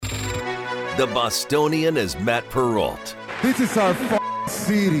The Bostonian is Matt Perrault. This is our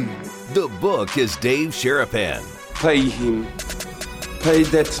city. The book is Dave Sharapan. Pay him. Pay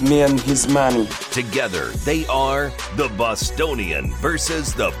that man his money. Together, they are The Bostonian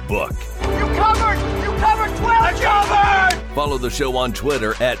versus The Book. You covered 12! I covered! Follow the show on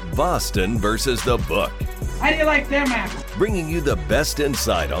Twitter at Boston versus The Book. How do you like them apples? Bringing you the best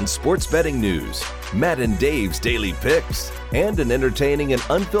insight on sports betting news, Matt and Dave's daily picks, and an entertaining and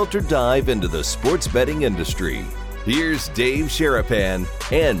unfiltered dive into the sports betting industry. Here's Dave Sharapan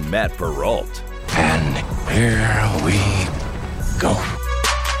and Matt Perrault. And here we go.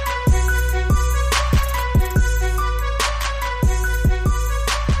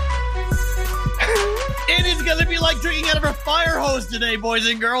 It is going to be like drinking out of a fire hose today, boys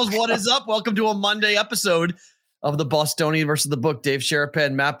and girls. What is up? Welcome to a Monday episode of the Bostonian versus the Book. Dave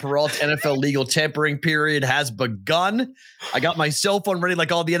Sharapan, Matt Perrault. NFL Legal Tampering period has begun. I got my cell phone ready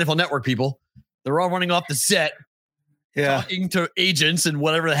like all the NFL Network people. They're all running off the set, talking to agents and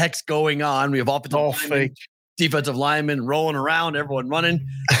whatever the heck's going on. We have offensive linemen, defensive linemen rolling around, everyone running.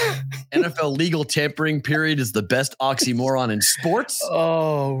 NFL Legal Tampering period is the best oxymoron in sports.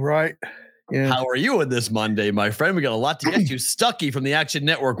 Oh, right. Yeah. How are you on this Monday, my friend? We got a lot to get to. Stuckey from the Action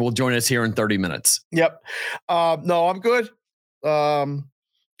Network will join us here in 30 minutes. Yep. No, I'm good.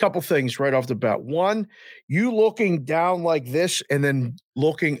 Couple things right off the bat. One, you looking down like this and then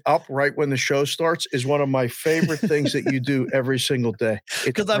looking up right when the show starts is one of my favorite things that you do every single day.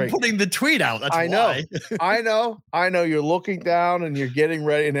 Because I'm putting the tweet out. That's I why. I know. You're looking down and you're getting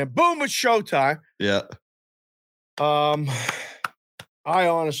ready, and then boom, it's showtime. Yeah. I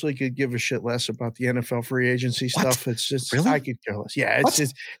honestly could give a shit less about the NFL free agency stuff. It's just, really? I could care less. Yeah,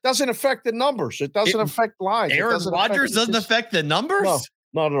 it doesn't affect the numbers. It doesn't affect lines. Aaron Rodgers doesn't affect the numbers? No,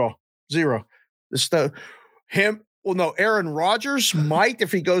 not at all. Zero. Aaron Rodgers might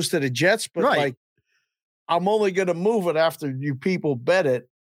if he goes to the Jets, but like, I'm only going to move it after you people bet it,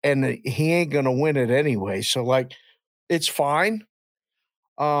 and he ain't going to win it anyway. So, like, it's fine.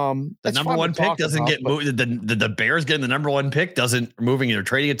 The number one pick doesn't get moved. The Bears getting the number one pick doesn't moving it or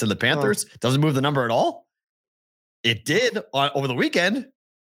trading it to the Panthers doesn't move the number at all. It did over the weekend.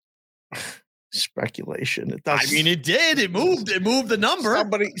 Speculation. It did. It moved the number.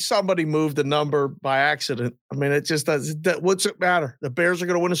 Somebody moved the number by accident. I mean, it just does. What's it matter? The Bears are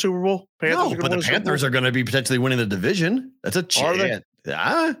going to win a Super Bowl. The Panthers are going to be potentially winning the division. That's a chance.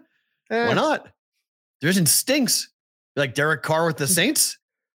 Why not? Division stinks. Like Derek Carr with the Saints.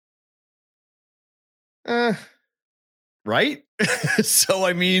 Right? So,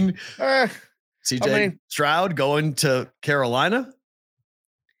 CJ Stroud going to Carolina.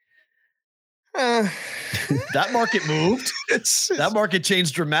 That market moved. That market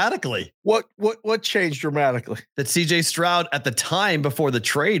changed dramatically. What changed dramatically? That CJ Stroud at the time before the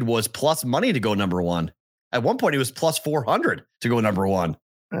trade was plus money to go number one. At one point, he was plus 400 to go number one.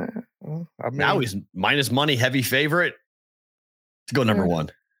 Now he's minus money, heavy favorite to go number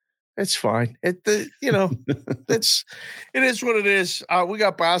one. It's fine. It is what it is. We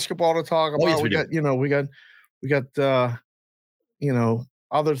got basketball to talk about. Yes, we got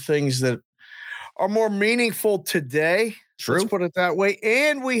other things that are more meaningful today. True. Let's put it that way.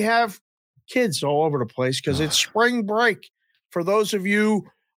 And we have kids all over the place because it's spring break. For those of you,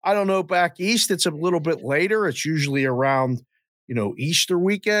 I don't know, back east, it's a little bit later. It's usually around, Easter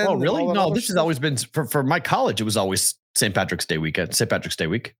weekend. Oh, really? No, this has always been for my college. It was always St. Patrick's Day weekend. St. Patrick's Day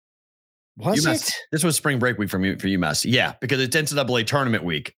week. Was it? This was spring break week for UMass. Yeah, because it's NCAA tournament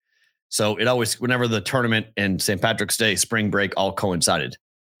week. So it always, whenever the tournament and St. Patrick's Day, spring break all coincided.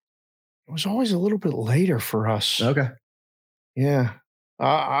 It was always a little bit later for us. Okay. Yeah.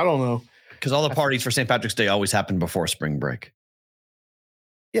 I don't know. Because all the parties for St. Patrick's Day always happen before spring break.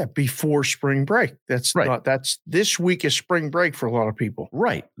 Yeah, before spring break. That's right. This week is spring break for a lot of people.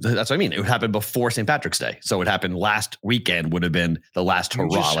 Right. That's what I mean. It would happen before St. Patrick's Day. So it happened last weekend would have been the last hurrah.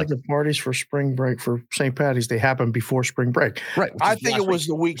 Just said the parties for spring break for St. Patty's Day happened before spring break. Right. I think it was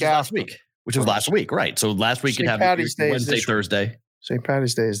the week after. Which was last week. Right. So last week St. it happened Patty's Day Wednesday, Thursday. St.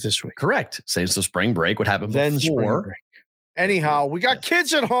 Patty's Day is this week. Correct. So spring break would happen then before. Spring break. Anyhow, we got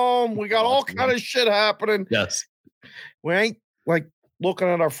kids at home. We got all kind of shit happening. Yes. We ain't like looking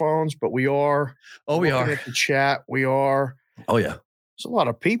at our phones, but we are. Oh, we are. At the chat. We are. Oh, yeah. There's a lot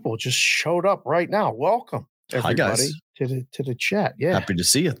of people just showed up right now. Welcome, everybody, to the chat. Yeah. Happy to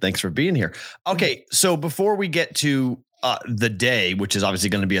see you. Thanks for being here. Okay. So before we get to the day, which is obviously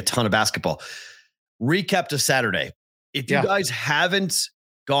going to be a ton of basketball, recap to Saturday. If you guys haven't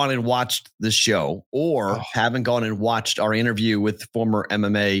gone and watched the show or haven't gone and watched our interview with former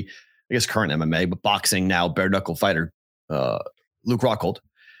MMA, I guess current MMA, but boxing now, bare knuckle fighter, Luke Rockhold,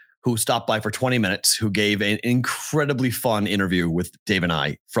 who stopped by for 20 minutes, who gave an incredibly fun interview with Dave and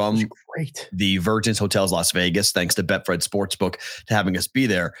I from the Virgins Hotels Las Vegas, thanks to Betfred Sportsbook to having us be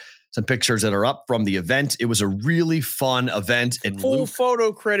there. Some pictures that are up from the event. It was a really fun event. And full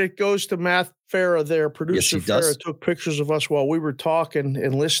photo credit goes to Matt Farah there. Producer Farah took pictures of us while we were talking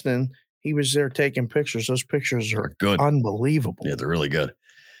and listening. He was there taking pictures. Those pictures are good. Unbelievable. Yeah, they're really good.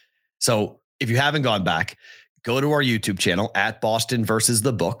 So if you haven't gone back, go to our YouTube channel at Boston versus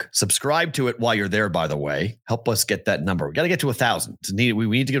the Book. Subscribe to it while you're there, by the way. Help us get that number. We got to get to 1,000. We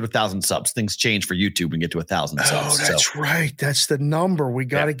need to get to 1,000 subs. Things change for YouTube and get to 1,000 subs. Oh, that's right. That's the number. We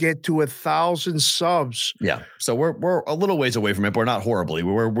got to get to 1,000 subs. Yeah. So we're a little ways away from it, but we're not horribly.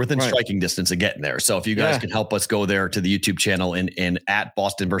 We're within striking distance of getting there. So if you guys can help us go there to the YouTube channel and at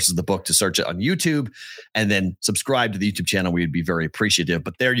Boston versus the Book to search it on YouTube and then subscribe to the YouTube channel, we'd be very appreciative.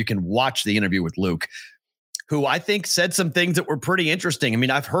 But there you can watch the interview with Luke, who I think said some things that were pretty interesting. I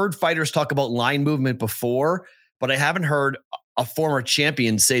mean, I've heard fighters talk about line movement before, but I haven't heard a former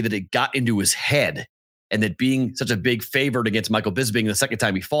champion say that it got into his head and that being such a big favorite against Michael Bisping the second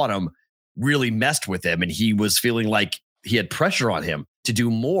time he fought him really messed with him. And he was feeling like he had pressure on him to do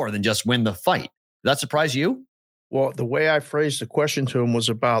more than just win the fight. Did that surprise you? Well, the way I phrased the question to him was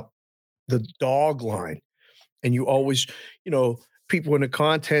about the dog line. And you always, people in the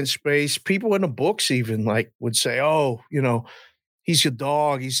content space, people in the books even would say, oh, he's a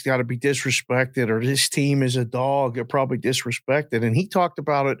dog. He's got to be disrespected, or this team is a dog. They're probably disrespected. And he talked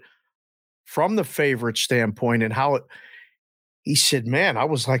about it from the favorite standpoint and how he said, man, I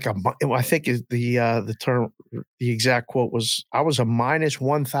was like I think the term, the exact quote was, I was a minus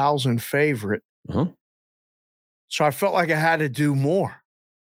 1,000 favorite. Uh-huh. So I felt like I had to do more.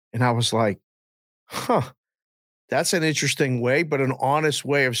 And I was like, that's an interesting way, but an honest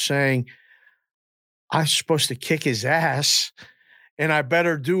way of saying I'm supposed to kick his ass and I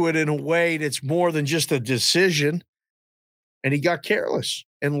better do it in a way that's more than just a decision. And he got careless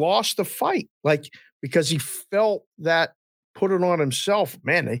and lost the fight, because he felt that, put it on himself.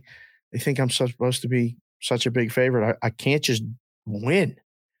 Man, they think I'm supposed to be such a big favorite. I can't just win.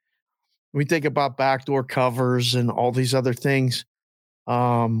 We think about backdoor covers and all these other things.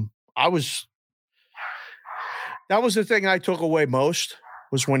 That was the thing I took away most,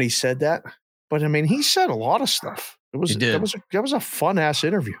 was when he said that. But I mean, he said a lot of stuff. That was a fun ass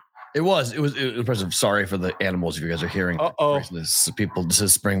interview. It was impressive. Sorry for the animals if you guys are hearing. This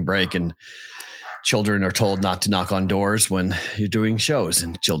is spring break and children are told not to knock on doors when you're doing shows,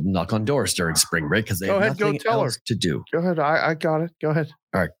 and children knock on doors during spring break because they have nothing else to do. Go ahead. I got it. Go ahead.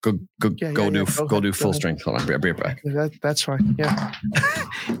 All right. Go do full strength. Hold on. I'll be right back. That's fine. Yeah.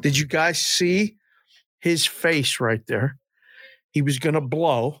 Did you guys see his face right there? He was going to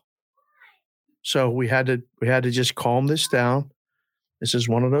blow. So we had to just calm this down. This is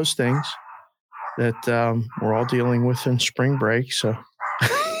one of those things that we're all dealing with in spring break. So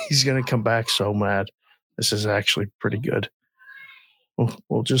he's going to come back so mad. This is actually pretty good.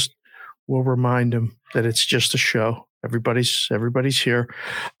 We'll remind him that it's just a show. Everybody's here.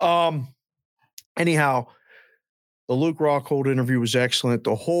 Anyhow, the Luke Rockhold interview was excellent.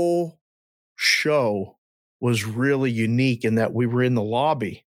 The whole show was really unique in that we were in the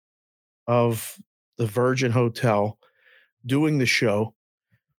lobby of the Virgin Hotel doing the show.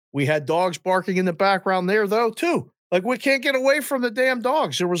 We had dogs barking in the background there, though, too. We can't get away from the damn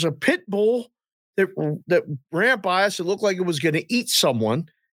dogs. There was a pit bull that ran by us. It looked like it was going to eat someone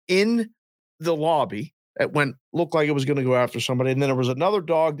in the lobby. Looked like it was going to go after somebody. And then there was another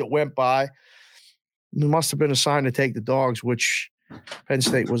dog that went by. There must have been a sign to take the dogs, which Penn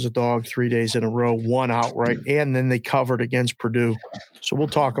State was a dog 3 days in a row, won outright, and then they covered against Purdue. So we'll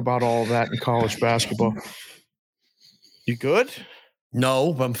talk about all of that in college basketball. You good?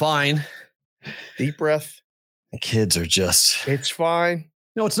 No, I'm fine. Deep breath. The kids are just... It's fine.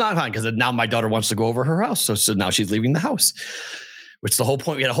 No, it's not fine, because now my daughter wants to go over her house. So now she's leaving the house, which is the whole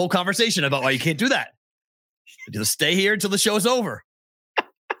point. We had a whole conversation about why you can't do that. You just stay here until the show's over.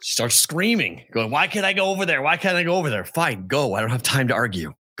 She starts screaming, going, why can't I go over there? Why can't I go over there? Fine, go. I don't have time to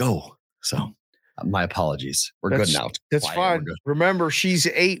argue. Go. So my apologies. We're good now. That's fine. Remember, she's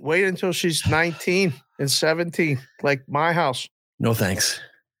 8. Wait until she's 19 and 17, like my house. No, thanks.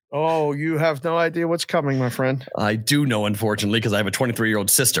 Oh, you have no idea what's coming, my friend. I do know, unfortunately, because I have a 23-year-old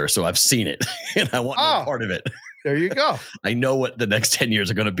sister, so I've seen it, and I want no part of it. There you go. I know what the next 10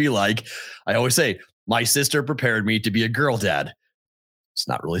 years are going to be like. I always say, my sister prepared me to be a girl dad. It's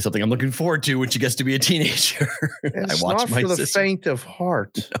not really something I'm looking forward to when she gets to be a teenager. It's not for the faint of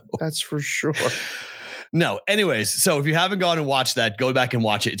heart. No. That's for sure. No. Anyways, so if you haven't gone and watched that, go back and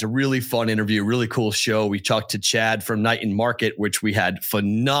watch it. It's a really fun interview, really cool show. We talked to Chad from Night and Market, which we had a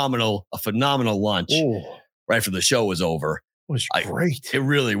phenomenal lunch right after the show was over. It was great. It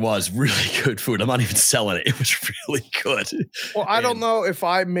really was really good food. I'm not even selling it. It was really good. Well, I don't know if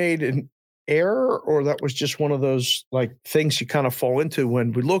I made an error or that was just one of those like things you kind of fall into.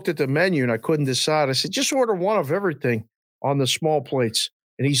 When we looked at the menu and I couldn't decide, I said, just order one of everything on the small plates.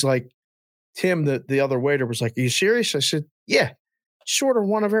 And he's like, Tim, the other waiter was like, are you serious? I said, yeah, just order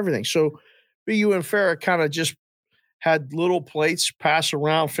one of everything. So BU and Farrah kind of just had little plates pass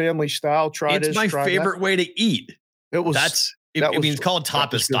around family style. It's my favorite way to eat. It was it's called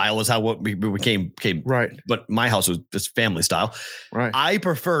tapas style is how we came right. But my house was just family style. Right. I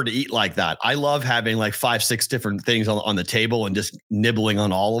prefer to eat like that. I love having like 5-6 different things on the table and just nibbling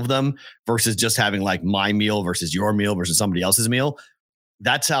on all of them versus just having like my meal versus your meal versus somebody else's meal.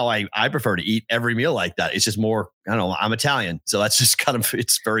 That's how I prefer to eat every meal like that. It's just more, I don't know, I'm Italian. So that's just kind of,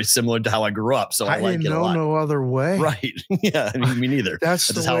 it's very similar to how I grew up. So I like it a lot. No other way. Right. Yeah. I mean, me neither. That's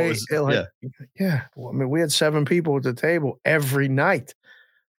the how way. it was. Yeah. Well, I mean, we had 7 people at the table every night.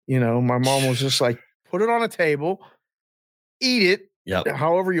 You know, my mom was just like, put it on a table, eat it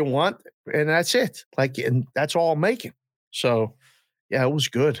however you want. And that's it. Like, and that's all I'm making. So yeah, it was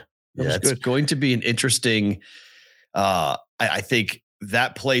good. It's going to be an interesting, I think,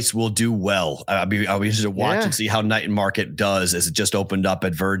 that place will do well. I'll be interested to watch and see how Night and Market does, as it just opened up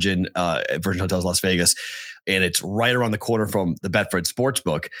at Virgin Hotels Las Vegas, and it's right around the corner from the Betfred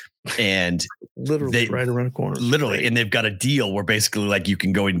Sportsbook, and literally right around the corner. Literally, and they've got a deal where basically like you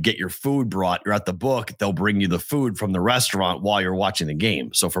can go and get your food brought. You're at the book, they'll bring you the food from the restaurant while you're watching the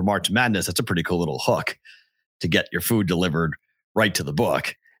game. So for March Madness, that's a pretty cool little hook to get your food delivered right to the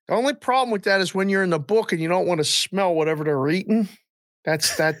book. The only problem with that is when you're in the book and you don't want to smell whatever they're eating.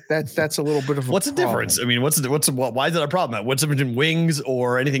 That's a little bit of a what's the difference? I mean, why is that a problem? What's the difference in wings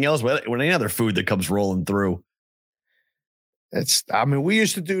or anything else? With any other food that comes rolling through? We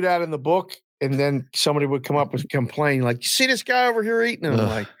used to do that in the book, and then somebody would come up and complain, like, you see this guy over here eating? And I'm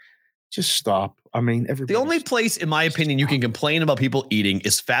like, just stop. I mean, the only place, in my opinion, you can complain about people eating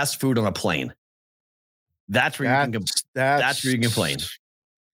is fast food on a plane. That's where you can complain.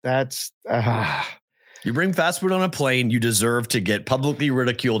 You bring fast food on a plane, you deserve to get publicly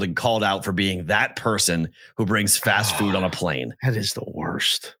ridiculed and called out for being that person who brings fast food on a plane. That is the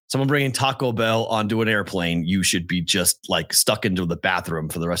worst. Someone bringing Taco Bell onto an airplane, you should be just like stuck into the bathroom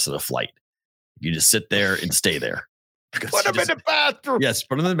for the rest of the flight. You just sit there and stay there. Put them in the bathroom. Yes,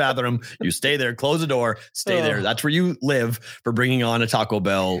 put them in the bathroom. You stay there, close the door, stay there. That's where you live for bringing on a Taco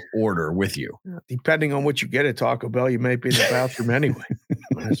Bell order with you. Depending on what you get at Taco Bell, you may be in the bathroom anyway.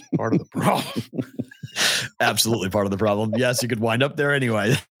 That's part of the problem. Absolutely part of the problem. Yes, you could wind up there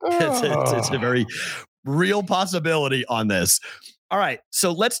anyway. It's a very real possibility on this. All right,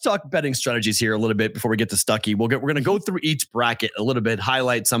 so let's talk betting strategies here a little bit before we get to Stuckey. We're going to go through each bracket a little bit,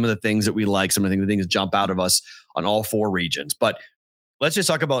 highlight some of the things that we like, some of the things that jump out of us on all 4 regions. But let's just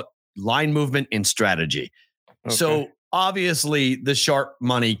talk about line movement and strategy. Okay. So obviously the sharp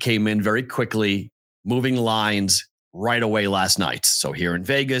money came in very quickly, moving lines right away last night. So here in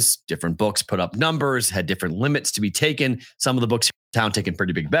Vegas, different books put up numbers, had different limits to be taken. Some of the books in town taking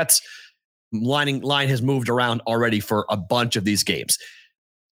pretty big bets. Line has moved around already for a bunch of these games.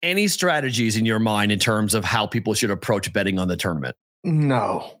 Any strategies in your mind in terms of how people should approach betting on the tournament?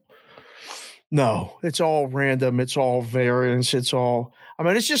 No, it's all random. It's all variance. It's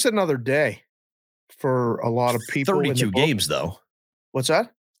just another day for a lot of people. 32 games though. What's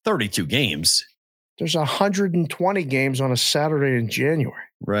that? 32 games. There's 120 games on a Saturday in January.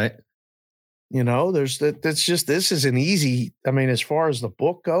 Right. You know, this is an easy, as far as the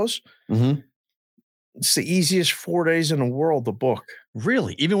book goes, it's the easiest 4 days in the world, the book.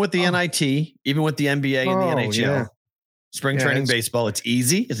 Really? Even with the NIT, even with the NBA and the NHL, spring training baseball, it's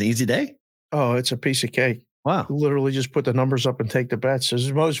easy? It's an easy day? Oh, it's a piece of cake. Wow. You literally just put the numbers up and take the bets. It's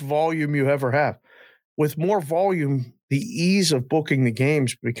the most volume you ever have. With more volume, the ease of booking the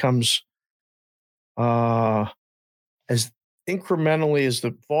games becomes as incrementally as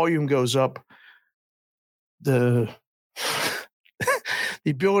the volume goes up, the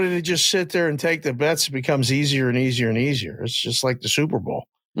ability to just sit there and take the bets becomes easier and easier and easier. It's just like the Super Bowl.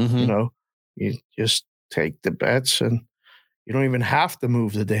 You know, you just take the bets and you don't even have to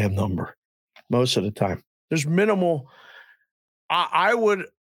move the damn number most of the time. There's minimal.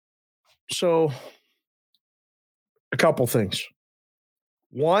 So a couple things.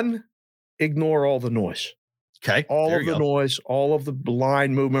 One, ignore all the noise. Okay. All of the noise, all of the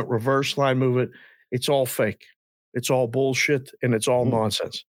line movement, reverse line movement. It's all fake. It's all bullshit and it's all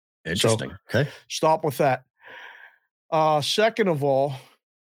nonsense. Interesting. Okay. Stop with that. Second of all,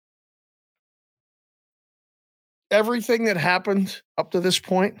 everything that happened up to this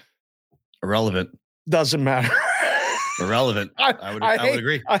point, irrelevant. Doesn't matter. Irrelevant. I would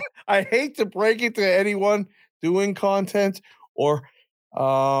agree. I hate to break it to anyone doing content or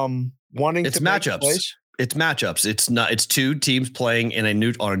wanting it's to matchups. It's matchups. It's two teams playing on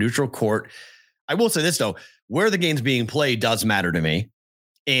a neutral court. I will say this though, where the game's being played does matter to me.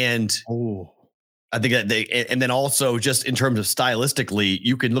 And I think that and then also just in terms of stylistically,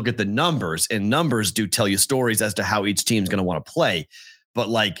 you can look at the numbers, and numbers do tell you stories as to how each team's going to want to play. But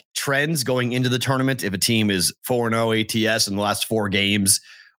like trends going into the tournament, if a team is 4-0 ATS in the last 4 games,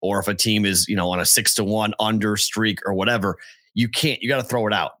 or if a team is, on a 6-1 under streak or whatever, you got to throw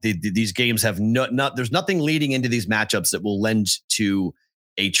it out. These games have there's nothing leading into these matchups that will lend to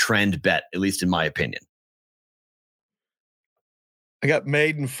a trend bet, at least in my opinion. I got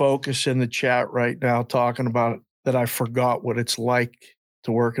Maiden Focus in the chat right now talking about that I forgot what it's like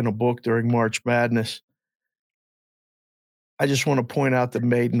to work in a book during March Madness. I just want to point out that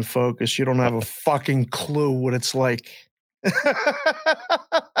Maiden Focus, you don't have a fucking clue what it's like.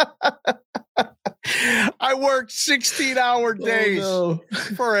 I worked 16-hour days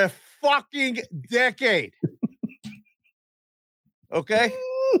for a fucking decade. Okay?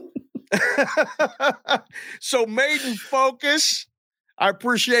 So Maiden Focus, I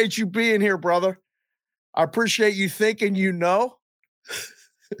appreciate you being here, brother. I appreciate you thinking Don't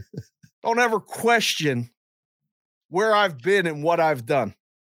ever question where I've been and what I've done,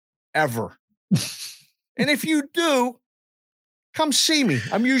 ever. And if you do, come see me.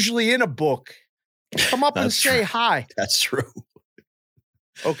 I'm usually in a book. Come up and say hi. That's true.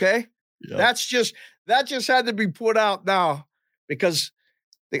 Okay? Yep. That just had to be put out now because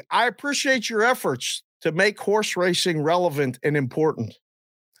I appreciate your efforts to make horse racing relevant and important.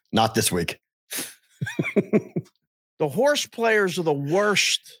 Not this week. The horse players are the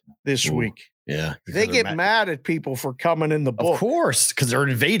worst this week. Yeah. They get mad at people for coming in the book. Of course, because they're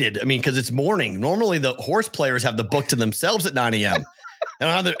invaded. I mean, because it's morning. Normally, the horse players have the book to themselves at 9 a.m.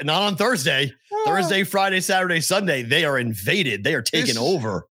 And not on Thursday. Thursday, Friday, Saturday, Sunday, they are invaded. They are taken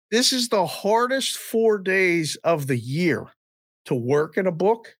over. This is the hardest 4 days of the year to work in a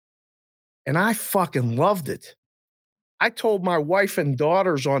book, and I fucking loved it. I told my wife and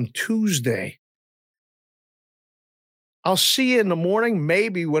daughters on Tuesday, I'll see you in the morning.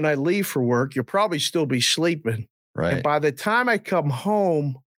 Maybe when I leave for work, you'll probably still be sleeping. Right. And by the time I come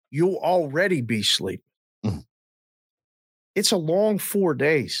home, you'll already be sleeping. Mm. It's a long 4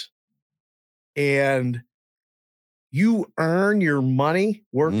 days. And you earn your money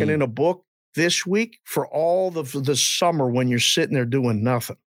working in a book this week for all the summer when you're sitting there doing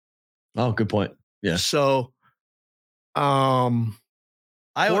nothing. Oh, good point. Yeah. So, would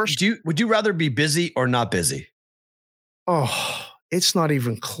you rather be busy or not busy? Oh, it's not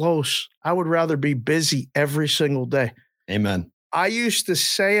even close. I would rather be busy every single day. Amen. I used to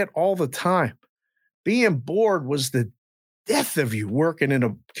say it all the time. Being bored was the death of you working in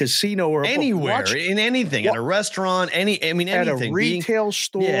a casino or anywhere, in anything, at a restaurant, anything. At a retail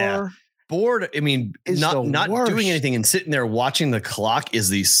store. Yeah. Bored, I mean, not doing anything and sitting there watching the clock is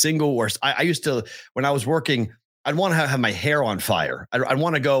the single worst. I used to, when I was working, I'd want to have my hair on fire. I'd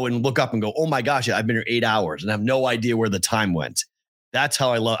want to go and look up and go, oh my gosh, I've been here 8 hours and I have no idea where the time went. That's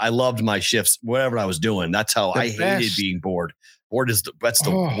how I loved my shifts, whatever I was doing. That's how I hated being bored. Bored that's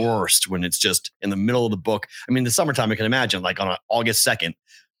the worst when it's just in the middle of the book. I mean, the summertime, I can imagine, like on August 2nd,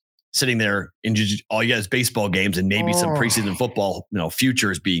 sitting there in all you guys baseball games and maybe some preseason football,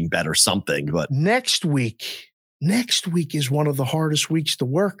 futures being bet or something. But next week is one of the hardest weeks to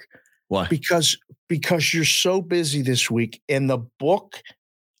work. Why? Because you're so busy this week and the book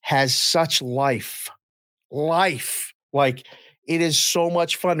has such life. Like it is so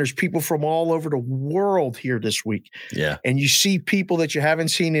much fun. There's people from all over the world here this week. Yeah. And you see people that you haven't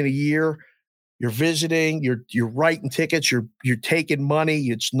seen in a year. You're visiting, you're writing tickets, you're taking money.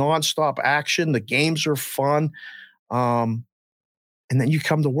 It's nonstop action. The games are fun. And then you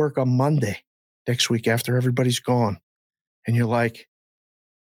come to work on Monday next week after everybody's gone. And you're like,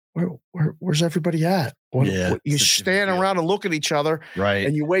 where's everybody at? You stand around and look at each other, right?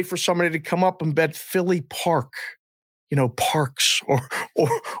 And you wait for somebody to come up and bet Philly Park, Parks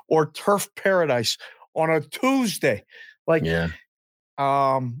or Turf Paradise on a Tuesday.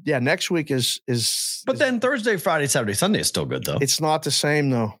 Next week is. But then Thursday, Friday, Saturday, Sunday is still good though. It's not the same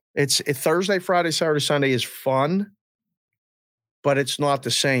though. It's Thursday, Friday, Saturday, Sunday is fun, but it's not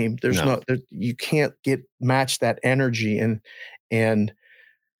the same. There's you can't match that energy and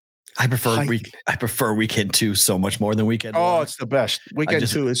I prefer weekend 2 so much more than weekend 1. It's the best. Weekend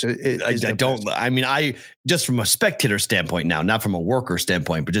 2 is I don't. Best. I mean, I just from a spectator standpoint now, not from a worker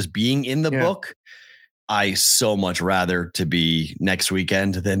standpoint, but just being in the book, I so much rather to be next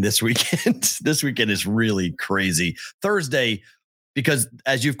weekend than this weekend. This weekend is really crazy. Thursday, because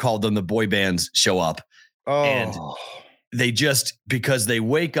as you've called them, the boy bands show up, and they just, because they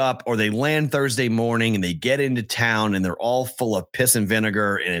wake up or they land Thursday morning and they get into town and they're all full of piss and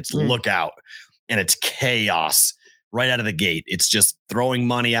vinegar and it's lookout and it's chaos right out of the gate. It's just throwing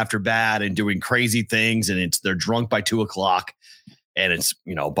money after bad and doing crazy things. And they're drunk by 2:00 and it's,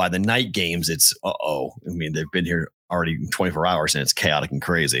 by the night games, it's, I mean, they've been here already 24 hours and it's chaotic and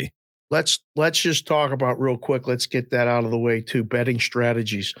crazy. Let's just talk about real quick. Let's get that out of the way too. Betting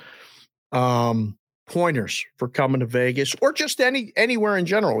strategies. Pointers for coming to Vegas or just anywhere in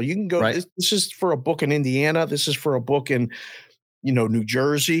general. You can go. Right. This is for a book in Indiana. This is for a book in, New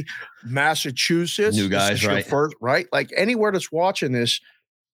Jersey, Massachusetts. New guys, right? Right. Like anywhere that's watching this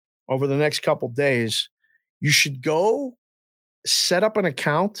over the next couple of days, you should go set up an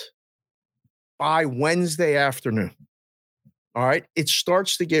account by Wednesday afternoon. All right. It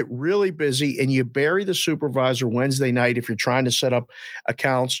starts to get really busy and you bury the supervisor Wednesday night if you're trying to set up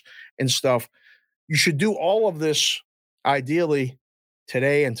accounts and stuff. You should do all of this ideally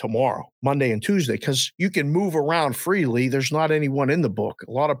today and tomorrow, Monday and Tuesday, because you can move around freely. There's not anyone in the book.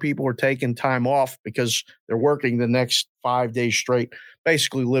 A lot of people are taking time off because they're working the next 5 days straight,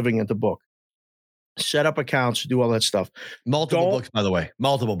 basically living at the book. Set up accounts, do all that stuff. Multiple books, by the way.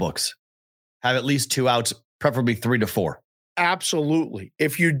 Multiple books. Have at least 2 outs, preferably 3 to 4. Absolutely.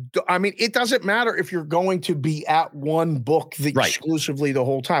 It doesn't matter if you're going to be at one book exclusively the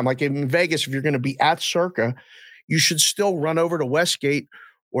whole time. Like in Vegas, if you're going to be at Circa, you should still run over to Westgate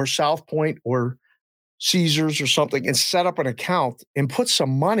or South Point or Caesars or something and set up an account and put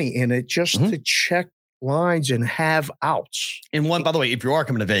some money in it just to check lines and have outs. And one, by the way, if you are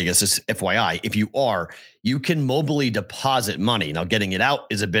coming to Vegas, just FYI, if you are, you can mobily deposit money. Now, getting it out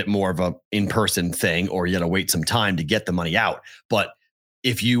is a bit more of a in-person thing, or you got to wait some time to get the money out. But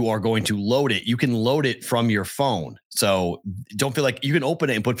if you are going to load it, you can load it from your phone. So don't feel like you can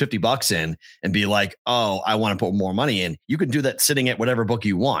open it and put $50 in and be like, oh, I want to put more money in. You can do that sitting at whatever book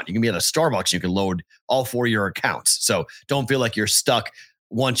you want. You can be at a Starbucks. You can load all 4 of your accounts. So don't feel like you're stuck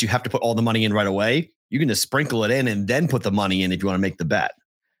once you have to put all the money in right away. You can just sprinkle it in and then put the money in if you want to make the bet.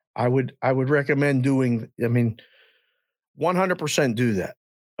 I would recommend doing, 100% do that.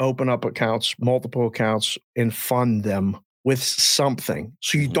 Open up accounts, multiple accounts, and fund them with something.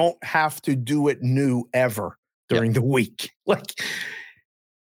 So you don't have to do it new ever during the week. Like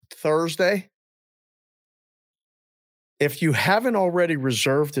Thursday, if you haven't already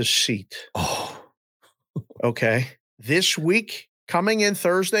reserved a seat, okay, this week, coming in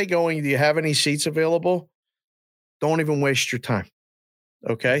Thursday, do you have any seats available? Don't even waste your time.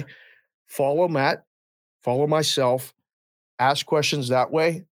 Okay. Follow Matt, follow myself, ask questions that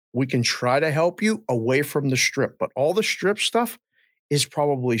way. We can try to help you away from the strip, but all the strip stuff is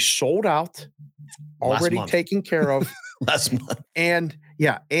probably sold out, already taken care of. Last month. And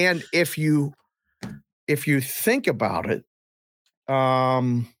if you think about it,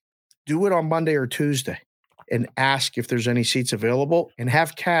 do it on Monday or Tuesday and ask if there's any seats available and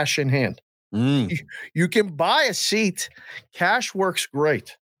have cash in hand. You can buy a seat. Cash works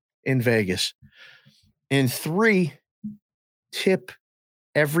great in Vegas. And 3, tip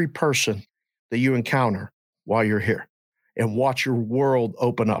every person that you encounter while you're here and watch your world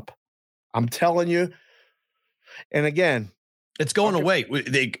open up. I'm telling you. And again, it's going away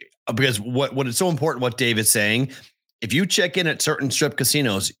because what is so important, what Dave is saying, if you check in at certain strip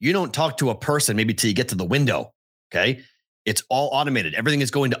casinos, you don't talk to a person maybe till you get to the window. Okay. It's all automated. Everything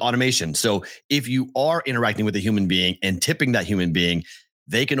is going to automation. So if you are interacting with a human being and tipping that human being,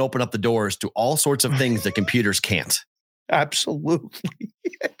 they can open up the doors to all sorts of things that computers can't. Absolutely.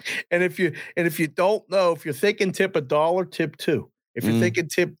 And if you don't know, if you're thinking tip $1, tip 2. If you're thinking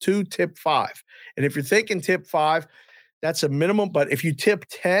tip 2, tip 5. And if you're thinking tip 5, that's a minimum. But if you tip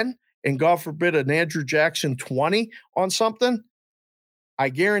 10 and God forbid an Andrew Jackson 20 on something, I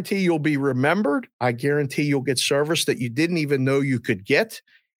guarantee you'll be remembered. I guarantee you'll get service that you didn't even know you could get.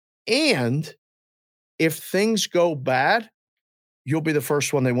 And if things go bad, you'll be the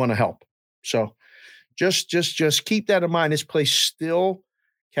first one they want to help. So just keep that in mind. This place still,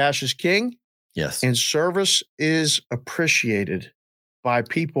 cash is king. Yes. And service is appreciated by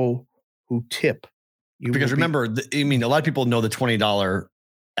people who tip. Because remember, a lot of people know the $20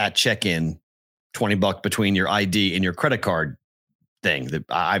 at check-in, $20 between your ID and your credit card thing. That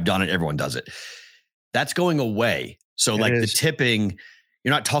I've done it. Everyone does it. That's going away. So the tipping,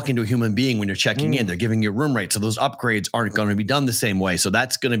 you're not talking to a human being when you're checking in. They're giving you a room rate. So those upgrades aren't going to be done the same way. So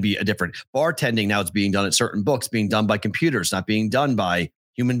that's going to be a different bartending. Now it's being done at certain books, being done by computers, not being done by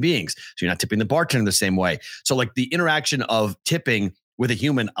human beings. So you're not tipping the bartender the same way. So like the interaction of tipping with a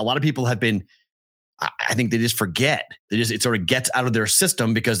human, a lot of people have been, I think they just forget. It sort of gets out of their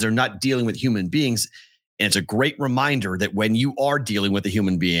system because they're not dealing with human beings. And it's a great reminder that when you are dealing with a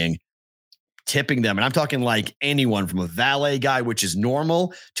human being, tipping them, and I'm talking like anyone from a valet guy, which is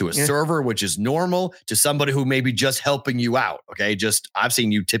normal, to a server, which is normal, to somebody who may be just helping you out. Okay. I've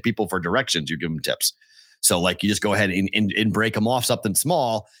seen you tip people for directions. You give them tips. So like you just go ahead and break them off something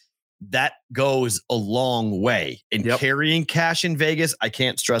small. That goes a long way. And carrying cash in Vegas, I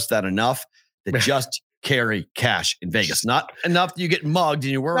can't stress that enough, that just carry cash in Vegas. Not enough that you get mugged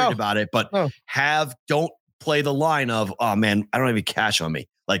and you're worried about it, but don't play the line of, oh man, I don't have any cash on me.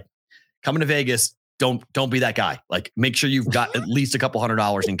 Like, coming to Vegas, don't be that guy. Like, make sure you've got at least a couple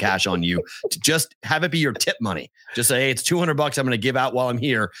 $100 in cash on you to just have it be your tip money. Just say, hey, it's $200 I'm going to give out while I'm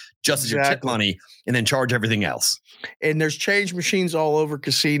here, just as your tip money, and then charge everything else. And there's change machines all over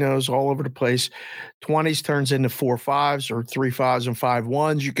casinos, all over the place. 20s turns into 4 5s or 3 5s and 5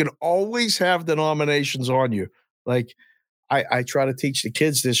 1s. You can always have denominations on you. Like I try to teach the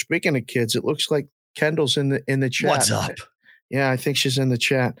kids this. Speaking of kids, it looks like Kendall's in the chat. What's up? Yeah, I think she's in the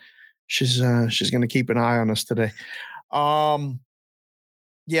chat. She's going to keep an eye on us today.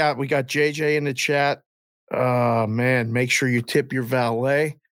 Yeah, we got JJ in the chat. Man, make sure you tip your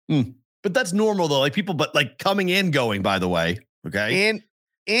valet. But that's normal though. Like people, but like coming in, going, by the way. Okay.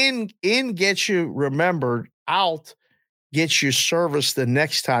 And in gets you remembered, out gets you service the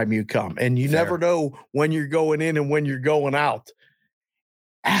next time you come. And you never know when you're going in and when you're going out.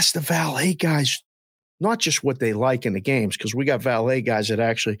 Ask the valet guys not just what they like in the games, because we got valet guys that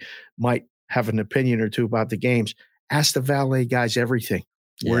actually might have an opinion or two about the games. Ask the valet guys everything.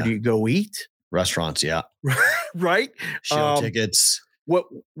 Yeah. Where do you go eat? Restaurants, yeah. Right? Show tickets. What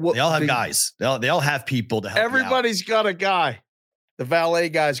they all have guys. They all have people to help. Everybody's got a guy. The valet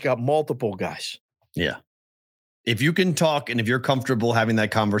guy's got multiple guys. Yeah. If you can talk and if you're comfortable having that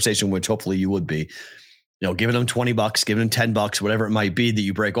conversation, which hopefully you would be, giving them $20, giving them $10, whatever it might be that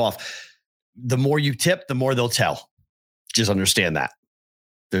you break off. The more you tip, the more they'll tell. Just understand that.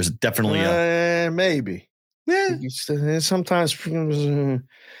 There's definitely maybe. Yeah. Sometimes there's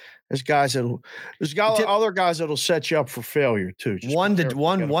guys other guys that'll set you up for failure too. Just $1 to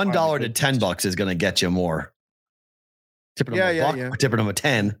 $10 is going to get you more. Tipping them a buck or tipping them a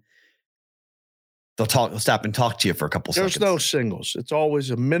 10. They'll stop and talk to you for a couple seconds. There's no singles. It's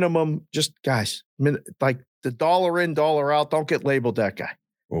always a minimum. Just guys, like the dollar in, dollar out. Don't get labeled that guy.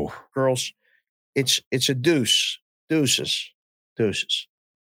 Oh, girls, it's a deuces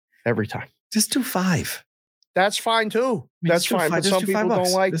every time. Just do 5. That's fine too. That's fine. But some people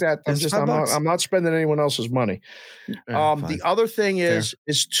don't like that. I'm not spending anyone else's money. The other thing is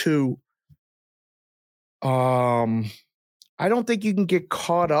to, I don't think you can get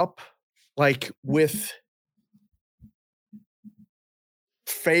caught up like with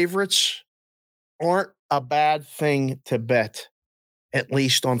favorites aren't a bad thing to bet, at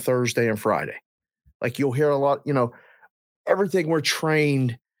least on Thursday and Friday. Like you'll hear a lot, everything we're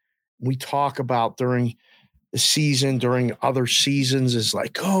trained, we talk about during the season, during other seasons is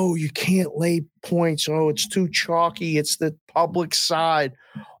like, oh, you can't lay points. Oh, it's too chalky. It's the public side.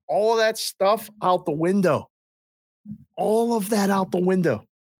 All of that stuff out the window. All of that out the window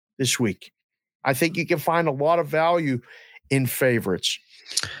this week. I think you can find a lot of value in favorites.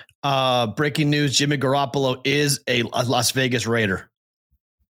 Breaking news, Jimmy Garoppolo is a Las Vegas Raider.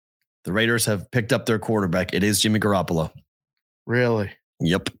 The Raiders have picked up their quarterback. It is Jimmy Garoppolo. Really?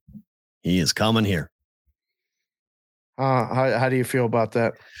 Yep. He is coming here. How do you feel about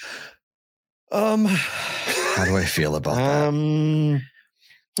that? How do I feel about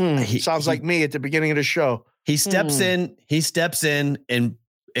that? Sounds like me at the beginning of the show. He steps in and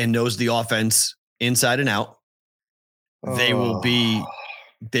knows the offense inside and out. They will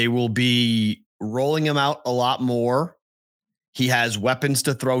be rolling him out a lot more. He has weapons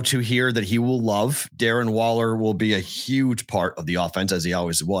to throw to here that he will love. Darren Waller will be a huge part of the offense, as he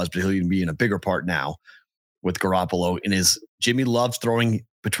always was, but he'll even be in a bigger part now with Garoppolo. Jimmy loves throwing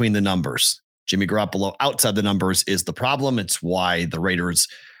between the numbers. Jimmy Garoppolo outside the numbers is the problem. It's why the Raiders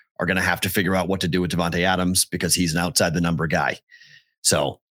are going to have to figure out what to do with Devontae Adams, because he's an outside the number guy.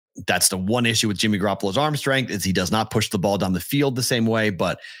 So that's the one issue with Jimmy Garoppolo's arm strength, is he does not push the ball down the field the same way,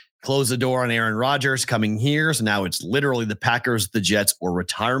 but close the door on Aaron Rodgers coming here. So now it's literally the Packers, the Jets, or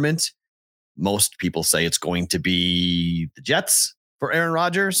retirement. Most people say it's going to be the Jets for Aaron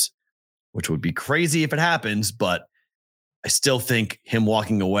Rodgers, which would be crazy if it happens, but I still think him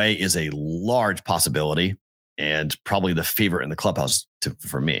walking away is a large possibility and probably the favorite in the clubhouse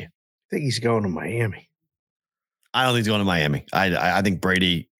for me. I think he's going to Miami. I don't think he's going to Miami. I think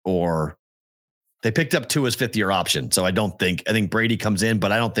Brady, or they picked up Tua's fifth-year option. So I think Brady comes in,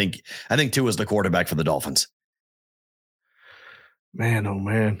 but I think Tua's the quarterback for the Dolphins. Man, oh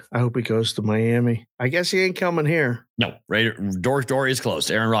man. I hope he goes to Miami. I guess he ain't coming here. No, door is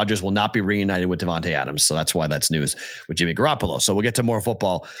closed. Aaron Rodgers will not be reunited with Devontae Adams. So that's why that's news with Jimmy Garoppolo. So we'll get to more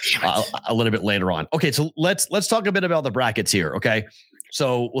football a little bit later on. Okay, so let's talk a bit about the brackets here, okay?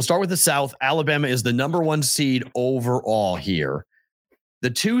 So we'll start with the South. Alabama is the number 1 seed overall here. The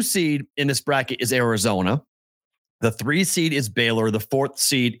 2 seed in this bracket is Arizona. The 3 seed is Baylor. The 4th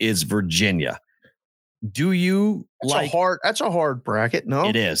seed is Virginia. Do you that's a hard bracket? No,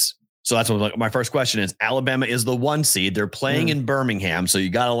 it is. So that's what my first question is. Alabama is the 1 seed. They're playing in Birmingham, so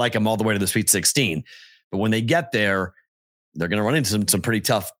you got to like them all the way to the Sweet 16. But when they get there, they're going to run into some pretty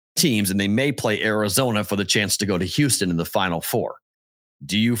tough teams, and they may play Arizona for the chance to go to Houston in the Final Four.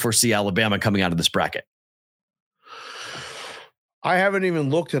 Do you foresee Alabama coming out of this bracket? I haven't even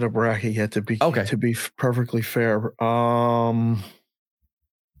looked at a bracket yet to be perfectly fair.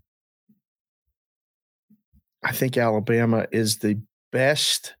 I think Alabama is the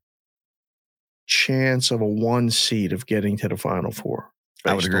best chance of a 1 seed of getting to the Final Four.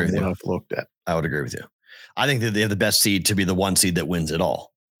 I would agree with you. I've looked at. I would agree with you. I think that they have the best seed to be the 1 seed that wins it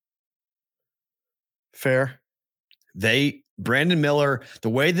all. Fair. Brandon Miller, the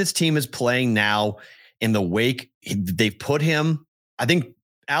way this team is playing now in the wake, they've put him. I think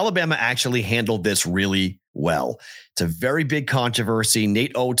Alabama actually handled this really well. It's a very big controversy.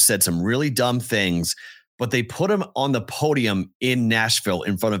 Nate Oates said some really dumb things, but they put him on the podium in Nashville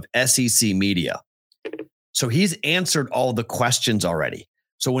in front of SEC media. So he's answered all the questions already.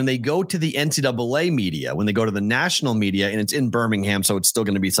 So when they go to the NCAA media, when they go to the national media, and it's in Birmingham, so it's still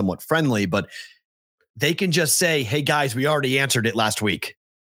going to be somewhat friendly, but they can just say, hey guys, we already answered it last week.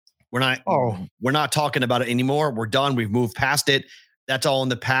 We're not talking about it anymore. We're done. We've moved past it. That's all in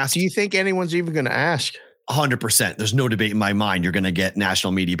the past. Do you think anyone's even going to ask? 100%. There's no debate in my mind. You're going to get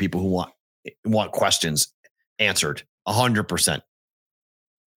national media people who want questions answered. 100%.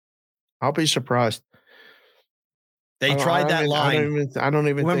 I'll be surprised. They tried that line. I don't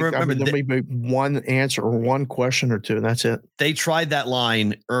even think there may be one answer or one question or two, and that's it. They tried that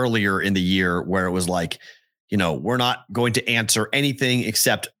line earlier in the year where it was like, we're not going to answer anything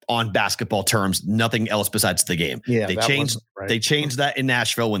except on basketball terms, nothing else besides the game. Yeah, they changed that in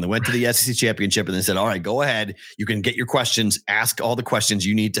Nashville when they went to the SEC championship, and they said, all right, go ahead. You can get your questions, ask all the questions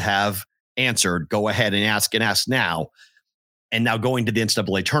you need to have answered. Go ahead and ask now. And now going to the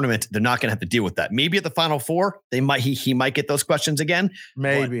NCAA tournament, they're not going to have to deal with that. Maybe at the Final Four, he might get those questions again.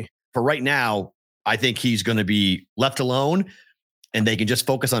 Maybe. But for right now, I think he's going to be left alone, and they can just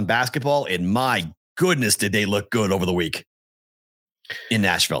focus on basketball. And my goodness, did they look good over the week in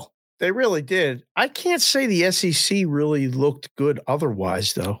Nashville? They really did. I can't say the SEC really looked good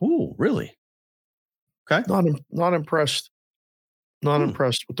otherwise, though. Ooh, really? Okay. Not impressed. Not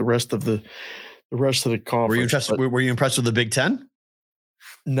impressed with the rest of the conference. Were you impressed with the Big Ten?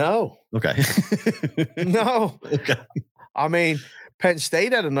 No. Okay. No. Okay. I mean, Penn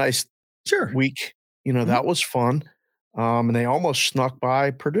State had a nice week. That was fun. And they almost snuck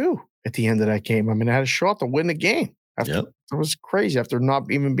by Purdue at the end of that game. I mean, they had a shot to win the game. It was crazy after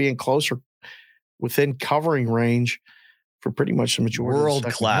not even being closer within covering range for pretty much the majority of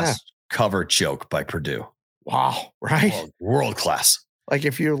the second half. World-class cover choke by Purdue. Wow. Right. World class. Like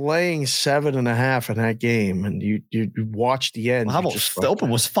if you're laying 7.5 in that game and you watch the end. Well, how about the open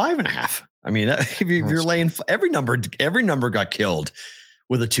was 5.5? I mean, if you're laying every number got killed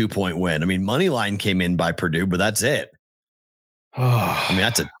with a 2-point win. I mean, money line came in by Purdue, but that's it.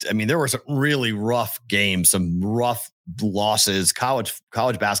 I mean, there were some really rough games, some rough losses. College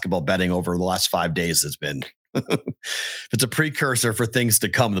basketball betting over the last 5 days has been. It's a precursor for things to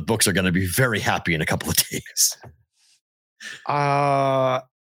come. The books are going to be very happy in a couple of days.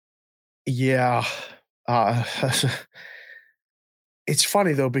 Yeah. It's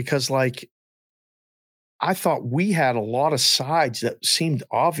funny though, because I thought we had a lot of sides that seemed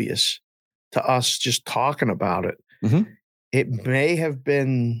obvious to us just talking about it. Mm-hmm. It may have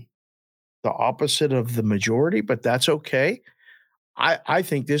been the opposite of the majority, but that's okay. I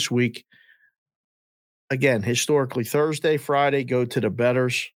think this week, again, historically Thursday, Friday go to the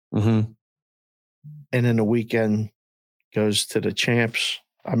bettors. Mm-hmm. And then the weekend goes to the champs.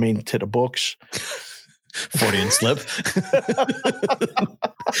 I mean, to the books. Freudian slip.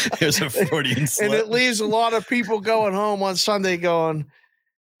 There's a Freudian slip. And it leaves a lot of people going home on Sunday going,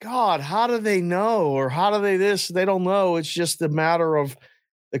 God, how do they know? Or how do they this? They don't know. It's just a matter of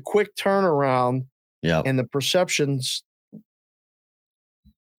the quick turnaround and the perceptions. Do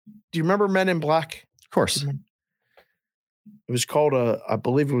you remember Men in Black? Of course. It was called I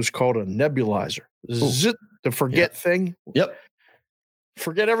believe it was called a nebulizer. Zit, the forget thing. Yep.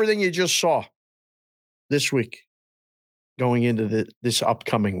 Forget everything you just saw this week going into this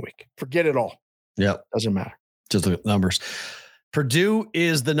upcoming week. Forget it all. Yep. Doesn't matter. Just look at the numbers. Purdue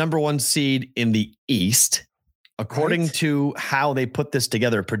is the number 1 seed in the East. According to how they put this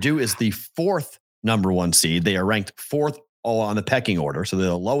together, Purdue is the 4th number 1 seed. They are ranked 4th on the pecking order. So they're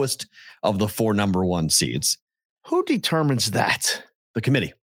the lowest of the 4 number 1 seeds. Who determines that? The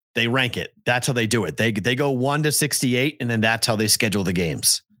committee. They rank it. That's how they do it. They go 1 to 68, and then that's how they schedule the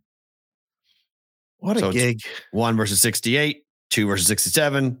games. What a gig. 1 versus 68. 2 versus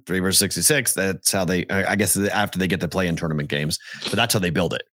 67, 3 versus 66. That's how they, I guess, after they get to play in tournament games, but that's how they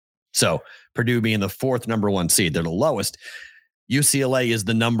build it. So Purdue being the 4th number 1 seed, they're the lowest. UCLA is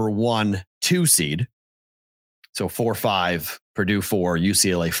the number 1, 2 seed. So 4-5, Purdue 4,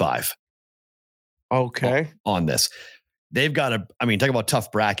 UCLA 5. Okay. On this, they've got talk about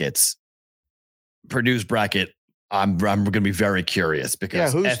tough brackets. Purdue's bracket, I'm going to be very curious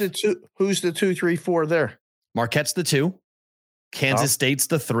because who's the 2, 3, 4 there? Marquette's the 2. Kansas State's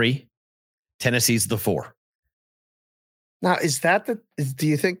the 3, Tennessee's the 4. Now, do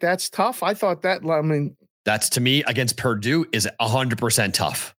you think that's tough? I thought that, that's to me against Purdue is 100%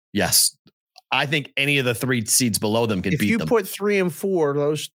 tough. Yes. I think any of the 3 seeds below them can beat them. If you put 3 and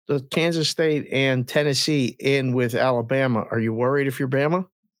 4, the Kansas State and Tennessee in with Alabama, are you worried if you're Bama?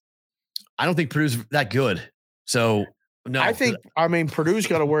 I don't think Purdue's that good. So, no, Purdue's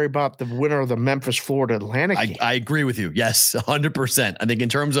got to worry about the winner of the Memphis, Florida Atlantic game. I agree with you. Yes, 100%. I think in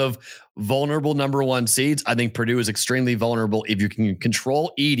terms of vulnerable number 1 seeds, I think Purdue is extremely vulnerable. If you can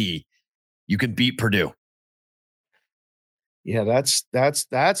control Edey, you can beat Purdue. Yeah, that's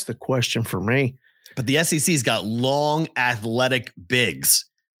the question for me. But the SEC's got long, athletic bigs.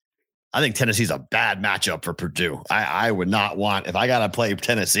 I think Tennessee's a bad matchup for Purdue. I would not want, if I got to play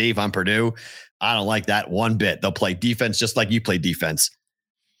Tennessee, if I'm Purdue, I don't like that one bit. They'll play defense just like you play defense.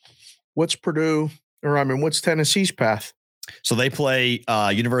 What's Tennessee's path? So they play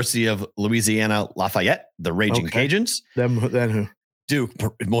University of Louisiana Lafayette, the Raging Cajuns. Then who? Duke,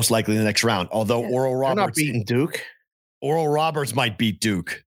 most likely in the next round. Although Oral Roberts. They're not beating Duke. Oral Roberts might beat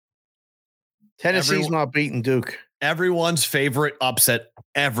Duke. Tennessee's not beating Duke. Everyone's favorite upset,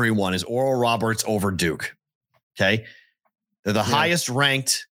 is Oral Roberts over Duke. Okay. They're the highest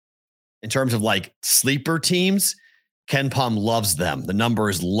ranked in terms of like sleeper teams. Ken Pom loves them. The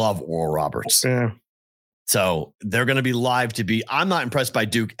numbers love Oral Roberts. Yeah. So they're going to be live to be. I'm not impressed by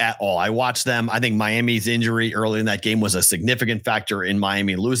Duke at all. I watched them. I think Miami's injury early in that game was a significant factor in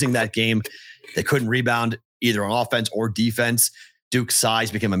Miami losing that game. They couldn't rebound either on offense or defense. Duke's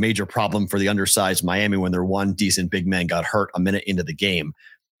size became a major problem for the undersized Miami when their one decent big man got hurt a minute into the game.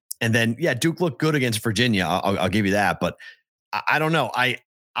 And then, Duke looked good against Virginia. I'll give you that. But I don't know.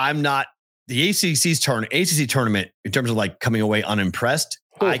 I'm not the ACC tournament in terms of like coming away unimpressed.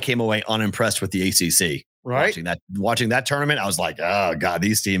 Cool. I came away unimpressed with the ACC. Right. Watching that tournament, I was like, oh God,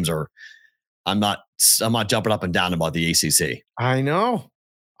 these teams are. I'm not jumping up and down about the ACC. I know.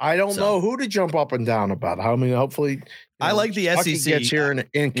 I don't know who to jump up and down about. I mean, hopefully, I like the Stuckey SEC gets here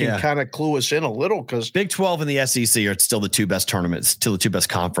and can kind of clue us in a little because Big 12 and the SEC are still the 2 best tournaments, still the 2 best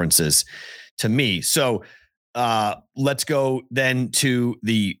conferences to me. So let's go then to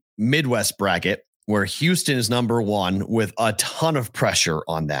the Midwest bracket where Houston is number 1 with a ton of pressure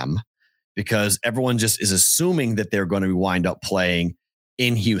on them because everyone just is assuming that they're going to wind up playing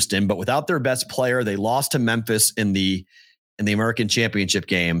in Houston, but without their best player, they lost to Memphis in the American Championship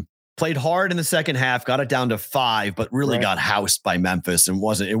game. Played hard in the second half, got it down to 5, but really got housed by Memphis and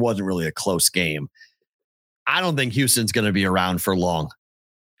it wasn't really a close game. I don't think Houston's going to be around for long.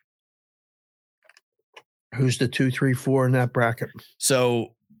 Who's the 2, 3, 4 in that bracket?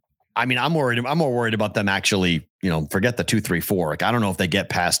 So, I mean, I'm more worried about them actually, forget the 2, 3, 4. Like, I don't know if they get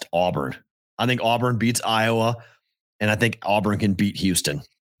past Auburn. I think Auburn beats Iowa, and I think Auburn can beat Houston.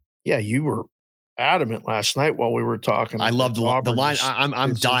 Yeah, you were adamant last night while we were talking. I love the line.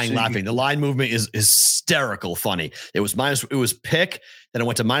 I'm dying laughing. The line movement is hysterical funny. It was pick, then it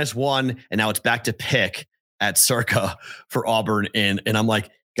went to -1, and now it's back to pick at Circa for Auburn. And I'm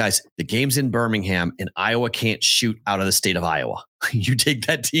like, guys, the game's in Birmingham and Iowa can't shoot out of the state of Iowa. You take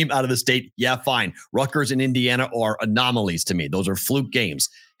that team out of the state. Yeah, fine. Rutgers and Indiana are anomalies to me. Those are fluke games.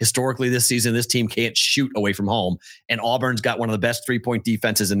 Historically, this season, this team can't shoot away from home. And Auburn's got one of the best 3-point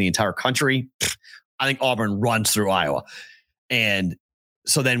defenses in the entire country. I think Auburn runs through Iowa. And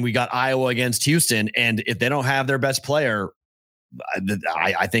So then we got Iowa against Houston. And if they don't have their best player,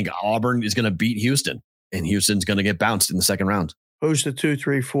 I think Auburn is going to beat Houston, and Houston's going to get bounced in the second round. Who's the 2,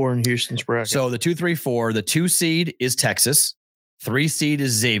 3, 4 in Houston's bracket? So the 2, 3, 4, the 2 seed is Texas. 3 seed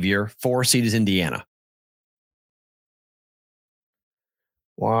is Xavier. 4 seed is Indiana.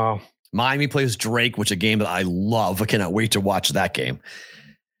 Wow. Miami plays Drake, which is a game that I love. I cannot wait to watch that game.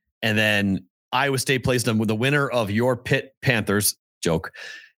 And then Iowa State plays them with the winner of your Pitt Panthers joke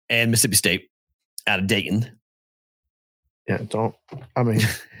and Mississippi State out of Dayton. Yeah, I'm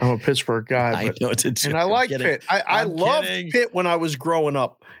a Pittsburgh guy. I know it's a joke. And I like Pitt. I loved Pitt when I was growing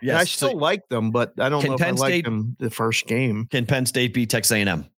up. Yes, and I still like them, but I don't know if I like them the first game. Can Penn State beat Texas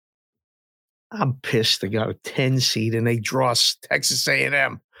A&M? I'm pissed they got a 10 seed and they draw Texas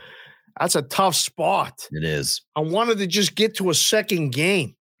A&M. That's a tough spot. It is. I wanted to just get to a second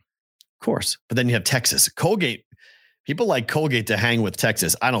game. Of course. But then you have Texas. Colgate. People like Colgate to hang with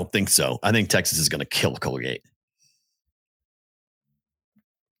Texas. I don't think so. I think Texas is going to kill Colgate.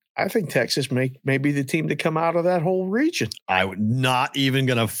 I think Texas may be the team to come out of that whole region. I would not even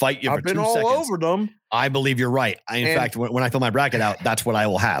going to fight you for 2 seconds. I've been all over them. I believe you're right. In fact, when I fill my bracket out, that's what I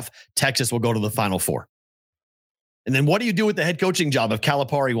will have. Texas will go to the Final Four. And then what do you do with the head coaching job if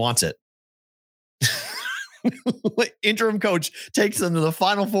Calipari wants it? Interim coach takes them to the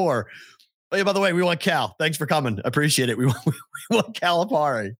Final Four. Oh, yeah, by the way, we want Cal. Thanks for coming. Appreciate it. We want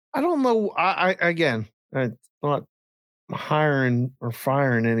Calipari. I don't know. I'm not hiring or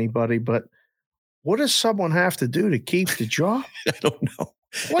firing anybody, but what does someone have to do to keep the job? I don't know.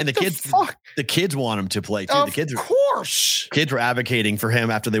 What and the kids want him to play too. Of course. Kids were advocating for him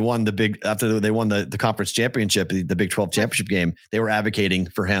after they won the conference championship, the Big 12 championship game. They were advocating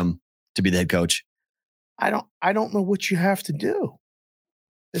for him to be the head coach. I don't know what you have to do.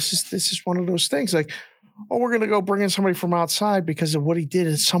 This is one of those things like, oh, we're going to go bring in somebody from outside because of what he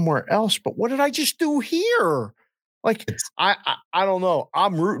did somewhere else. But what did I just do here? Like, I don't know.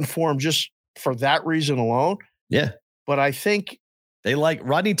 I'm rooting for him just for that reason alone. Yeah. But I think they like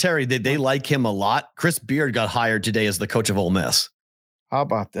Rodney Terry. They like him a lot. Chris Beard got hired today as the coach of Ole Miss. How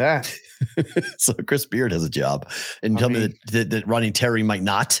about that? So Chris Beard has a job. And tell me that Rodney Terry might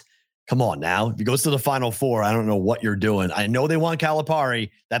not. Come on now. If he goes to the Final Four, I don't know what you're doing. I know they want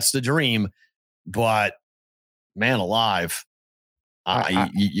Calipari. That's the dream. But man alive,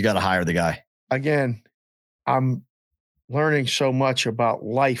 you got to hire the guy. Again, I'm learning so much about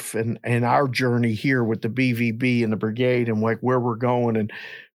life and our journey here with the BvB and the brigade and like where we're going and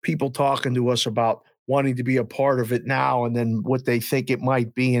people talking to us about wanting to be a part of it now and then what they think it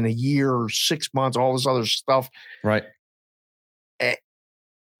might be in a year or 6 months, all this other stuff. Right.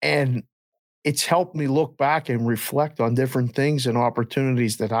 And it's helped me look back and reflect on different things and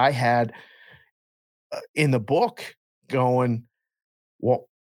opportunities that I had in the book going, well,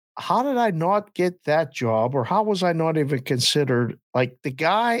 how did I not get that job? Or how was I not even considered? Like the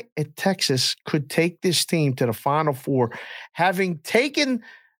guy at Texas could take this team to the Final Four, having taken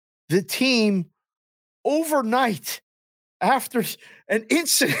the team overnight after an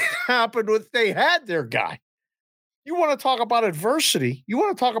incident happened with they had their guy. You want to talk about adversity. You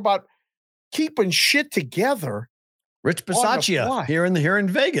want to talk about keeping shit together. Rich Bisaccia here in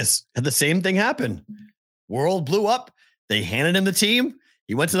Vegas had the same thing happen. World blew up. They handed him the team.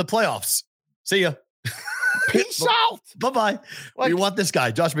 He went to the playoffs. See ya. Peace out. Bye-bye. We want this guy,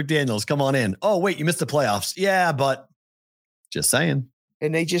 Josh McDaniels. Come on in. Oh, wait, you missed the playoffs. Yeah, but just saying.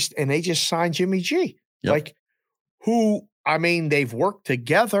 And they just signed Jimmy G. Yep. Like who, I mean, they've worked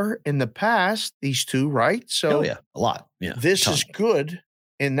together in the past, these two, right? So yeah, a lot. Yeah. This is good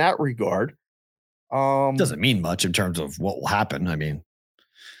in that regard. Doesn't mean much in terms of what will happen. I mean,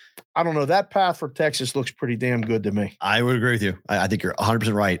 I don't know. That path for Texas looks pretty damn good to me. I would agree with you. I think you're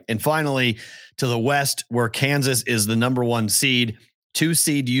 100% right. And finally, to the West, where Kansas is the number 1 seed, 2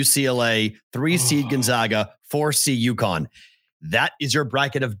 seed UCLA, 3 seed Gonzaga, 4 seed UConn. That is your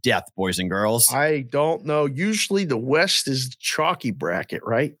bracket of death, boys and girls. I don't know. Usually the West is the chalky bracket,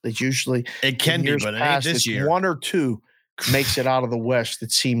 right? That's usually it can be, but past, this year 1 or 2 makes it out of the West.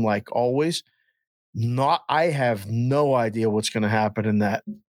 It seemed like always. I have no idea what's going to happen in that.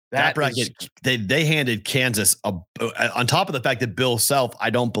 That bracket, they handed Kansas on top of the fact that Bill Self, I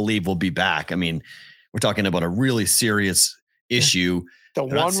don't believe will be back. I mean, we're talking about a really serious issue. The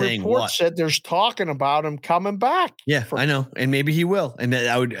one report said there's talking about him coming back. Yeah, I know. And maybe he will. And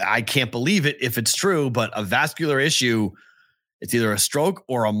I can't believe it if it's true, but a vascular issue, it's either a stroke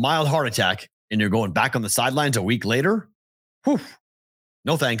or a mild heart attack. And you're going back on the sidelines a week later. Whew.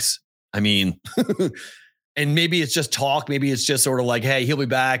 No, thanks. I mean, and maybe it's just talk. Maybe it's just sort of like, hey, he'll be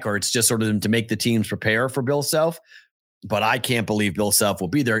back. Or it's just sort of to make the teams prepare for Bill Self. but I can't believe Bill Self will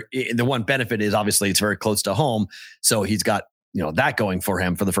be there. The one benefit is obviously it's very close to home. So he's got, that going for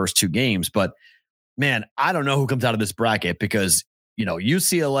him for the first 2 games. But man, I don't know who comes out of this bracket because,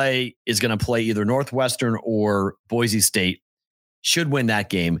 UCLA is going to play either Northwestern or Boise State, should win that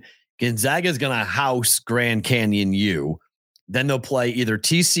game. Gonzaga is going to house Grand Canyon U. Then they'll play either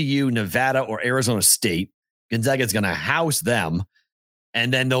TCU, Nevada, or Arizona State. Gonzaga is going to house them.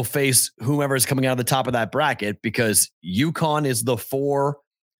 And then they'll face whomever is coming out of the top of that bracket because UConn is the 4,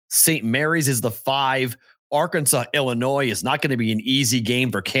 St. Mary's is the 5, Arkansas, Illinois is not going to be an easy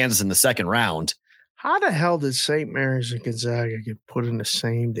game for Kansas in the second round. How the hell did St. Mary's and Gonzaga get put in the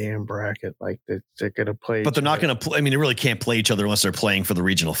same damn bracket? Like they're going to play, but they're not going to play. I mean, they really can't play each other unless they're playing for the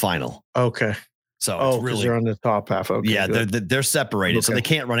regional final. Okay, so it's really they're on the top half. Okay, yeah, they're separated, so they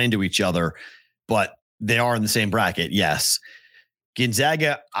can't run into each other, but they are in the same bracket. Yes.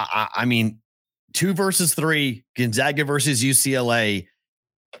 Gonzaga, I mean, 2 versus 3, Gonzaga versus UCLA.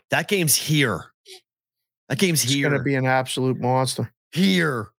 That game's here. It's going to be an absolute monster.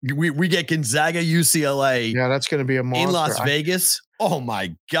 Here. We get Gonzaga, UCLA. Yeah, that's going to be a monster. In Las Vegas. Oh,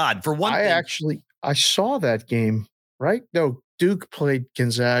 my God. For one thing. I saw that game, right? No, Duke played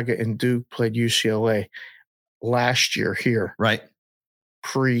Gonzaga and Duke played UCLA last year here. Right.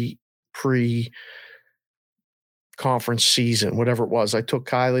 Pre conference season, whatever it was. I took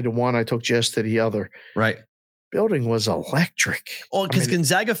Kylie to one, I took Jess to the other. Right. Building was electric. Oh, because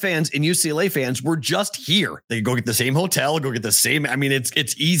Gonzaga fans and UCLA fans were just here. They go get the same hotel, go get the same. I mean,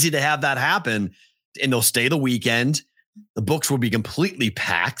 it's easy to have that happen, and they'll stay the weekend. The books will be completely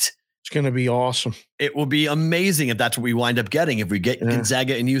packed. It's going to be awesome. It will be amazing if that's what we wind up getting. If we get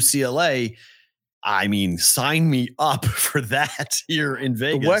Gonzaga and UCLA, I mean, sign me up for that here in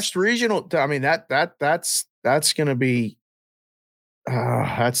Vegas. The West Regional. I mean, that's going to be,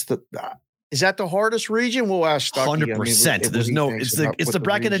 is that the hardest region? We'll ask Stuckey. 100%. It's the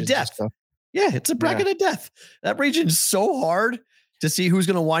bracket of death. Yeah, it's a bracket of death. That region is so hard to see who's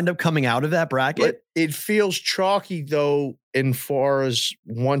going to wind up coming out of that bracket. But it feels chalky though, in far as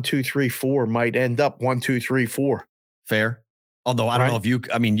 1, 2, 3, 4 might end up 1, 2, 3, 4. Fair. Although I don't know if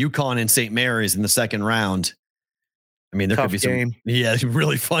UConn and St. Mary's in the second round. I mean, there could be some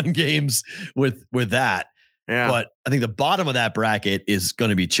really fun games with that. Yeah. But I think the bottom of that bracket is going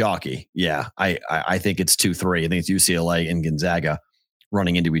to be chalky. Yeah. I think it's 2-3. I think it's UCLA and Gonzaga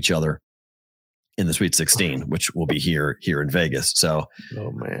running into each other in the Sweet 16, which will be here in Vegas. So,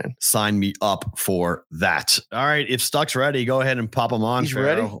 oh man, sign me up for that. All right, if Stuck's ready, go ahead and pop him on. He's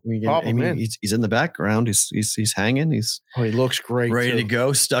ready. Pop him in. He's in the background. He's hanging. He looks great. Ready to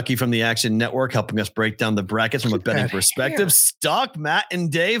go. Stuckey from the Action Network, helping us break down the brackets from a betting perspective. Stuck, Matt,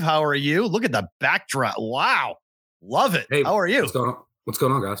 and Dave. How are you? Look at the backdrop. Wow, love it. Hey, how are you? What's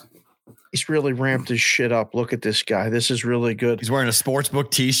going on, guys? He's really ramped his shit up. Look at this guy. This is really good. He's wearing a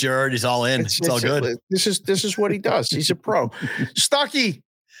sportsbook t-shirt. He's all in. It's all good. This is what he does. He's a pro. Stuckey,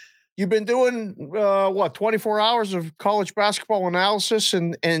 you've been doing 24 hours of college basketball analysis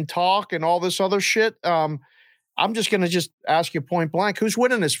and talk and all this other shit. I'm just gonna ask you point blank, who's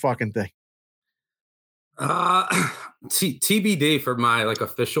winning this fucking thing? TBD for my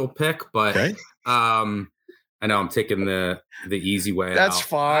official pick, but okay. I know I'm taking the easy way. That's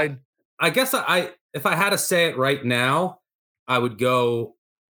fine. I guess if I had to say it right now, I would go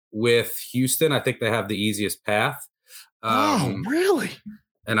with Houston. I think they have the easiest path. Oh, really?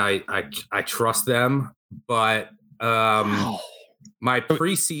 And I trust them, but my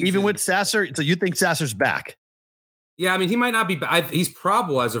preseason, even with Sasser, so you think Sasser's back? Yeah, I mean he might not be. He's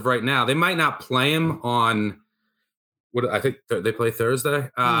probable as of right now. They might not play him on. What I think they play Thursday.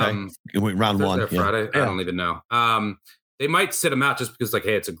 Round Thursday 1, or Friday. Yeah. I don't even know. They might sit him out just because,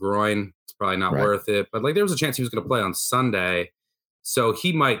 hey, it's a groin. It's probably not worth it. But there was a chance he was going to play on Sunday, so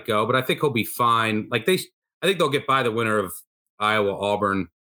he might go. But I think he'll be fine. I think they'll get by the winner of Iowa Auburn,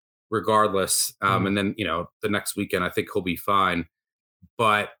 regardless. And then the next weekend, I think he'll be fine.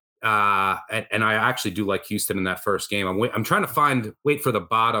 But and I actually do like Houston in that first game. I'm trying to wait for the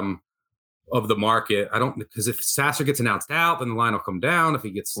bottom of the market. Because if Sasser gets announced out, then the line will come down. If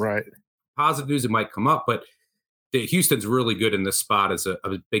he gets positive news, it might come up. But Houston's really good in this spot as a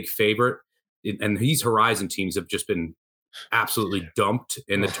big favorite. And these Horizon teams have just been absolutely dumped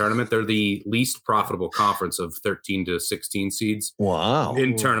in the tournament. They're the least profitable conference of 13 to 16 seeds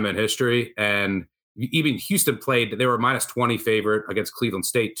in tournament history. And even Houston they were a -20 favorite against Cleveland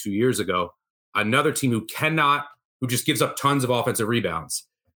State 2 years ago. Another team who just gives up tons of offensive rebounds.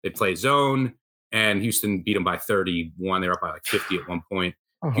 They play zone, and Houston beat them by 31. They were up by 50 at one point.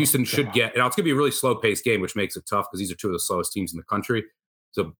 Houston should get – and it's going to be a really slow-paced game, which makes it tough because these are two of the slowest teams in the country.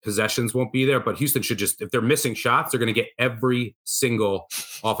 So possessions won't be there, but Houston should just, if they're missing shots, they're going to get every single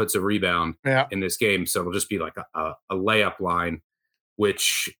offensive rebound in this game. So it'll just be like a layup line,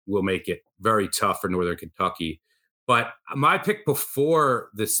 which will make it very tough for Northern Kentucky. But my pick before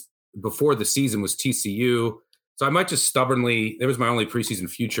the season was TCU. So I might just stubbornly, it was my only preseason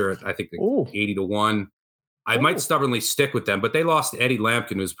future, I think 80-1. I might stubbornly stick with them, but they lost Eddie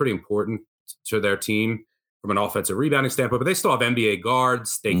Lampkin, who was pretty important to their team from an offensive rebounding standpoint, but they still have NBA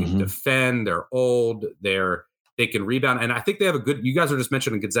guards. They can defend. They're old. They can rebound. And I think they have you guys are just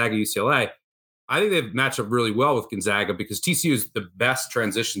mentioning Gonzaga, UCLA. I think they've matched up really well with Gonzaga because TCU is the best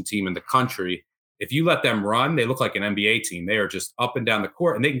transition team in the country. If you let them run, they look like an NBA team. They are just up and down the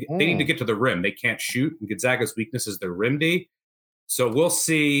court, and they need to get to the rim. They can't shoot. And Gonzaga's weakness is their rim D. So we'll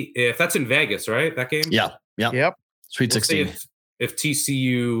see if that's in Vegas, right? That game? Yeah. Yep. Sweet 16. If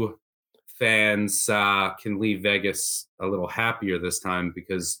TCU fans can leave Vegas a little happier this time,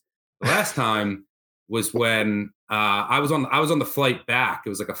 because the last time was when I was on the flight back. It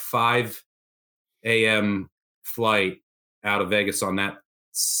was like a 5 a.m. flight out of Vegas on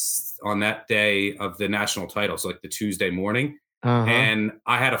that day of the national title, so like the Tuesday morning, and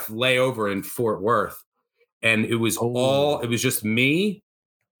I had a layover in Fort Worth, and it was it was just me,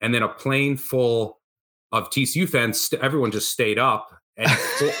 and then a plane full of TCU fans. Everyone just stayed up and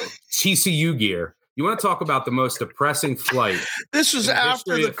TCU gear. You want to talk about the most depressing flight? This was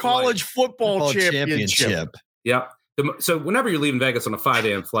after the college football championship. Yep. So whenever you're leaving Vegas on a 5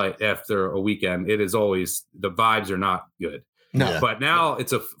 a.m. flight after a weekend, it is always, the vibes are not good. No. But now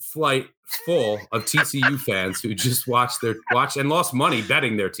it's a flight full of TCU fans who just watched and lost money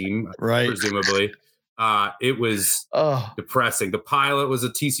betting their team, right? Presumably. It was depressing. The pilot was a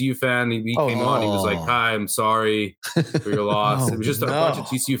TCU fan. He came on. He was like, "Hi, I'm sorry for your loss." It was just a bunch of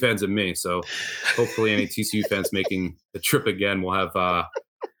TCU fans and me. So hopefully any TCU fans making the trip again will have a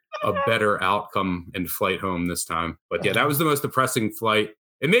better outcome and flight home this time. But yeah, that was the most depressing flight.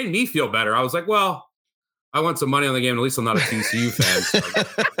 It made me feel better. I was like, well, I want some money on the game. At least I'm not a TCU fan. So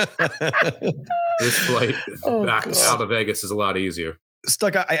this flight back out of Vegas is a lot easier.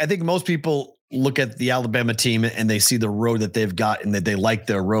 Stuck. I think most people look at the Alabama team and they see the road that they've got and that they like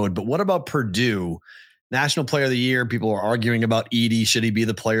their road. But what about Purdue? National Player of the Year. People are arguing about Edey. Should he be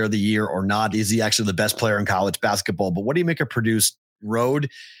the Player of the Year or not? Is he actually the best player in college basketball? But what do you make of Purdue's road?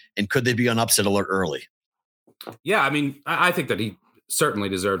 And could they be on upset alert early? Yeah, I mean, I think that he certainly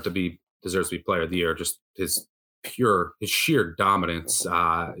deserves to be Player of the Year. Just his sheer dominance.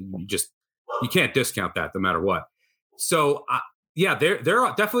 You can't discount that no matter what. So yeah, they're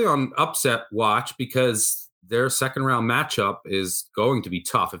definitely on upset watch because their second round matchup is going to be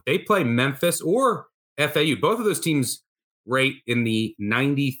tough. If they play Memphis or FAU, both of those teams rate in the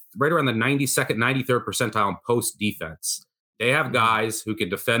right around the 92nd, 93rd percentile in post defense. They have guys who can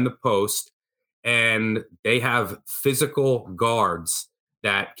defend the post, and they have physical guards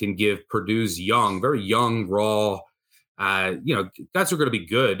that can give Purdue's very young, raw, guys who are going to be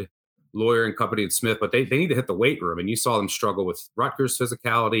good, Lawyer and company and Smith, but they need to hit the weight room. And you saw them struggle with Rutgers'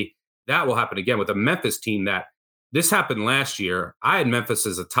 physicality. That will happen again with a Memphis team this happened last year. I had Memphis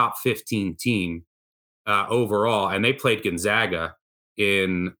as a top 15 team overall, and they played Gonzaga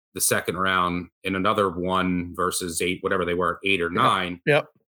in the second round in another 1 versus 8, whatever they were, 8 or 9. Yep.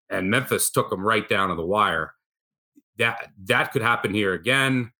 And Memphis took them right down to the wire. That could happen here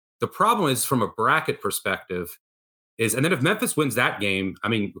again. The problem is, from a bracket perspective, and then if Memphis wins that game, I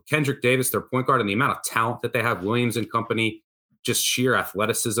mean, Kendrick Davis, their point guard, and the amount of talent that they have, Williams and company, just sheer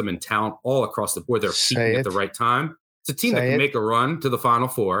athleticism and talent all across the board. They're peaking at the right time. It's a team that can make a run to the Final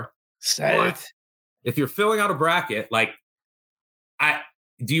Four. If you're filling out a bracket,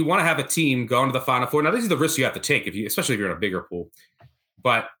 do you want to have a team going to the Final Four? Now, these are the risks you have to take, especially if you're in a bigger pool.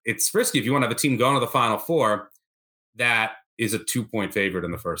 But it's risky if you want to have a team going to the Final Four that is a 2-point favorite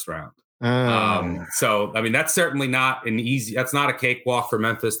in the first round. So, I mean, that's certainly not that's not a cakewalk for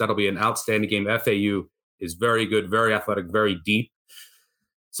Memphis. That'll be an outstanding game. FAU is very good, very athletic, very deep.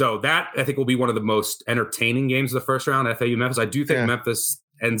 So that, I think, will be one of the most entertaining games of the first round, FAU Memphis. I do think Memphis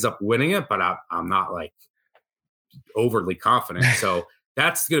ends up winning it, but I'm not overly confident. So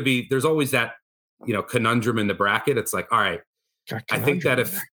that's going to be, there's always that, conundrum in the bracket. It's like, all right, I think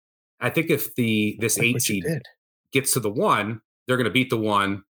if this 8 seed gets to the 1, they're going to beat the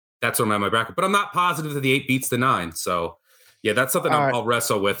 1. That's what I'm at my bracket. But I'm not positive that the 8 beats the 9. So, yeah, that's something I'll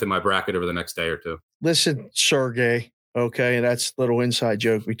wrestle with in my bracket over the next day or two. Listen, Sergey, okay, and that's a little inside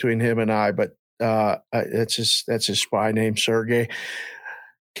joke between him and I, but that's his spy name, Sergey.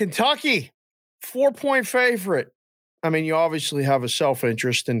 Kentucky, 4-point favorite. I mean, you obviously have a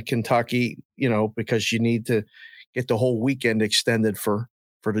self-interest in Kentucky, because you need to get the whole weekend extended for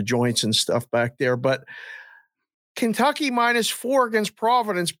for the joints and stuff back there. But Kentucky -4 against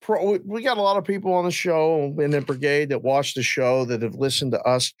Providence. We got a lot of people on the show in the brigade that watch the show that have listened to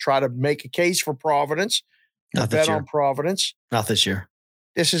us try to make a case for Providence. Not this year. On Providence. Not this year.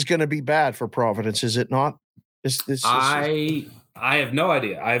 This is going to be bad for Providence, is it not? I have no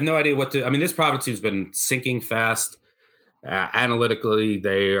idea. I have no idea what to. I mean, this Providence team's been sinking fast. Analytically,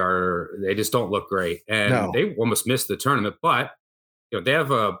 they just don't look great, and they almost missed the tournament. But they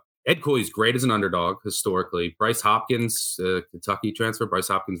have Ed Cooley's great as an underdog historically. Bryce Hopkins, Kentucky transfer. Bryce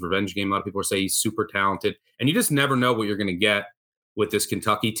Hopkins revenge game. A lot of people say he's super talented, and you just never know what you're going to get with this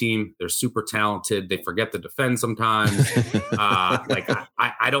Kentucky team. They're super talented. They forget to defend sometimes.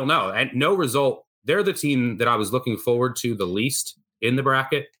 I don't know. And no result. They're the team that I was looking forward to the least in the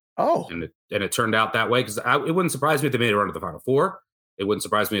bracket. Oh, and it turned out that way because it wouldn't surprise me if they made a run to the Final Four. It wouldn't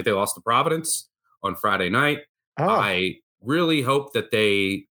surprise me if they lost to Providence on Friday night. Oh. I really hope that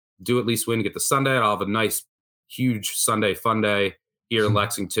they do at least win, get the Sunday. I'll have a nice, huge Sunday fun day here in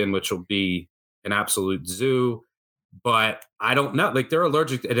Lexington, which will be an absolute zoo. But I don't know. Like they're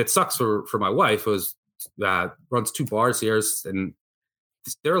allergic, and it sucks for my wife, who runs 2 bars here, and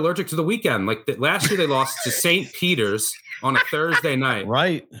they're allergic to the weekend. Like last year, they lost to St. Peter's on a Thursday night.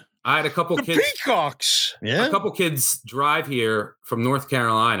 Right. I had a couple the kids. Peacocks. Yeah. A couple kids drive here from North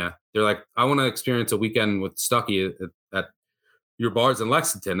Carolina. They're like, I want to experience a weekend with Stuckey at your bars in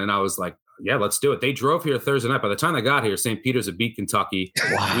Lexington. And I was like, yeah, let's do it. They drove here Thursday night. By the time they got here, St. Peter's had beat Kentucky.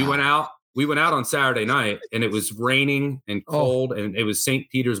 Wow. We went out on Saturday night, and it was raining and cold, and it was St.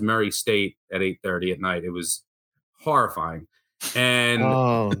 Peter's Murray State at 8:30 at night. It was horrifying. And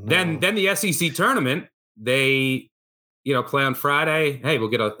then the SEC tournament, they play on Friday. Hey, we'll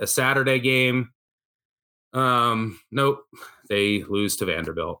get a Saturday game. Nope, they lose to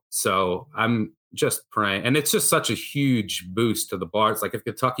Vanderbilt. So I'm just praying, and it's just such a huge boost to the bars. Like if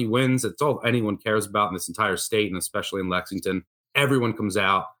Kentucky wins, it's all anyone cares about in this entire state, and especially in Lexington. Everyone comes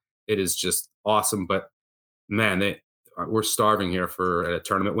out. It is just awesome. But man, we're starving here for a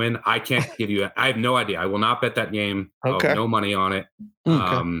tournament win. I can't give you. I have no idea. I will not bet that game. Okay. I'll have no money on it.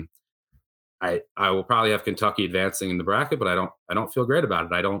 Okay. I will probably have Kentucky advancing in the bracket, but I don't feel great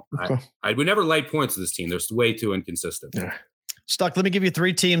about it. I would never lay points to this team. They're way too inconsistent. Yeah. Stuck. Let me give you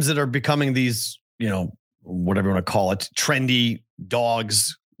 3 teams that are becoming these, whatever you want to call it, trendy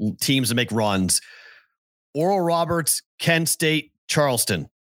dogs, teams that make runs. Oral Roberts, Kent State, Charleston.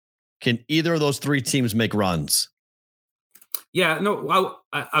 Can either of those 3 teams make runs? Yeah, no.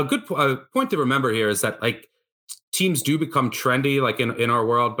 A good point to remember here is that like teams do become trendy, like in our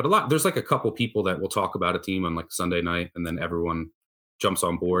world, but there's like a couple people that will talk about a team on like Sunday night, and then everyone jumps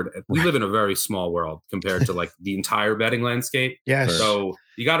on board. We live in a very small world compared to like the entire betting landscape. Yes. So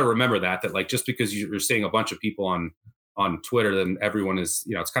you got to remember that like just because you're seeing a bunch of people on Twitter, then everyone is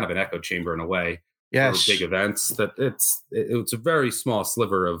it's kind of an echo chamber in a way. Yes. For big events, that it's a very small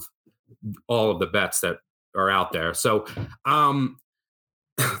sliver of all of the bets that are out there. So,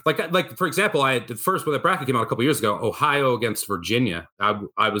 like for example, I had the first when the bracket came out a couple years ago, Ohio against Virginia.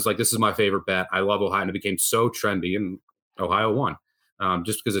 I was like, this is my favorite bet. I love Ohio, and it became so trendy, and Ohio won.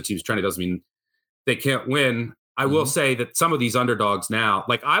 Just because a team's trendy doesn't mean they can't win. I will say that some of these underdogs now,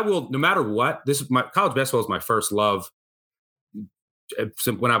 like I will, no matter what. College basketball is my first love.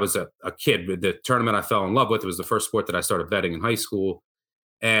 When I was a kid, the tournament I fell in love with, it was the first sport that I started betting in high school.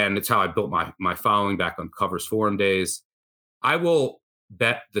 And it's how I built my following back on Covers Forum days. I will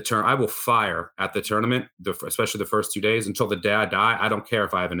bet I will fire at the tournament, especially the first 2 days until the day I die. I don't care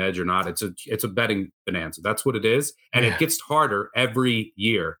if I have an edge or not. It's a betting bonanza. That's what it is. And it gets harder every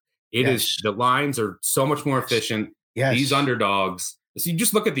year. It is, the lines are so much more efficient. Yes. These underdogs. So you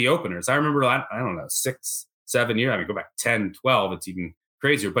just look at the openers. I remember, I don't know, 6, 7 years. I mean, go back 10, 12. It's even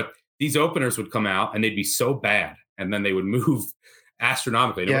crazier. But these openers would come out and they'd be so bad. And then they would move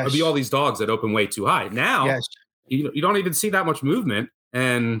astronomically. It would be all these dogs that open way too high. Now, you don't even see that much movement.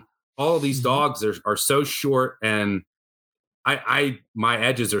 And all of these dogs are so short. And my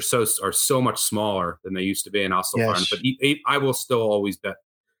edges are so much smaller than they used to be. And I'll still find it. But I will still always bet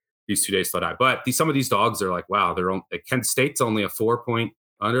these 2 days till I die. But some of these dogs are like, wow, Kent State's only a 4-point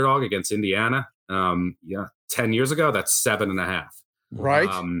underdog against Indiana. 10 years ago, that's 7.5.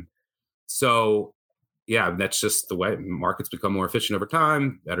 Right. So yeah, that's just the way markets become more efficient over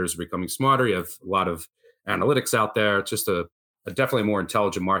time. Bettors are becoming smarter. You have a lot of analytics out there. It's just a definitely more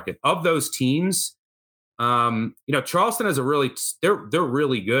intelligent market. Of those teams, Charleston has they're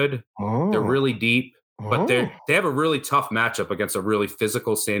really good. They're really deep, but they have a really tough matchup against a really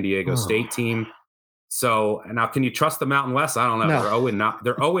physical San Diego State team. So now, can you trust the Mountain West? I don't know. No.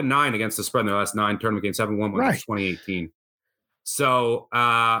 They're 0-9 against the spread in their last 9 tournament games. 7-1 in 2018. So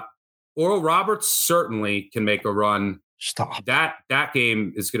Oral Roberts certainly can make a run. Stop. That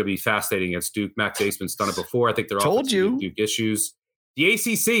game is going to be fascinating against Duke. Max Aceman's done it before. I think they're all Duke issues. The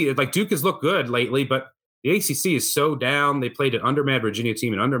ACC, like Duke has looked good lately, but the ACC is so down. They played an undermanned Virginia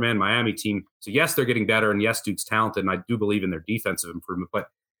team, an undermanned Miami team. So yes, they're getting better, and yes, Duke's talented, and I do believe in their defensive improvement. But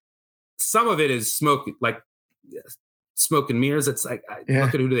some of it is smoke and mirrors. It's like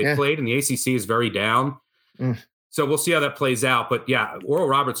look at who they played, and the ACC is very down. So we'll see how that plays out. But yeah, Oral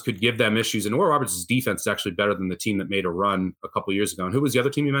Roberts could give them issues, and Oral Roberts' defense is actually better than the team that made a run a couple of years ago. And who was the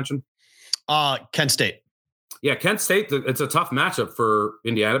other team you mentioned? Kent State. Yeah, Kent State, it's a tough matchup for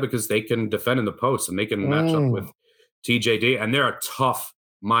Indiana because they can defend in the post and they can match up with TJD. And they're a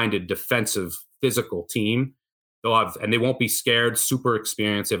tough-minded, defensive, physical team. And they won't be scared, super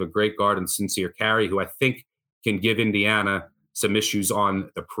experienced. They have a great guard in Sincere Carey, who I think can give Indiana some issues on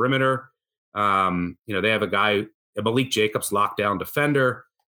the perimeter. They have a guy, Malik Jacobs, lockdown defender.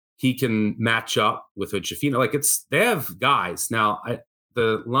 He can match up with Jafina. They have guys. Now,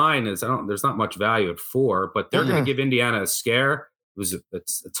 the line is, there's not much value at 4, but they're going to give Indiana a scare.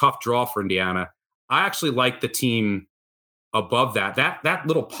 It's a tough draw for Indiana. I actually like the team above that. That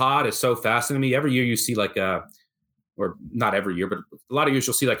little pod is so fascinating to me. Every year you see or not every year, but a lot of years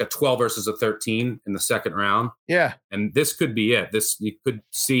you'll see a 12 versus a 13 in the second round. Yeah. And this could be it. You could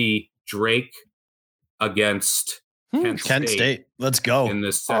see Drake against Kent State. Let's go in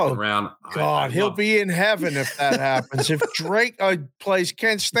this second round. God, he'll be in heaven if that happens. If Drake plays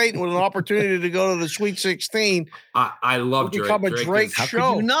Kent State with an opportunity to go to the Sweet 16, I love Drake. Become a Drake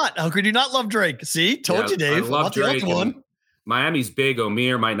show. How could you not love Drake? See, told you, Dave. I love Drake. Miami's big.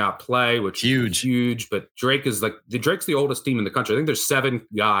 O'Meara might not play, which is huge. But Drake is Drake's the oldest team in the country. I think there's 7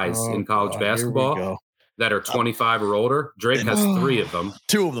 guys in college basketball that are 25 or older. Drake has 3 of them.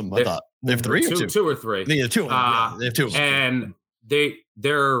 2 of them, I thought. They have 3 or 2? 2 or 3. Yeah, 2 of them. They have 2 of them. And they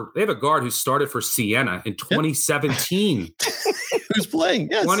have a guard who started for Siena in 2017. Who's playing?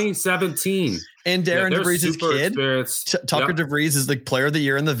 Yes. 2017. And Darren DeVries is kid. Tucker DeVries is the player of the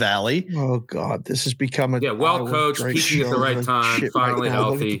year in the Valley. Oh, God. This has become well coached, peaking at the right time, finally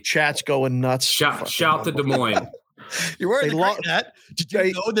healthy. Chat's going nuts. Shout to Des Moines. You're wearing the hat. Did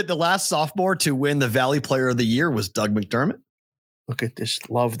you know that the last sophomore to win the Valley Player of the Year was Doug McDermott? Look at this.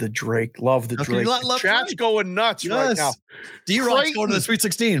 Love the Drake. Love the Drake. Chat's going nuts right now. D-Rock's going to the Sweet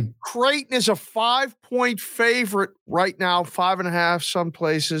 16. Creighton is a 5-point favorite right now, 5.5 some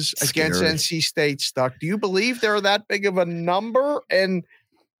places against NC State. Stuck. Do you believe they're that big of a number? And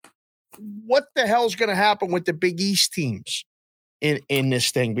what the hell's going to happen with the Big East teams in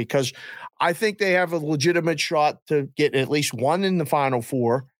this thing? Because I think they have a legitimate shot to get at least one in the Final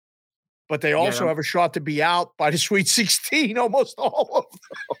Four. But they also have a shot to be out by the Sweet 16, almost all of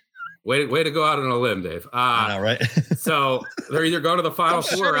them. Way to go out on a limb, Dave. I know, right? So they're either going to the Final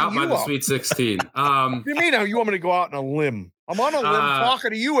Four or out by the Sweet 16. What do you mean you want me to go out on a limb? I'm on a limb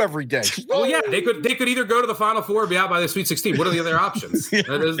talking to you every day. Well, yeah, they could either go to the Final Four or be out by the Sweet 16. What are the other options?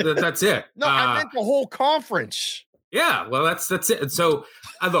 That's it. No, I meant the whole conference. Yeah, well, that's it. And so,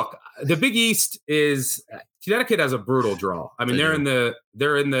 look, the Big East is Connecticut has a brutal draw. I mean, they're in the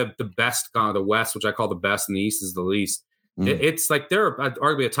best, the West, which I call the best, and the East is the least. It's like they're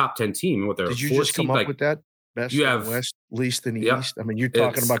arguably a top 10 team. What did you just come up with that? Best in the West, least in the East. I mean, you're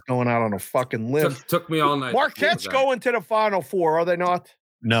talking about going out on a fucking limb. Took me all night. Marquette's going to the Final Four, are they not?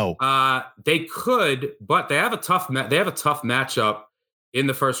 No. They could, but they have a tough matchup in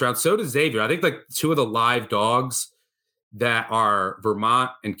the first round. So does Xavier. I think 2 of the live dogs that are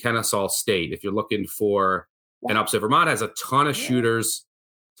Vermont and Kennesaw State. If you're looking for an upset, Vermont has a ton of shooters,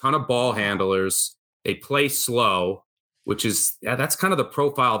 ton of ball handlers. They play slow, which is that's kind of the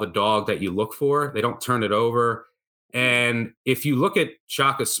profile of a dog that you look for. They don't turn it over. And if you look at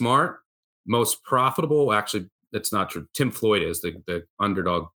Shaka Smart, most profitable, actually, that's not true. Tim Floyd is the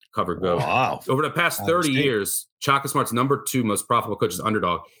underdog cover go. Wow. Over the past 30 years, Shaka Smart's number 2 most profitable coach is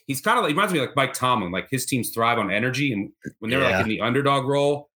underdog. He's kind of he reminds me like Mike Tomlin. Like his teams thrive on energy, and when they're in the underdog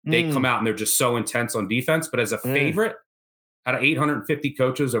role, they come out and they're just so intense on defense. But as a favorite, out of 850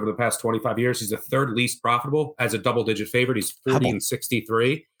 coaches over the past 25 years, he's the 3rd least profitable. As a double-digit favorite, he's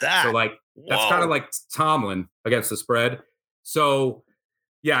 40-63. So that's kind of like Tomlin against the spread. So.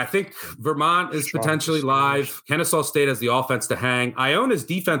 Yeah, I think Vermont is potentially live. Kennesaw State has the offense to hang. Iona's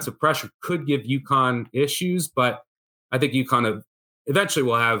defensive pressure could give UConn issues, but I think UConn eventually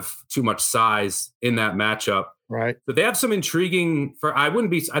will have too much size in that matchup. Right. But they have some intriguing. I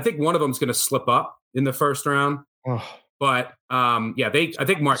think one of them is going to slip up in the first round. Oh. But I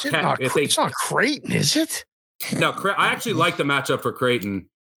think Marquette. It's not Creighton, is it? No, I actually like the matchup for Creighton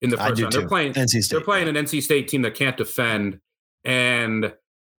in the first round. They're playing NC State. They're playing an NC State team that can't defend. And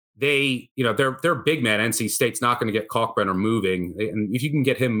they, their big man, NC State's not going to get Kalkbrenner moving. And if you can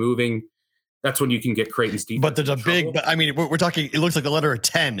get him moving, that's when you can get Creighton's defense. But there's a big, we're talking, it looks like the letter of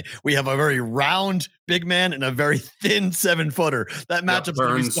 10. We have a very round big man and a very thin 7-footer. That matchup's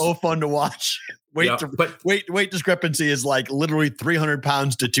going to be so fun to watch. Weight discrepancy is like literally 300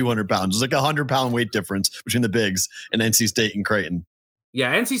 pounds to 200 pounds. It's like 100-pound weight difference between the bigs and NC State and Creighton.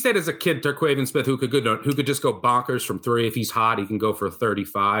 Yeah, NC State is a kid, Terquavion Smith, who could just go bonkers from three. If he's hot, he can go for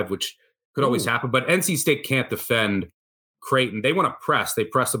 35, which could always happen. But NC State can't defend Creighton. They want to press. They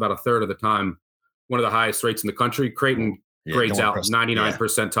press about a third of the time, one of the highest rates in the country. Creighton grades out 99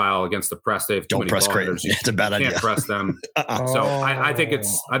 percentile against the press. They have too many press Creighton. It's a bad idea. Can't press them. So I think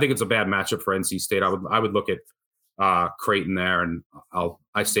it's a bad matchup for NC State. I would look at Creighton there, and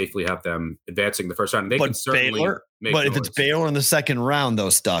I safely have them advancing the first round. They can certainly make noise. If it's Baylor in the second round, though,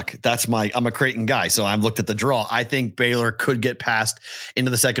 Stuck, I'm a Creighton guy, so I've looked at the draw. I think Baylor could get passed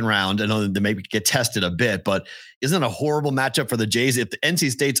into the second round. I know they maybe get tested a bit, but isn't it a horrible matchup for the Jays? If the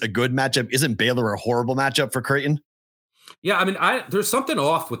NC State's a good matchup, isn't Baylor a horrible matchup for Creighton? Yeah, there's something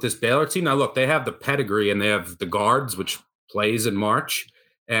off with this Baylor team. Now, look, they have the pedigree and they have the guards, which plays in March.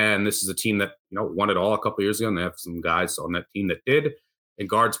 And this is a team that, won it all a couple of years ago. And they have some guys on that team that did. And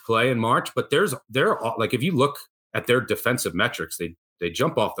guards play in March. But they're like, if you look at their defensive metrics, they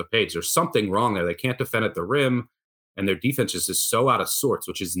jump off the page. There's something wrong there. They can't defend at the rim. And their defense is just so out of sorts,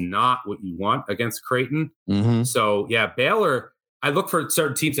 which is not what you want against Creighton. Mm-hmm. So, yeah, Baylor, I look for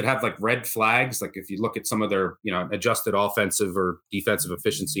certain teams that have like red flags. Like if you look at some of their, adjusted offensive or defensive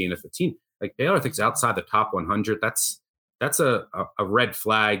efficiency, and if a team like Baylor thinks outside the top 100, that's a red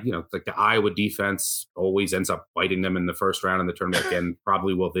flag. Like the Iowa defense always ends up biting them in the first round in the tournament again,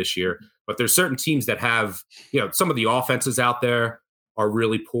 probably will this year. But there's certain teams that have, some of the offenses out there are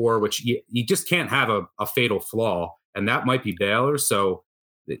really poor, which you just can't have a fatal flaw. And that might be Baylor. So,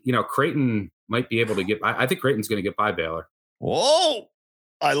 Creighton might be able to get, I think Creighton's going to get by Baylor. Whoa,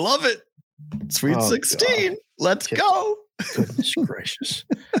 I love it. Sweet 16. God. Let's go. Goodness gracious.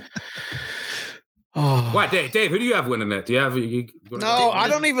 What, Dave? Who do you have winning it? Do you have? No, I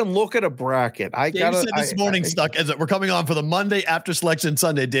don't even look at a bracket. Dave said this morning, Stuck, as we're coming on for the Monday after Selection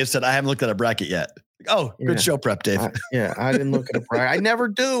Sunday. Dave said, I haven't looked at a bracket yet. Oh, good show prep, Dave. I didn't look at a bracket. I never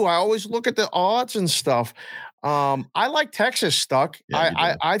do. I always look at the odds and stuff. I like Texas, Stuck.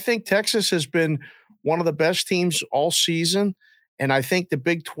 Yeah, I think Texas has been one of the best teams all season. And I think the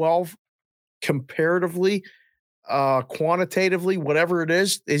Big 12 comparatively, quantitatively, whatever it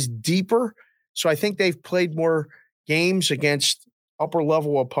is deeper. So I think they've played more games against upper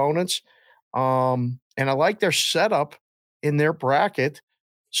level opponents. And I like their setup in their bracket.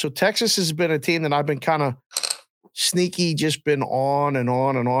 So Texas has been a team that I've been kind of sneaky, just been on and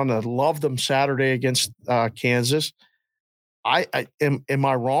on and on. I loved them Saturday against Kansas. Am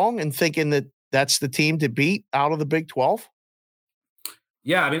I wrong in thinking that that's the team to beat out of the Big 12?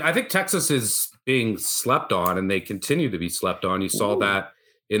 Yeah, I think Texas is being slept on, and they continue to be slept on. You saw that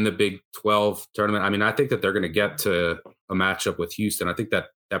in the Big 12 tournament. I think that they're going to get to a matchup with Houston. I think that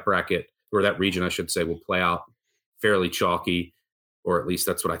bracket, or that region, I should say, will play out fairly chalky, or at least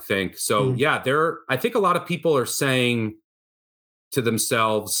that's what I think. So, I think a lot of people are saying to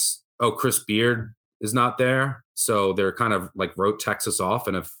themselves, oh, Chris Beard is not there. So they're kind of like wrote Texas off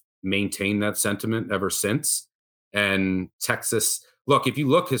and have maintained that sentiment ever since. And Texas, look, if you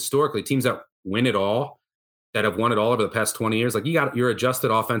look historically, teams that win it all, that have won it all over the past 20 years, like you got your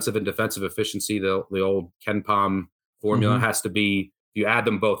adjusted offensive and defensive efficiency, the old Ken Pom formula has to be, if you add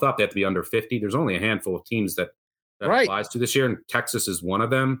them both up, they have to be under 50. There's only a handful of teams that applies to this year, and Texas is one of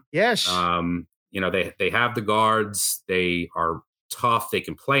them. Yes. They have the guards. They are tough. They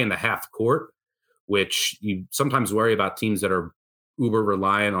can play in the half court, which you sometimes worry about teams that are uber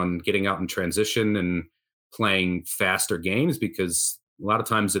reliant on getting out in transition and playing faster games, because a lot of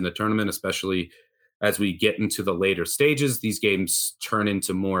times in the tournament, especially as we get into the later stages, these games turn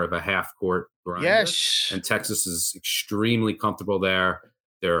into more of a half court grinder. Yes. And Texas is extremely comfortable there.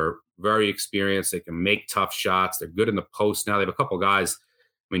 They're very experienced. They can make tough shots. They're good in the post now. They have a couple of guys.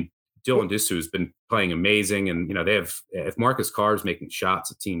 Dylan Disu has been playing amazing. And, they have, if Marcus Carr is making shots,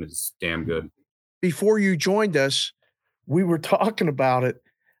 the team is damn good. Before you joined us, we were talking about it.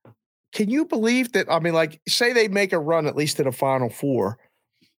 Can you believe that? Say they make a run at least to the Final Four.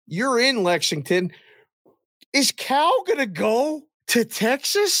 You're in Lexington. Is Cal going to go to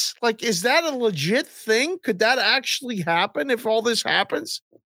Texas? Is that a legit thing? Could that actually happen if all this happens?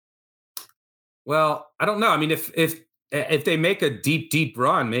 Well, I don't know. If they make a deep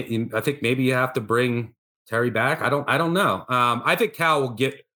run, I think maybe you have to bring Terry back. I don't know. I think Cal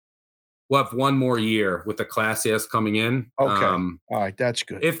will have one more year with the class he has coming in. Okay. All right. That's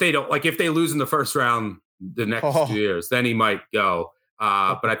good. If they lose in the first round the next 2 years, then he might go.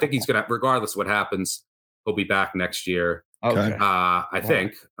 But I think he's going to, regardless of what happens, he'll be back next year. Okay. I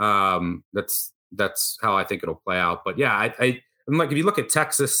think that's how I think it'll play out. But yeah, I'm like, if you look at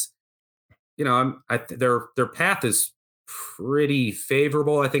Texas, their path is pretty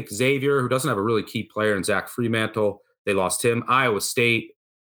favorable. I think Xavier, who doesn't have a really key player in Zach Fremantle, they lost him. Iowa State,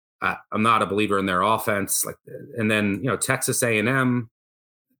 I'm not a believer in their offense. And then Texas A&M,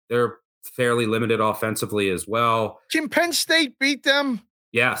 they're fairly limited offensively as well. Can Penn State beat them?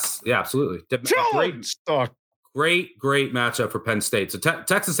 Yes, yeah, absolutely. Great matchup for Penn State. So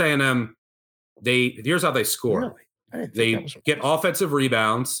Texas A&M, here's how they score. Really? They get offensive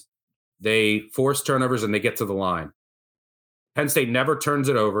rebounds, they force turnovers, and they get to the line. Penn State never turns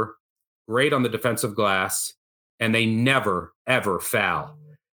it over. Great on the defensive glass, and they never ever foul.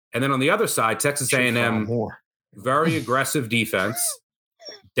 And then on the other side, Texas A&M, very aggressive defense.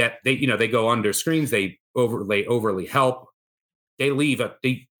 That they go under screens, they overly help. They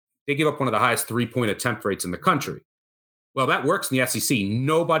give up one of the highest 3-point attempt rates in the country. Well, that works in the SEC.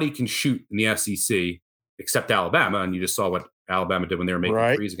 Nobody can shoot in the SEC except Alabama, and you just saw what Alabama did when they were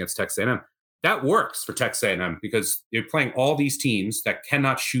making threes against Texas A&M. That works for Texas A&M because you're playing all these teams that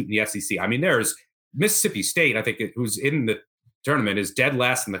cannot shoot in the SEC. I mean, there's Mississippi State, I think, who's in the tournament, is dead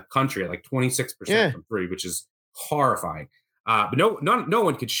last in the country at like 26% from three, which is horrifying. But no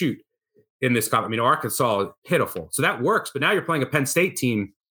one could shoot in this competition. I mean, Arkansas is pitiful. So that works. But now you're playing a Penn State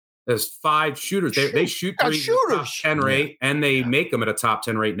team. There's 5 shooters. They shoot three at a top 10 rate, and they make them at a top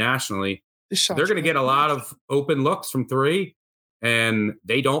 10 rate nationally. They're going to get a lot of open looks from 3, and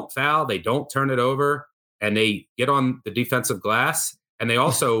they don't foul. They don't turn it over, and they get on the defensive glass, and they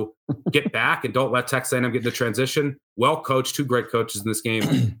also get back and don't let Texas A&M get in the transition. Well coached, 2 great coaches in this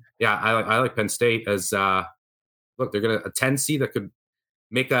game. Yeah, I like Penn State as look, they're going to a 10 seed that could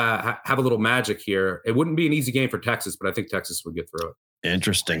have a little magic here. It wouldn't be an easy game for Texas, but I think Texas would get through it.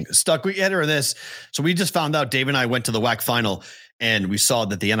 Interesting. Stuck, we enter this. So we just found out, Dave and I went to the WAC final, and we saw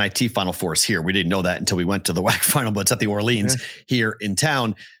that the NIT Final Four is here. We didn't know that until we went to the WAC final, but it's at the Orleans here in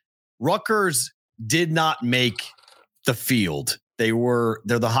town. Rutgers did not make the field. They're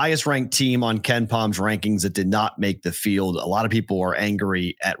the highest ranked team on Ken Palm's rankings that did not make the field. A lot of people are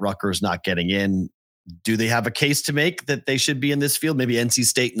angry at Rutgers not getting in. Do they have a case to make that they should be in this field? Maybe NC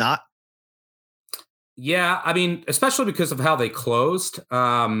State not? Yeah, I mean, especially because of how they closed.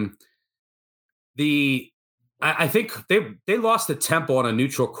 I think they lost to Temple on a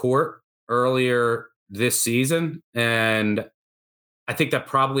neutral court earlier this season, and I think that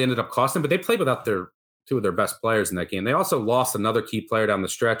probably ended up costing them. But they played without 2 of their best players in that game. They also lost another key player down the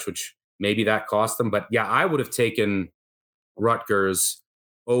stretch, which maybe that cost them. But yeah, I would have taken Rutgers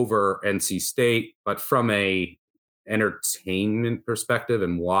over NC State, but from a entertainment perspective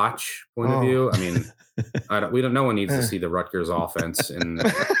and watch point of view, I mean, no one needs to see the Rutgers offense in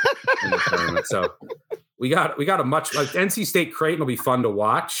the tournament. So we got a much like NC State Creighton will be fun to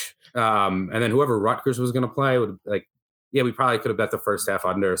watch. And then whoever Rutgers was going to play would we probably could have bet the first half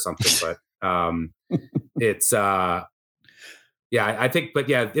under or something, but it's I think, but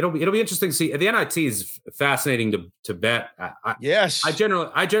yeah, it'll be interesting to see. The NIT is fascinating to bet. Yes, I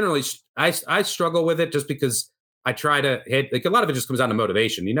generally struggle with it just because I try to hit. Like a lot of it just comes down to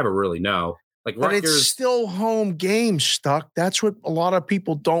motivation. You never really know. Like but Rutgers, it's still home games, Stuck. That's what a lot of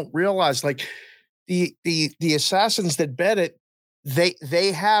people don't realize. Like the assassins that bet it,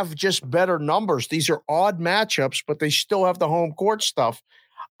 they have just better numbers. These are odd matchups, but they still have the home court stuff.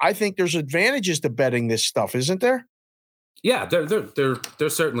 I think there's advantages to betting this stuff, isn't there? Yeah, there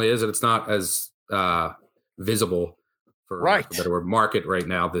certainly is, and it's not as visible for a better word market right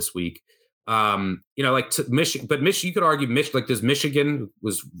now this week. Like Michigan, but Michigan, you could argue does Michigan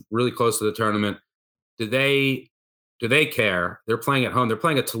was really close to the tournament. Do they care? They're playing at home. They're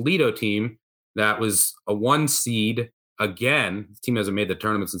playing a Toledo team that was a 1 seed again. The team hasn't made the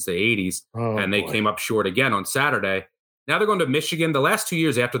tournament since the 80s, and they came up short again on Saturday. Now they're going to Michigan. The last 2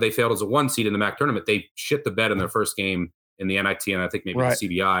 years after they failed as a 1 seed in the MAC tournament, they shit the bed in their first game in the NIT, and I think maybe the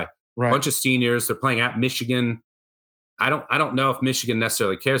CBI. A bunch of seniors. They're playing at Michigan. I don't know if Michigan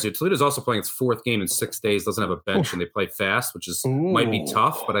necessarily cares here. Toledo's also playing its 4th game in 6 days, doesn't have a bench, and they play fast, which is might be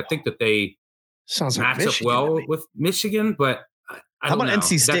tough, but I think that they match up well with Michigan. But how about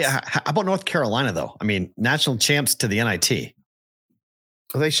NC State? How about North Carolina, though? I mean, national champs to the NIT.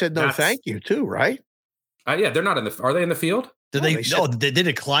 Well, they said no thank you, too, right? Yeah, they're not in the. Are they in the field? Did they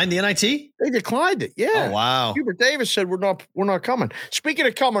decline the NIT? They declined it. Yeah. Oh wow. Hubert Davis said we're not coming. Speaking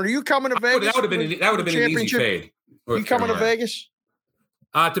of coming, are you coming to Vegas? That would have been an easy fade. You coming to Vegas?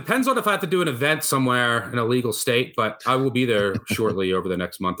 Depends on if I have to do an event somewhere in a legal state, but I will be there shortly over the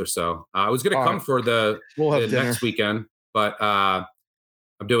next month or so. I was going to come for the next weekend, but I'm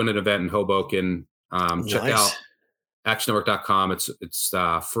doing an event in Hoboken. Check out actionnetwork.com. It's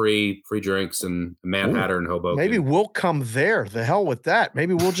free drinks and Manhattan in Hoboken. Maybe we'll come there. The hell with that.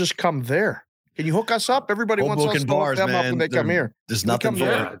 Maybe we'll just come there. Can you hook us up? Everybody wants us to hook them up when they come here. There's nothing for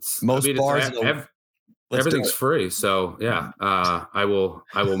it. Most bars. Everything's free, so yeah. I will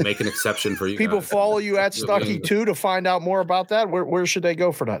make an exception for you. People guys. follow you at Stuckey too to find out more about that. Where should they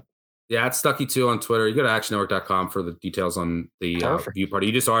go for that? Yeah, it's Stuckey2 on Twitter. You go to actionnetwork.com for the details on the view party.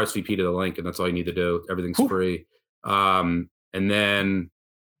 You just RSVP to the link, and that's all you need to do. Everything's free. And then,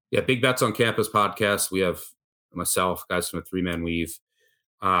 Big Bets on Campus podcast. We have myself, guys from a 3-man weave.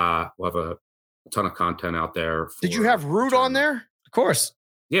 We'll have a ton of content out there. Did you have Root on there? Of course.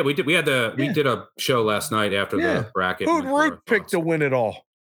 Yeah, we did. We did a show last night after the bracket. Who'd Root pick to win it all?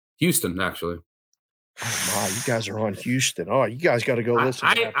 Houston, actually. Oh, wow, you guys are on Houston. Oh, you guys got to go listen.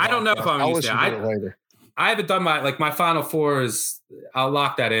 I don't know if I'm on Houston. Listen to it later. I haven't done my Final Four is. I'll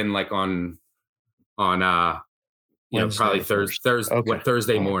lock that in on probably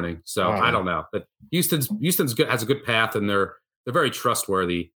Thursday morning. So I don't know, but Houston's good, has a good path, and they're very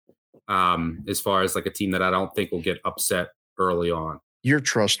trustworthy as far as like a team that I don't think will get upset early on. You're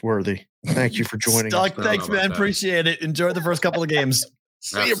trustworthy. Thank you for joining us. Thanks, man. Appreciate it. Enjoy the first couple of games.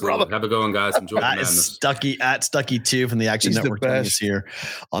 See you, brother. Have a good one, guys. Enjoy the madness. Stuckey at Stuckey2 from the Action Network is here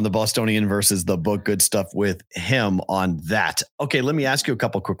on the Bostonian versus the book. Good stuff with him on that. Okay, let me ask you a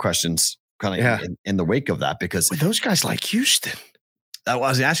couple quick questions kind of in the wake of that, because those guys like Houston. I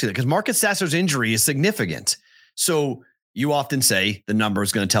was asking that because Marcus Sasser's injury is significant. So you often say the number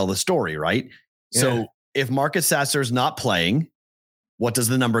is going to tell the story, right? Yeah. So if Marcus Sasser's not playing, what does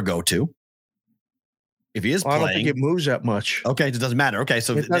the number go to? If he is playing, I don't think it moves that much. Okay, it doesn't matter. Okay,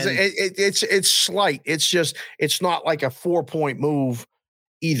 so it's slight. It's not like a 4-point move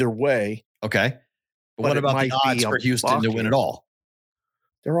either way. Okay, but what about the odds for Houston to win it all?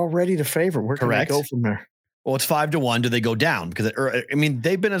 They're already the favorite. Where can they go from there? Well, it's 5-1. Do they go down? Because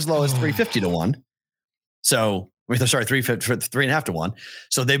they've been as low as 350 to 1. So, 3.5 to 1.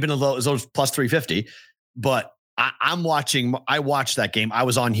 So they've been as low as plus 350. But I watched that game. I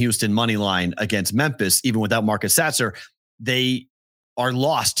was on Houston money line against Memphis, even without Marcus Sasser. They are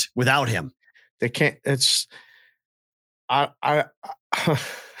lost without him. They can't. It's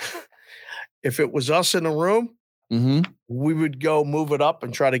if it was us in the room, we would go move it up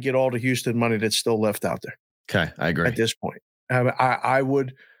and try to get all the Houston money that's still left out there. Okay, I agree. At this point, I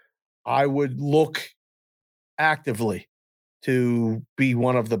would look actively to be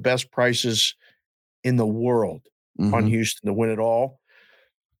one of the best prices in the world on Houston to win it all.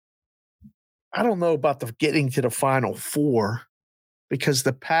 I don't know about the getting to the Final Four because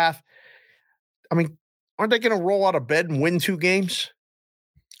the path. Aren't they going to roll out of bed and win 2 games?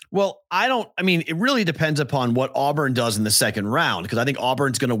 Well, it really depends upon what Auburn does in the second round, because I think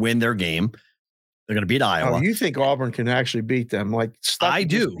Auburn's going to win their game. They're going to beat Iowa. Oh, you think Auburn can actually beat them? Like I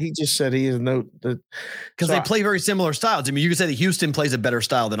do. He just said he is because they play very similar styles. You can say that Houston plays a better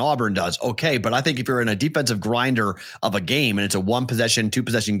style than Auburn does. Okay, but I think if you're in a defensive grinder of a game and it's a 1-possession,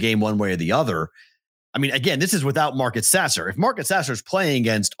 2-possession game one way or the other. Again, this is without Marcus Sasser. If Marcus Sasser is playing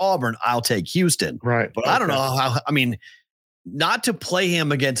against Auburn, I'll take Houston. Right. But I don't know how. Not to play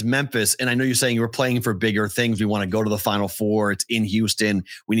him against Memphis, and I know you're saying you were playing for bigger things. We want to go to the Final Four. It's in Houston.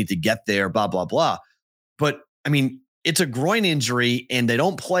 We need to get there, blah, blah, blah. But, it's a groin injury, and they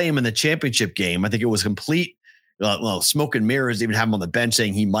don't play him in the championship game. I think it was complete smoke and mirrors, even have him on the bench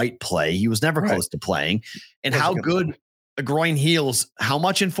saying he might play. He was never close to playing. And how good a groin heals, how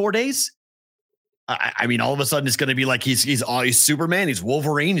much in 4 days? All of a sudden it's going to be like he's Superman, he's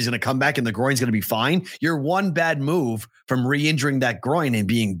Wolverine, he's going to come back and the groin's going to be fine. You're one bad move from re-injuring that groin and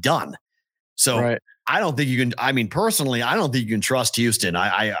being done. So I don't think you can, personally, I don't think you can trust Houston.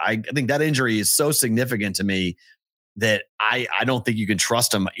 I think that injury is so significant to me that I don't think you can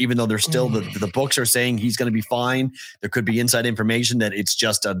trust him, even though there's still the books are saying he's going to be fine. There could be inside information that it's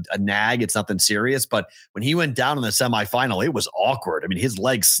just a nag. It's nothing serious. But when he went down in the semifinal, it was awkward. His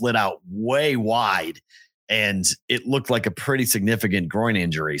legs slid out way wide and it looked like a pretty significant groin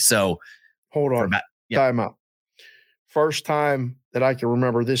injury. So hold on. Time out. First time that I can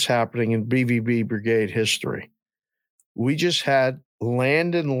remember this happening in BvB Brigade history. We just had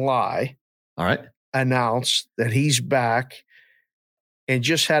Landon Lai. All right. Announced that he's back and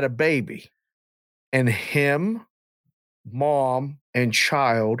just had a baby, and him, mom, and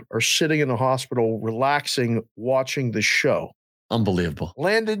child are sitting in the hospital relaxing, watching the show. Unbelievable.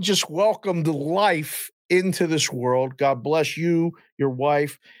 Landon just welcomed life into this world. God bless you, your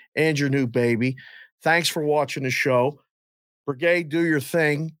wife, and your new baby. Thanks for watching the show. Brigade, do your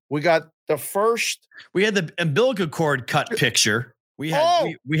thing. We got the first. We had the umbilical cord cut picture. We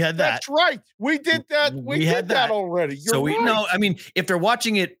had that. That's right. We did that. We had that already. You're right. No, I mean, if they're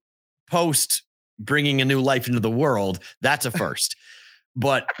watching it post bringing a new life into the world, that's a first.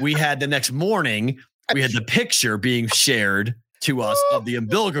 But we had the next morning, we had the picture being shared to us of the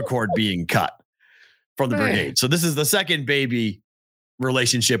umbilical cord being cut from the brigade. So this is the second baby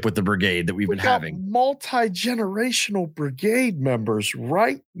relationship with the brigade that we've been having. Multi-generational brigade members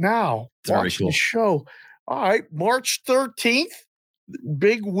right now watching the show. All right, March 13th,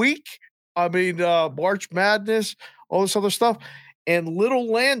 big week. I mean, March Madness, all this other stuff. And Little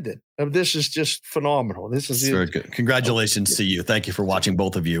Landon. This is just phenomenal. This is very good. Congratulations to you. Thank you for watching,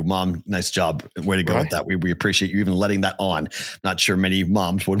 both of you. Mom, nice job. Way to go with that. We appreciate you even letting that on. Not sure many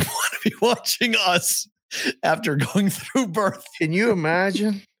moms would want to be watching us after going through birth. Can you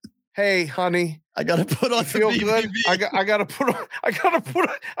imagine? Hey, honey, I gotta put on. Feel good. I gotta put on.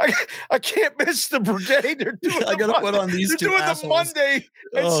 I can't miss the brigade. They're doing. I gotta put on these. They're doing assholes. The Monday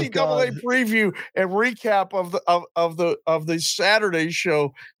NCAA preview and recap of the Saturday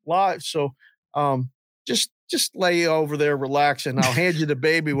show live. So, just lay over there, relax, and I'll hand you the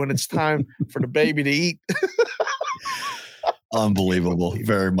baby when it's time for the baby to eat. Unbelievable.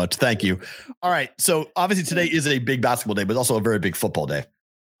 Very much. Thank you. All right. So obviously today is a big basketball day, but also a very big football day.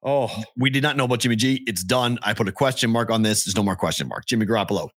 Oh, we did not know about Jimmy G. It's done. I put a question mark on this. There's no more question mark. Jimmy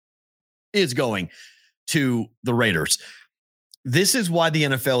Garoppolo is going to the Raiders. This is why the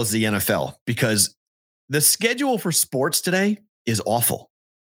NFL is the NFL, because the schedule for sports today is awful.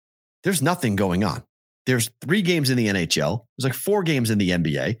 There's nothing going on. There's 3 games in the NHL. There's like 4 games in the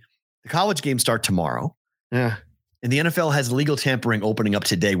NBA. The college games start tomorrow. Yeah. And the NFL has legal tampering opening up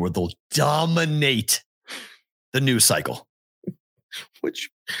today where they'll dominate the news cycle. Which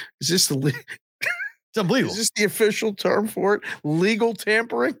is this it's unbelievable. Is this the official term for it? Legal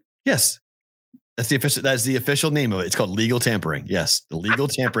tampering? Yes. That's the official name of it. It's called legal tampering. Yes. The legal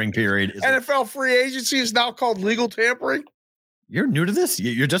tampering period. NFL free agency is now called legal tampering. You're new to this?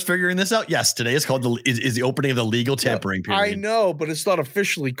 You're just figuring this out? Yes. Today is called is the opening of the legal tampering period. I know, but it's not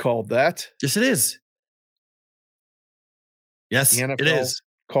officially called that. Yes, it is. Yes, the NFL it is.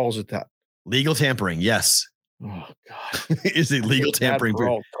 Calls it that. Legal tampering. Yes. Oh God. Is it legal tampering?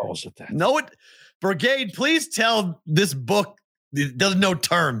 Calls it that. No, Brigade, please tell this book it doesn't know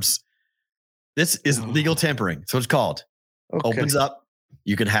terms. This is legal tampering. So it's called. Okay. Opens up.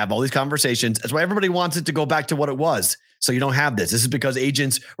 You can have all these conversations. That's why everybody wants it to go back to what it was. So you don't have this. This is because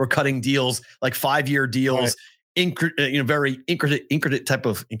agents were cutting deals, like 5-year deals, very intricate type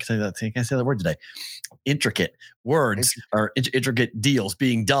of, I can't say that word today. Intricate words or intricate deals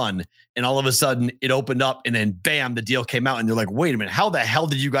being done. And all of a sudden it opened up and then bam, the deal came out and they're like, wait a minute, how the hell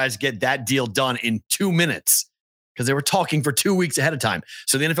did you guys get that deal done in 2 minutes? Because they were talking for 2 weeks ahead of time.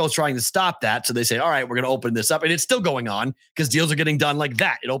 So the NFL is trying to stop that. So they say, all right, we're going to open this up. And it's still going on because deals are getting done like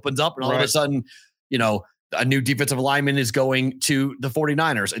that. It opens up and all of a sudden, a new defensive lineman is going to the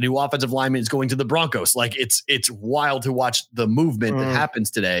 49ers. A new offensive lineman is going to the Broncos. Like it's wild to watch the movement that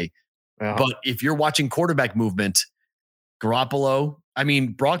happens today. Yeah. But if you're watching quarterback movement, Garoppolo,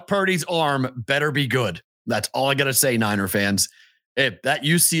 Brock Purdy's arm better be good. That's all I got to say, Niner fans. If that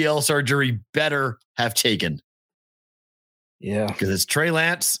UCL surgery better have taken. Yeah. Because it's Trey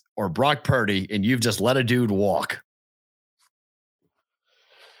Lance or Brock Purdy, and you've just let a dude walk.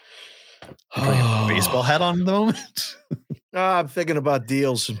 Baseball hat on at the moment? I'm thinking about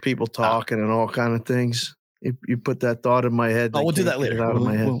deals and people talking and all kind of things. You put that thought in my head. Oh, we'll do that later.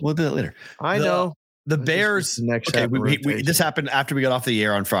 We'll do that later. I know. The Bears. Okay, this happened after we got off the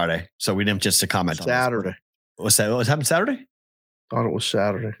air on Friday, so we didn't just to comment on Saturday. What's that? What happened Saturday? Thought it was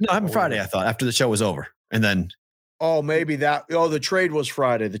Saturday. No, it happened Friday. I thought after the show was over, and then. Oh, maybe that. Oh, the trade was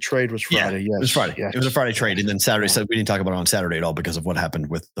Friday. Yes, it was Friday. Yes. It was a Friday trade, and then Saturday. So we didn't talk about it on Saturday at all because of what happened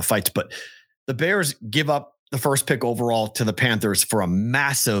with the fights. But the Bears give up the first pick overall to the Panthers for a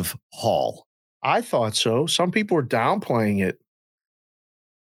massive haul. I thought so. Some people were downplaying it.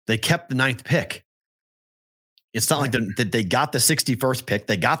 They kept the 9th pick. It's not like that they got the 61st pick.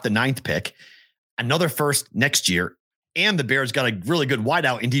 They got the 9th pick, another first next year, and the Bears got a really good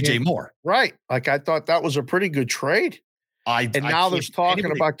wideout in DJ Moore. Right. Like I thought that was a pretty good trade. Now there's talking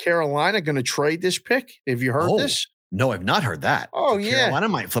about Carolina going to trade this pick. Have you heard this? No, I've not heard that. Oh, yeah. Carolina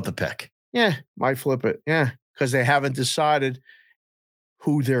might flip a pick. Yeah, might flip it. Yeah, because they haven't decided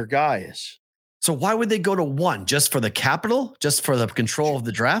who their guy is. So why would they go to 1? Just for the capital? Just for the control of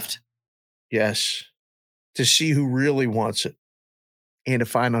the draft? Yes. To see who really wants it and to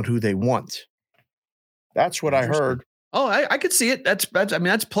find out who they want. That's what I heard. Oh, I could see it.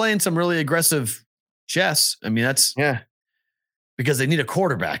 That's playing some really aggressive chess. I mean, that's because they need a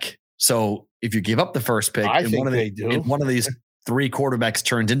quarterback. So if you give up the first pick, I think they do. And one of these 3 quarterbacks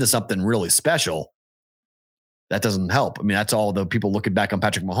turns into something really special, that doesn't help. I mean, that's all the people looking back on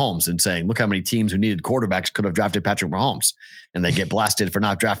Patrick Mahomes and saying, look how many teams who needed quarterbacks could have drafted Patrick Mahomes, and they get blasted for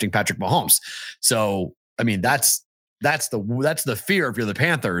not drafting Patrick Mahomes. So, I mean, that's the fear if you're the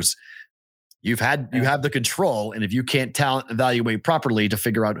Panthers. You have the control, and if you can't talent evaluate properly to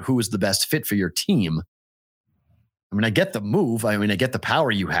figure out who is the best fit for your team, I mean, I get the move. I mean, I get the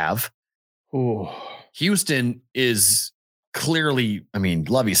power you have. Ooh. Houston is clearly, I mean,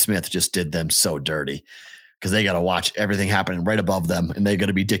 Lovie Smith just did them so dirty because they got to watch everything happening right above them, and they're going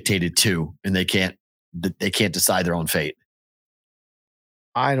to be dictated to, and they can't decide their own fate.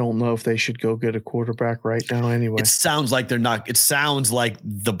 I don't know if they should go get a quarterback right now anyway. It sounds like they're not. It sounds like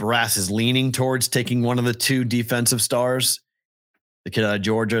the brass is leaning towards taking one of the 2 defensive stars, the kid out of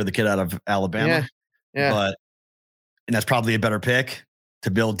Georgia, the kid out of Alabama. Yeah. And that's probably a better pick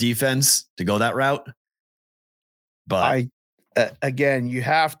to build defense, to go that route. But again, you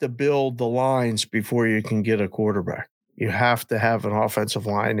have to build the lines before you can get a quarterback. You have to have an offensive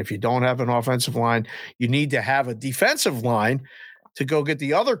line. If you don't have an offensive line, you need to have a defensive line to go get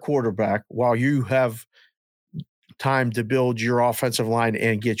the other quarterback while you have time to build your offensive line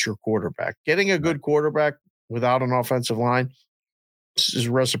and get your quarterback. Getting a good quarterback without an offensive line is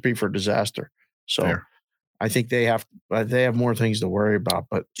a recipe for disaster. So fair. I think they have more things to worry about.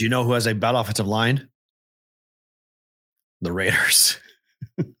 But do you know who has a bad offensive line? The Raiders,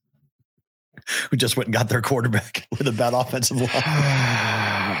 who just went and got their quarterback with a bad offensive line.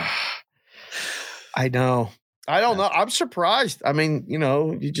 I know. I don't know. I'm surprised. I mean,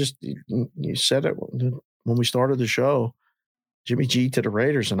 you said it when we started the show, Jimmy G to the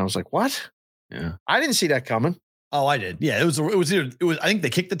Raiders, and I was like, what? Yeah. I didn't see that coming. Oh, I did. Yeah. It was, I think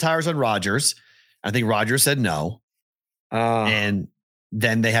they kicked the tires on Rodgers. I think Rodgers said no. And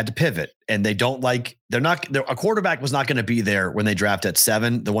then they had to pivot, and a quarterback was not going to be there when they draft at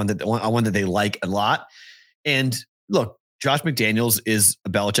 7, the one that they like a lot. And look, Josh McDaniels is a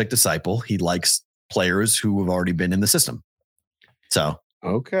Belichick disciple. He likes players who have already been in the system. So,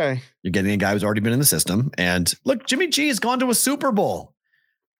 okay. You're getting a guy who's already been in the system. And look, Jimmy G has gone to a Super Bowl.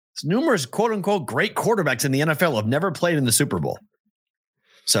 There's numerous quote unquote great quarterbacks in the NFL have never played in the Super Bowl.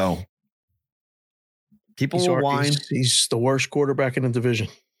 So people will whine. He's the worst quarterback in the division.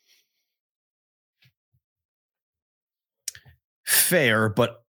 Fair,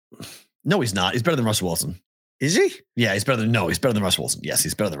 but no, he's not. He's better than Russell Wilson. Is he? Yeah, he's better than Russell Wilson. Yes,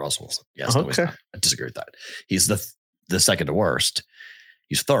 he's better than Russell Wilson. Yes, okay. No, he's not. I disagree with that. He's the second to worst.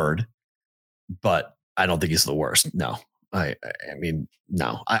 He's third, but I don't think he's the worst. No, I mean,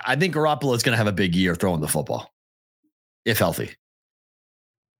 no. I think Garoppolo is going to have a big year throwing the football, if healthy.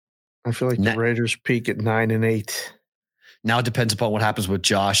 I feel like the Raiders peak at 9-8. Now it depends upon what happens with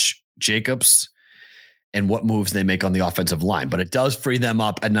Josh Jacobs and what moves they make on the offensive line. But it does free them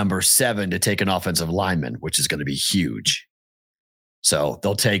up at number 7 to take an offensive lineman, which is going to be huge. So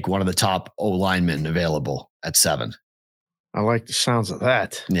they'll take one of the top O linemen available at 7. I like the sounds of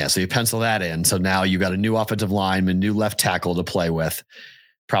that. Yeah, so you pencil that in. So now you got a new offensive lineman, new left tackle to play with.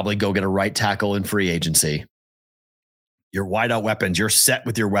 Probably go get a right tackle in free agency. Your wideout weapons, you're set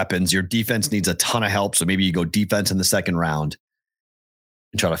with your weapons. Your defense needs a ton of help. So maybe you go defense in the second round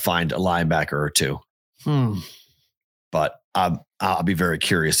and try to find a linebacker or 2. But I'll be very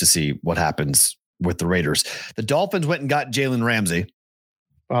curious to see what happens with the Raiders. The Dolphins went and got Jalen Ramsey.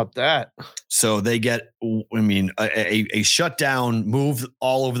 About that. So they get, a shutdown, move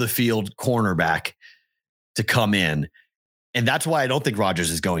all over the field cornerback to come in. And that's why I don't think Rodgers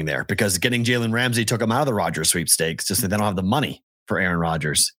is going there, because getting Jalen Ramsey took him out of the Rodgers sweepstakes, just that they don't have the money for Aaron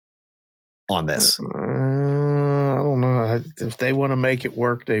Rodgers on this. I don't know. If they want to make it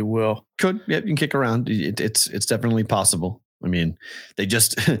work, they will. Could. Yeah, you can kick around. It's definitely possible. I mean, they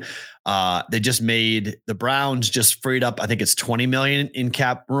just made the Browns just freed up. I think it's $20 million in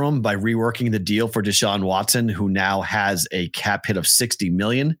cap room by reworking the deal for Deshaun Watson, who now has a cap hit of $60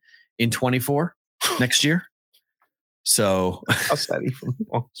 million in 24 next year. So, how's that even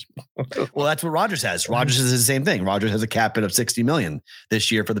possible? Well, that's what Rodgers has. Rodgers is the same thing. Rodgers has a cap hit of $60 million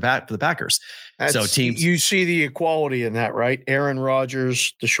this year for the Packers. So teams, you see the equality in that, right? Aaron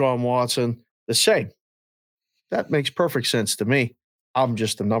Rodgers, Deshaun Watson, the same. That makes perfect sense to me. I'm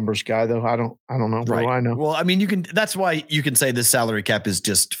just a numbers guy, though. I don't know. Right. What do I know? Well, I mean, that's why you can say this salary cap is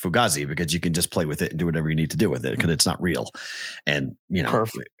just fugazi, because you can just play with it and do whatever you need to do with it, because it's not real. And,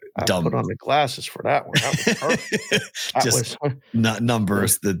 perfect. I put on the glasses for that one. That was perfect. Just not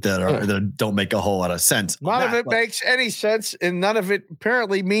numbers that don't make a whole lot of sense. None of it makes any sense, and none of it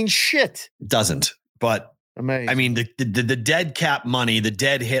apparently means shit. Doesn't. But amazing. I mean, the dead cap money, the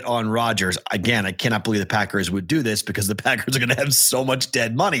dead hit on Rodgers. Again, I cannot believe the Packers would do this because the Packers are going to have so much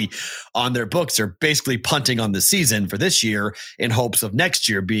dead money on their books. They're basically punting on the season for this year in hopes of next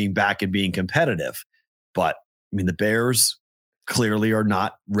year being back and being competitive. But I mean, the Bears clearly are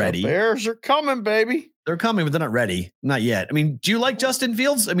not ready. The Bears are coming, baby. They're coming, but they're not ready. Not yet. I mean, do you like Justin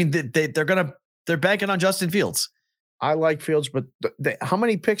Fields? I mean, they're banking on Justin Fields. I like Fields, but how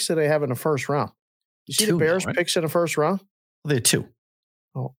many picks do they have in the first round? You see 2 the Bears picks in the first round? Well, they had 2.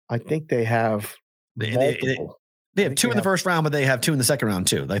 Oh, I think they have multiple. They have 2 in the first round, but they have 2 in the second round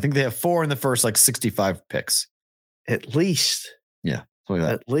too. I think they have 4 in the first 65 picks. At least. Yeah.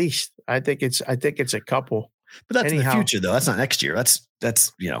 At least. I think it's a couple. But that's in the future, though. That's not next year. That's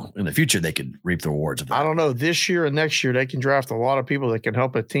in the future they could reap the rewards of that. I don't know. This year and next year they can draft a lot of people that can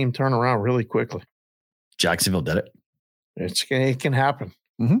help a team turn around really quickly. Jacksonville did it. It can happen.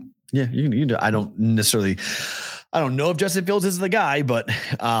 Mm-hmm. Yeah, you know. I don't know if Justin Fields is the guy, but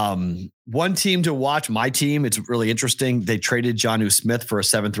one team to watch, my team, it's really interesting. They traded Jonnu Smith for a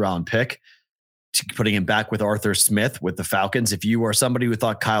 7th round pick, putting him back with Arthur Smith with the Falcons. If you are somebody who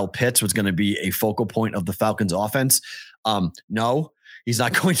thought Kyle Pitts was going to be a focal point of the Falcons offense, no, he's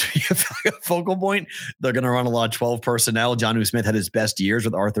not going to be a focal point. They're going to run a lot of 12 personnel. Jonnu Smith had his best years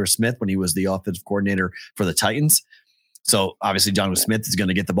with Arthur Smith when he was the offensive coordinator for the Titans. So obviously Jonnu Smith is going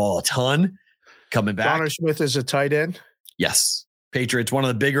to get the ball a ton coming back. Jonnu Smith is a tight end? Yes. Patriots, one of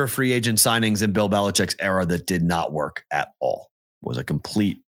the bigger free agent signings in Bill Belichick's era that did not work at all.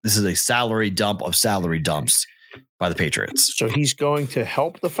 This is a salary dump of salary dumps by the Patriots. So he's going to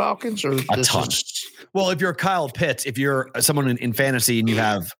help the Falcons or a ton? Well, if you're Kyle Pitts, if you're someone in fantasy and you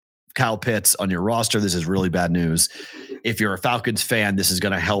have Kyle Pitts on your roster, this is really bad news. If you're a Falcons fan, this is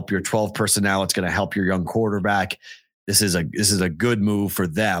going to help your 12 personnel. It's going to help your young quarterback. This is a good move for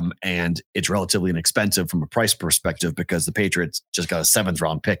them, and it's relatively inexpensive from a price perspective because the Patriots just got a 7th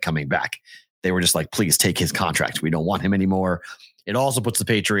round pick coming back. They were just like, please take his contract. We don't want him anymore. It also puts the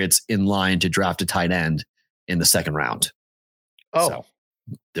Patriots in line to draft a tight end in the 2nd round. Oh,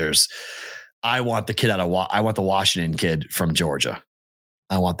 so I want the kid I want the Washington kid from Georgia.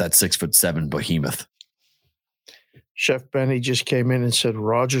 I want that 6'7" behemoth. Chef Benny just came in and said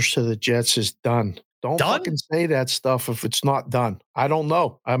Rodgers to the Jets is done. Don't fucking say that stuff if it's not done. I don't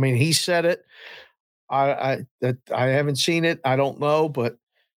know. I mean, he said it. I haven't seen it. I don't know, but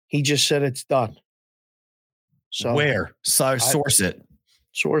he just said it's done. So where? Source it.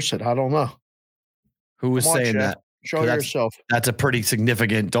 Source it. I don't know. Who was saying Chef. that? Show yourself. That's a pretty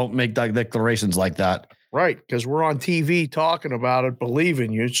significant. Don't make declarations like that. Right, because we're on TV talking about it,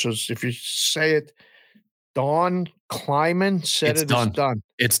 believing you. So if you say it, Don Kleiman said it's done.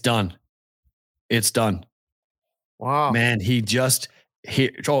 It's done. It's done. Wow. Man, okay,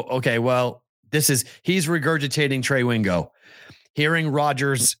 well, he's regurgitating Trey Wingo. Hearing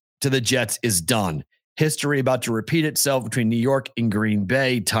Rodgers to the Jets is done. History about to repeat itself between New York and Green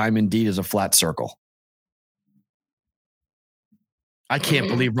Bay. Time indeed is a flat circle. I can't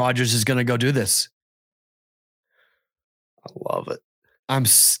believe Rodgers is going to go do this. I love it. I'm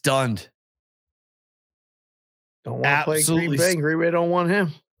stunned. Don't want to play Green Bay. Green Bay don't want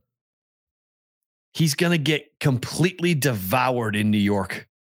him. He's going to get completely devoured in New York.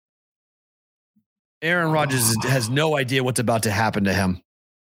 Aaron Rodgers has no idea what's about to happen to him.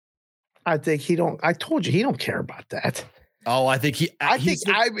 I think I told you he don't care about that. Oh, I think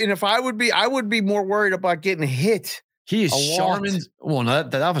if I would be more worried about getting hit. He is Charmin. Well, no,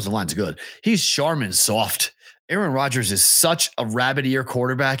 that offensive line's good. He's Charmin soft. Aaron Rodgers is such a rabbit ear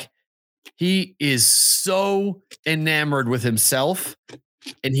quarterback. He is so enamored with himself,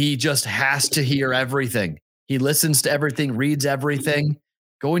 and he just has to hear everything. He listens to everything, reads everything.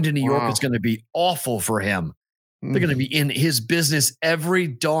 Going to New York is going to be awful for him. They're going to be in his business every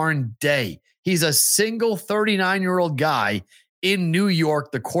darn day. He's a single 39-year-old guy in New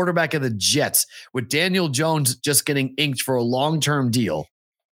York, the quarterback of the Jets, with Daniel Jones just getting inked for a long-term deal,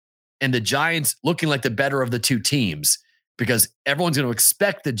 and the Giants looking like the better of the two teams because everyone's going to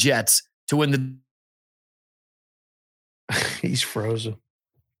expect the Jets to win the. He's frozen.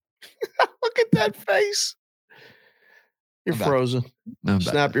 Look at that face. You're frozen.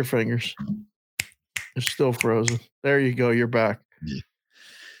 Snap your fingers. You're still frozen. There you go. You're back. Yeah.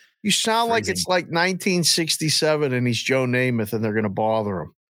 You sound like it's like 1967 and he's Joe Namath and they're going to bother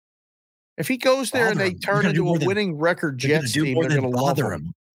him. If he goes there and they turn into a winning record Jets team, they're going to love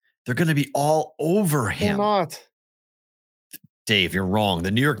him. They're going to be all over him. They're not. Dave, you're wrong.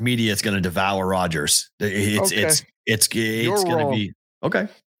 The New York media is going to devour Rodgers. It's going to be okay.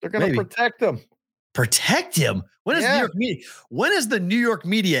 They're going to protect him. Protect him? When is the New York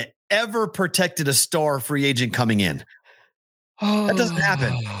media ever protected a star free agent coming in? That doesn't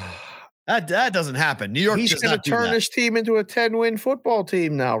happen. That doesn't happen. New York. He's going to turn this team into a 10-win football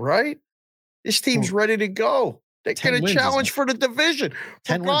team now, right? This team's ready to go. They're going to challenge for the division.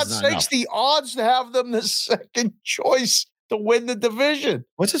 For God's sakes, the odds to have them the second choice to win the division.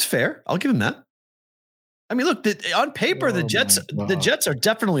 Which is fair. I'll give him that. I mean, look, on paper, the Jets are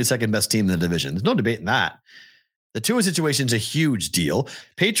definitely the second best team in the division. There's no debate in that. The Tua situation is a huge deal.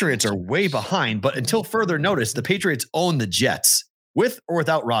 Patriots are way behind, but until further notice, the Patriots own the Jets. With or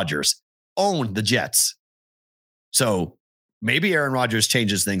without Rodgers, own the Jets. So maybe Aaron Rodgers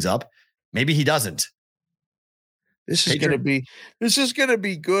changes things up. Maybe he doesn't. This is going to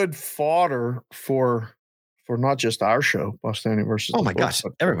be good fodder for not just our show, Bostonian versus. Oh my gosh,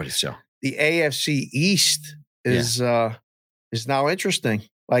 everybody's show. The AFC East is now interesting,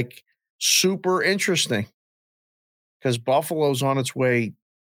 like super interesting, because Buffalo's on its way.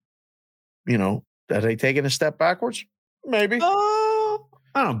 Are they taking a step backwards? Maybe. I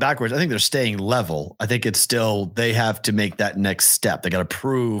don't know, backwards. I think they're staying level. I think it's still, they have to make that next step. They got to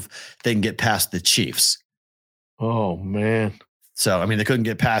prove they can get past the Chiefs. Oh, man. So, I mean, they couldn't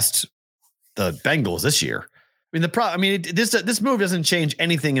get past the Bengals this year. I mean, this move doesn't change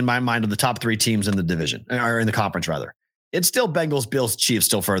anything in my mind of the top three teams in the division, or in the conference, rather. It's still Bengals, Bills, Chiefs,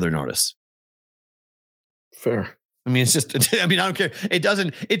 still further notice. Fair. I mean, it's just, I don't care.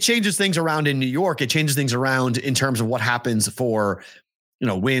 It changes things around in New York. It changes things around in terms of what happens for,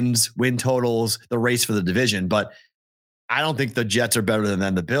 wins, win totals, the race for the division. But I don't think the Jets are better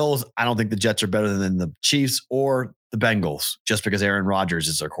than the Bills. I don't think the Jets are better than the Chiefs or the Bengals just because Aaron Rodgers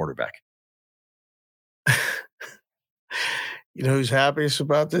is their quarterback. Who's happiest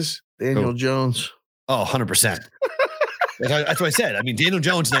about this? Daniel Jones. Oh, 100%. That's what I said. I mean, Daniel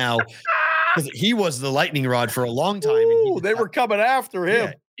Jones now, because he was the lightning rod for a long time. They were coming after him.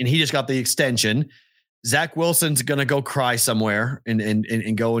 Yeah, and he just got the extension. Zach Wilson's going to go cry somewhere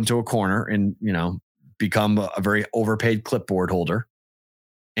and go into a corner and, become a very overpaid clipboard holder.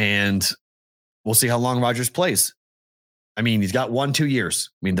 And we'll see how long Rodgers plays. I mean, he's got 1-2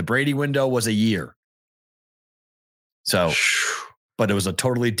 years. I mean, the Brady window was a year. So, but it was a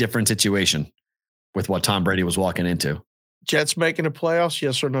totally different situation with what Tom Brady was walking into. Jets making the playoffs?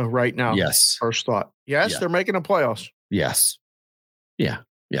 Yes or no right now? Yes. First thought. Yes, they're making the playoffs. Yes. Yeah.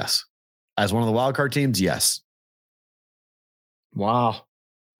 Yes. As one of the wild card teams, yes. Wow.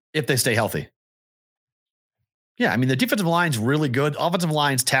 If they stay healthy. Yeah, I mean, the defensive line's really good. Offensive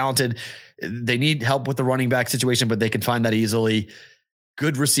line's talented. They need help with the running back situation, but they can find that easily.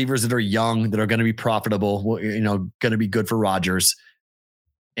 Good receivers that are young, that are going to be profitable, going to be good for Rodgers.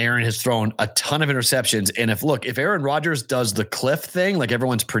 Aaron has thrown a ton of interceptions. And if Aaron Rodgers does the cliff thing, like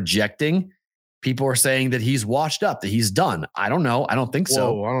everyone's projecting, people are saying that he's washed up, that he's done. I don't know. I don't think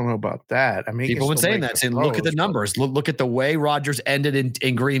so. I don't know about that. I mean, people have been saying that, saying, look at the numbers. Look at the way Rodgers ended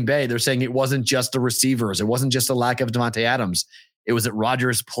in Green Bay. They're saying it wasn't just the receivers. It wasn't just a lack of Devontae Adams. It was that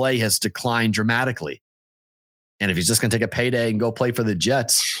Rodgers' play has declined dramatically. And if he's just going to take a payday and go play for the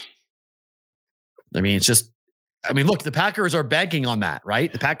Jets, I mean, look, the Packers are banking on that,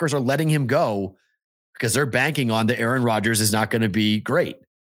 right? The Packers are letting him go because they're banking on that Aaron Rodgers is not going to be great.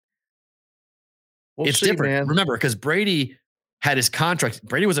 It's different. Man. Remember, because Brady had his contract.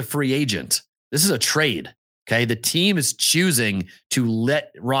 Brady was a free agent. This is a trade. Okay. The team is choosing to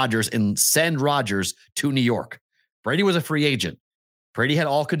let Rodgers and send Rodgers to New York. Brady was a free agent. Brady had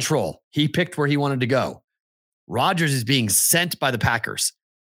all control. He picked where he wanted to go. Rodgers is being sent by the Packers.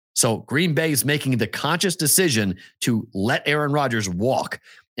 So Green Bay is making the conscious decision to let Aaron Rodgers walk.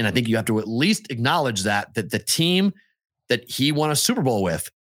 And I think you have to at least acknowledge that the team that he won a Super Bowl with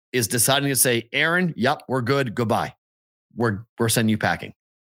is deciding to say, Aaron, yep, we're good. Goodbye. We're sending you packing.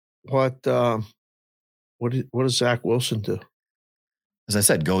 What does Zach Wilson do? As I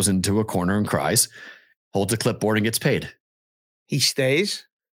said, goes into a corner and cries, holds a clipboard and gets paid. He stays?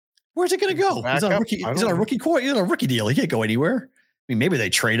 Where's it going to go? He's on a rookie deal. He can't go anywhere. I mean, maybe they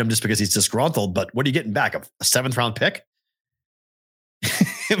trade him just because he's disgruntled, but what are you getting back? A 7th round pick?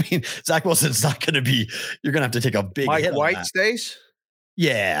 I mean, Zach Wilson's not going to be, you're going to have to take a big hit. Mike White stays?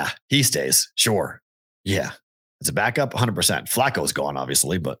 Yeah, he stays. Sure. Yeah. It's a backup, 100%. Flacco's gone,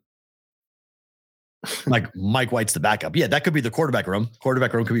 obviously, but Mike White's the backup. Yeah, that could be the quarterback room.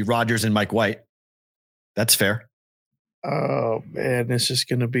 Quarterback room could be Rodgers and Mike White. That's fair. Oh, man, this is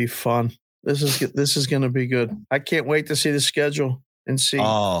going to be fun. This is going to be good. I can't wait to see the schedule and see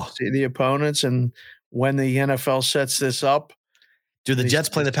the opponents and when the NFL sets this up. Do the Jets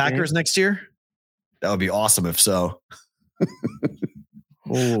play the Packers next year? That would be awesome if so.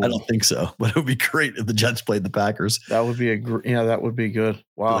 I don't think so, but it would be great if the Jets played the Packers. That would be that would be good.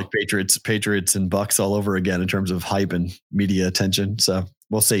 Wow. Like Patriots and Bucks all over again in terms of hype and media attention. So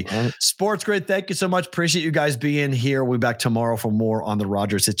we'll see. Right. Sports Grid, thank you so much. Appreciate you guys being here. We'll be back tomorrow for more on the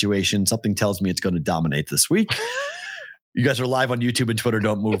Rodgers situation. Something tells me it's going to dominate this week. You guys are live on YouTube and Twitter.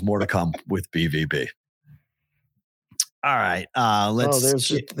 Don't move. More to come with BvB. All right.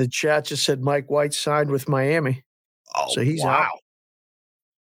 The chat just said Mike White signed with Miami. Oh, so he's out.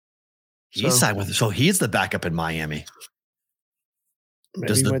 He's signed with. So he's the backup in Miami.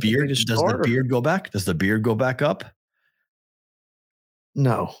 Does the beard go back? Does the beard go back up?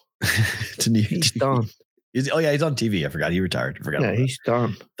 No. He's done. He's on TV. I forgot. He retired. I forgot. Yeah, he's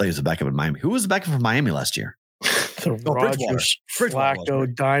done. I thought he was the backup in Miami. Who was the backup for Miami last year? The Rodgers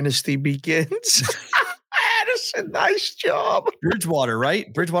Flacco dynasty begins. Addison, nice job. Bridgewater,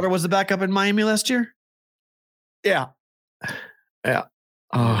 right? Bridgewater was the backup in Miami last year? Yeah. Yeah.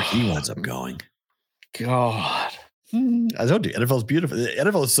 He winds up going. God. I told you, NFL's beautiful. The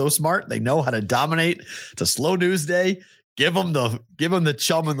NFL is so smart. They know how to dominate. It's a slow news day. Give them the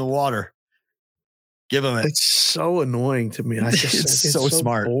chum in the water. Give them it. It's so annoying to me. It's so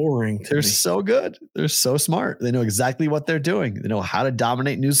smart. Boring. They're so good. They're so smart. They know exactly what they're doing. They know how to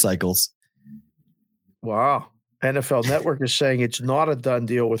dominate news cycles. Wow. NFL Network is saying it's not a done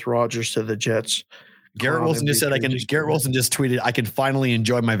deal with Rodgers to the Jets. Garrett Wilson just said Garrett Wilson just tweeted, I can finally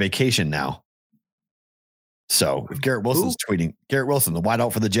enjoy my vacation now. So if Garrett Wilson's tweeting, Garrett Wilson, the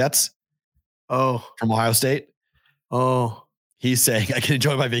wideout for the Jets. Oh, from Ohio State. Oh, he's saying I can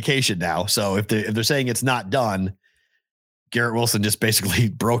enjoy my vacation now. So if they're saying it's not done, Garrett Wilson just basically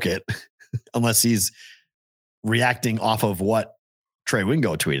broke it, unless he's reacting off of what Trey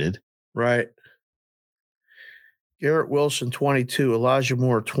Wingo tweeted. Right. Garrett Wilson, 22. Elijah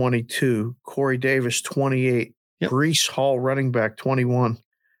Moore, 22. Corey Davis, 28. Yep. Breece Hall, running back, 21.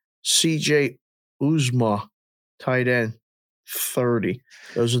 CJ Uzma, tight end, 30.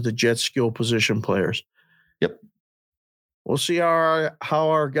 Those are the Jets skill position players. Yep. We'll see how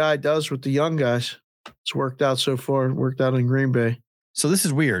our guy does with the young guys. It's worked out so far. It worked out in Green Bay. So this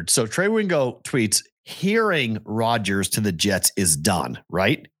is weird. So Trey Wingo tweets, hearing Rodgers to the Jets is done,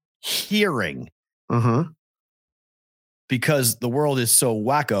 right? Hearing. Uh-huh. Because the world is so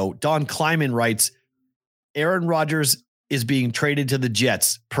wacko. Don Kleiman writes, Aaron Rodgers is being traded to the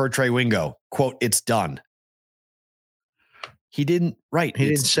Jets per Trey Wingo. Quote, it's done. He didn't write. He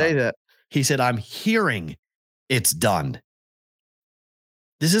didn't say that. He said, I'm hearing it's done.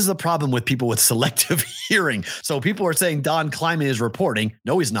 This is the problem with people with selective hearing. So people are saying Don Kleiman is reporting.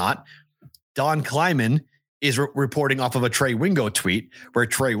 No, he's not. Don Kleiman is reporting off of a Trey Wingo tweet where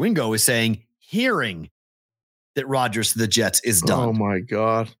Trey Wingo is saying hearing that Rodgers to the Jets is done. Oh my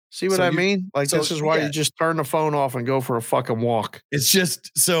God. See what I mean? Like, this is why you just turn the phone off and go for a fucking walk. It's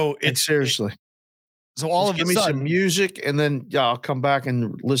just seriously. So all of give me some music and then I'll come back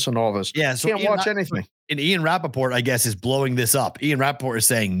and listen to all this. Yeah. So can't watch anything. And Ian Rappaport, I guess, is blowing this up. Ian Rappaport is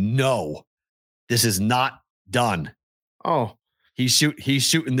saying, no, this is not done. Oh, he's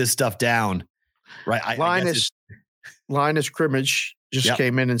shooting this stuff down. Right. Linus Crimmage just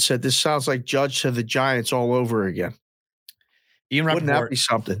came in and said, this sounds like Judge to the Giants all over again. Ian Rappaport, wouldn't that be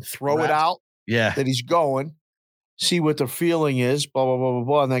something? Throw it out. Yeah. That he's going, see what the feeling is, blah, blah, blah, blah,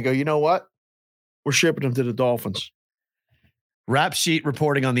 blah. And then go, you know what? We're shipping him to the Dolphins. Rap Sheet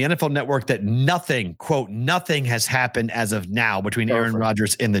reporting on the NFL Network that nothing, quote, nothing has happened as of now between Aaron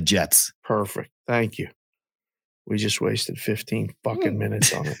Rodgers and the Jets. Perfect. Thank you. We just wasted 15 fucking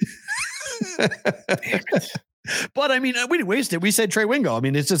minutes on it. Damn it. But I mean, we didn't waste it. We said Trey Wingo. I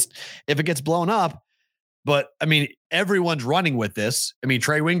mean, it's just, if it gets blown up, but I mean, everyone's running with this. I mean,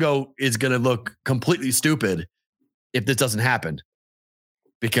 Trey Wingo is going to look completely stupid if this doesn't happen.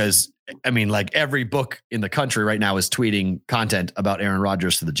 Because, I mean, like every book in the country right now is tweeting content about Aaron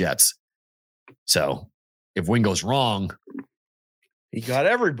Rodgers to the Jets. So if Wingo's wrong, he got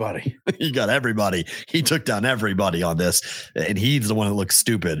everybody. He got everybody. He took down everybody on this. And he's the one that looks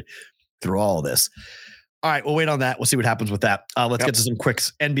stupid through all of this. All right, we'll wait on that. We'll see what happens with that. Let's get to some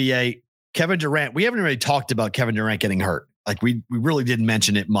quicks. NBA. Kevin Durant. We haven't really talked about Kevin Durant getting hurt. Like we really didn't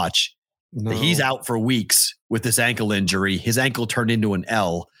mention it much. No. He's out for weeks with this ankle injury. His ankle turned into an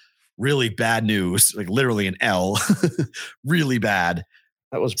L. Really bad news. Like literally an L. Really bad.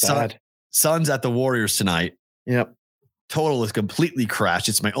 That was bad. Suns at the Warriors tonight. Yep. Total is completely crashed.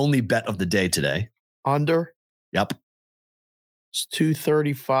 It's my only bet of the day today. Under? Yep. It's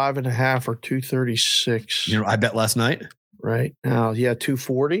 235.5 or 236. You know, I bet last night. Right now,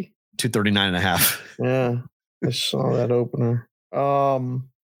 240. 239.5. Yeah, I saw that opener. Hard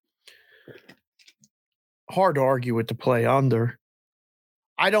to argue with the play under.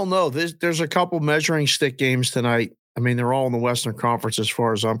 I don't know. There's a couple measuring stick games tonight. I mean, they're all in the Western Conference as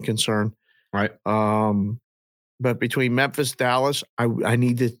far as I'm concerned. Right. But between Memphis, Dallas, I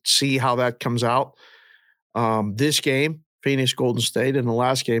need to see how that comes out. This game, Phoenix, Golden State, and the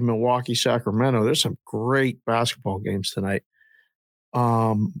last game, Milwaukee, Sacramento. There's some great basketball games tonight.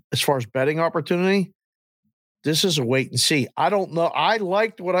 As far as betting opportunity, this is a wait and see. I don't know. I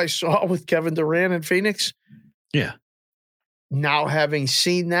liked what I saw with Kevin Durant in Phoenix. Yeah. Now, having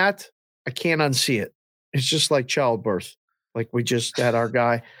seen that, I can't unsee it. It's just like childbirth. Like we just had our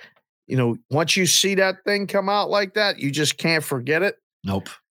guy. You know, once you see that thing come out like that, you just can't forget it. Nope.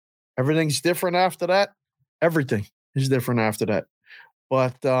 Everything's different after that. Everything is different after that.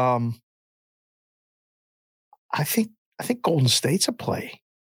 But I think Golden State's a play.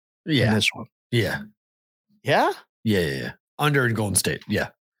 Yeah. In this one. Yeah. Yeah? Yeah. Under in Golden State. Yeah.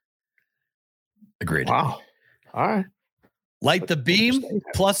 Agreed. Wow. All right. Light the beam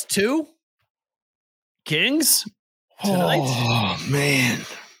 +2. Kings tonight. Oh, man.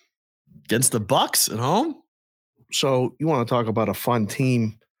 Against the Bucks at home. So you want to talk about a fun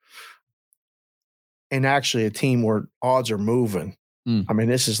team and actually a team where odds are moving. I mean,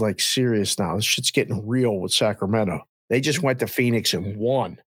 this is like serious now. This shit's getting real with Sacramento. They just went to Phoenix and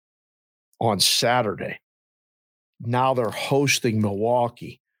won on Saturday. Now they're hosting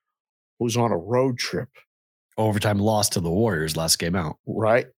Milwaukee, who's on a road trip. Overtime loss to the Warriors last game out.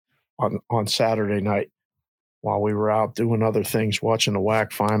 Right. On Saturday night while we were out doing other things, watching the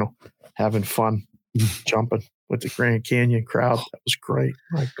WAC final, having fun, jumping with the Grand Canyon crowd. That was great.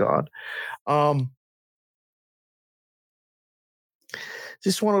 My God.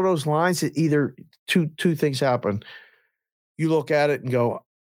 Just one of those lines that either two things happen. You look at it and go,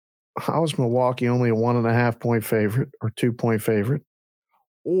 how is Milwaukee only a 1.5 point favorite or 2 point favorite?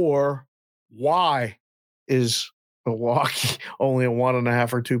 Or why is Milwaukee only a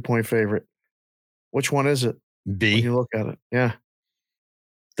 1.5 or 2 point favorite? Which one is it? B. When you look at it. Yeah.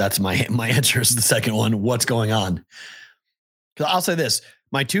 That's my answer is the second one. What's going on? Because I'll say this.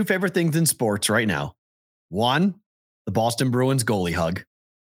 My two favorite things in sports right now. One, the Boston Bruins goalie hug.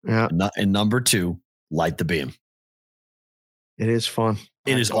 Yeah. And number two, light the beam. It is fun.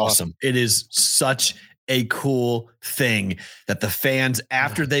 It is awesome. It is such a cool thing that the fans,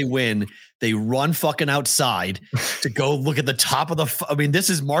 after they win, they run fucking outside to go look at the top of the. I mean, this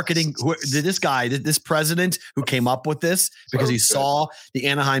is marketing. This guy, this president who came up with this because he saw the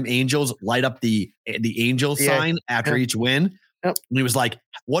Anaheim Angels light up the angel sign after each win. Yep. And he was like,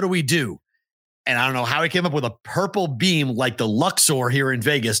 what do we do? And I don't know how he came up with a purple beam like the Luxor here in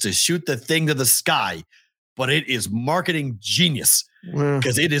Vegas to shoot the thing to the sky. But it is marketing genius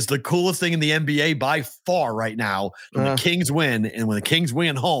because it is the coolest thing in the NBA by far right now. When the Kings win, and when the Kings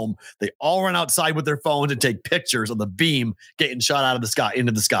win home, they all run outside with their phones and take pictures of the beam getting shot out of the sky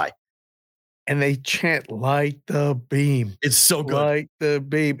into the sky. And they chant "Light the beam." It's so good. Light the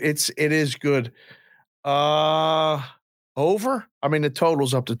beam. It is good. Over? I mean, the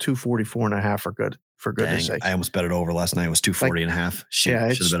total's up to 244.5 for good. For goodness sake. I almost bet it over last night. It was 240.5. Shit, yeah,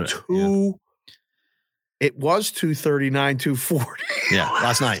 it's It was 239, 240. Yeah,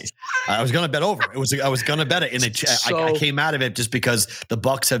 last night. I was going to bet over. I was going to bet it, and I came out of it just because the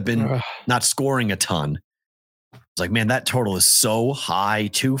Bucks have been not scoring a ton. It's like, man, that total is so high,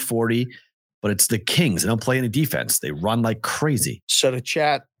 240, but it's the Kings. They don't play any defense. They run like crazy. So the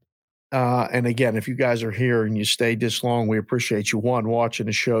chat, and again, if you guys are here and you stayed this long, we appreciate you. 1, watching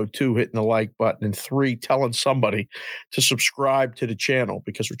the show. 2, hitting the like button. And 3, telling somebody to subscribe to the channel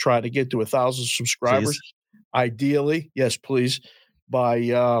because we're trying to get to 1,000 subscribers. Please. Ideally, yes, please. By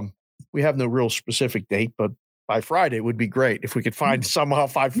we have no real specific date, but by Friday would be great. If we could find somehow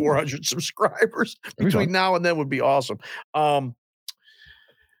 400 subscribers between now and then would be awesome. The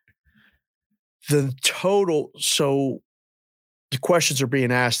total, so the questions are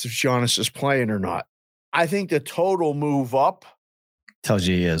being asked if Giannis is playing or not. I think the total move up tells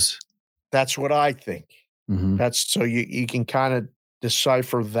you he is. That's what I think. Mm-hmm. That's so you can kind of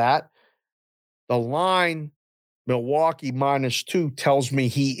decipher that. The line Milwaukee -2 tells me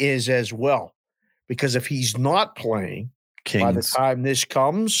he is as well, because if he's not playing by the time this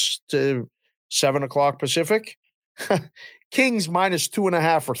comes to 7:00 Pacific, Kings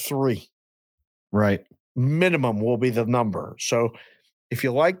 -2.5 or 3. Right. Minimum will be the number. So if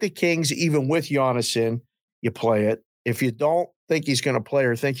you like the Kings, even with Giannis in, you play it. If you don't think he's going to play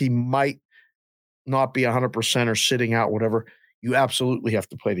or think he might not be 100% or sitting out, whatever, you absolutely have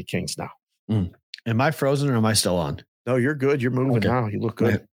to play the Kings now. Am I frozen or am I still on? No, you're good. You're moving now. You look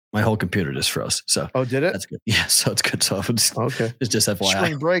good. My whole computer just froze. So did it? That's good. Yeah, so it's good. So it's just FYI.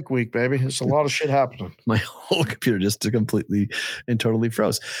 Spring break week, baby. There's a lot of shit happening. My whole computer just completely and totally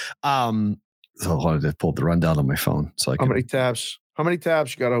froze. So I wanted to pull the rundown on my phone. So How many tabs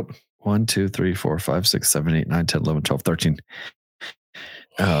you got open? 1, 2, 3, 4, 5, 6, 7, 8, 9, 10, 11, 12, 13.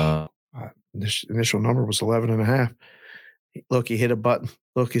 This initial number was 11.5. Look, he hit a button.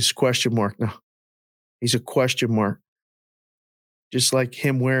 Look, his question mark now. He's a question mark. Just like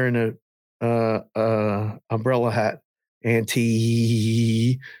him wearing a umbrella hat. Got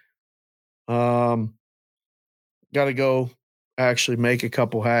to go actually make a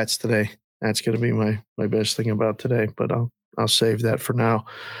couple hats today. That's going to be my best thing about today, but I'll save that for now.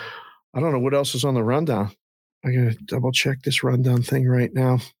 I don't know what else is on the rundown. I got to double check this rundown thing right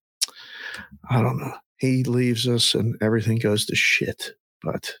now. I don't know. He leaves us and everything goes to shit,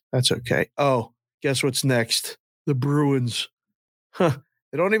 but that's okay. Oh, guess what's next? The Bruins. Huh.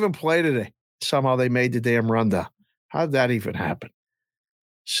 They don't even play today. Somehow they made the damn rundown. How did that even happen?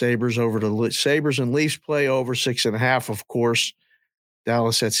 Sabres and Leafs play over 6.5, of course.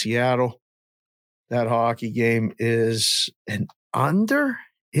 Dallas at Seattle. That hockey game is an under?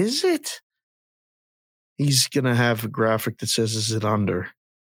 Is it? He's going to have a graphic that says, is it under?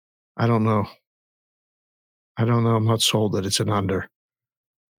 I don't know. I'm not sold that it's an under.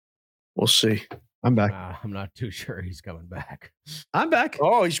 We'll see. I'm back. I'm not too sure he's coming back. I'm back.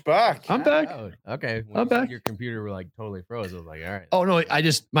 Oh, he's back. I'm back. Oh, okay. I'm back. Your computer like totally froze. I was like, all right. Oh, no.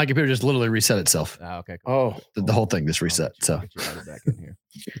 My computer just literally reset itself. Okay. Cool. Oh, The whole thing just reset. So get you back in here.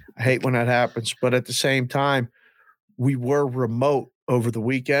 I hate when that happens, but at the same time, we were remote over the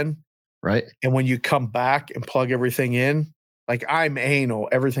weekend. Right. And when you come back and plug everything in, like I'm anal,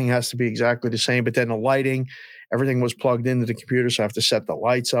 everything has to be exactly the same. But then the lighting, everything was plugged into the computer, so I have to set the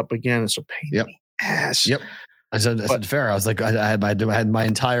lights up again. It's a pain in the ass. Yep. I said fair. I was like, I had my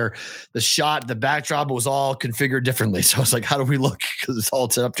entire the backdrop was all configured differently. So I was like, how do we look? Because it's all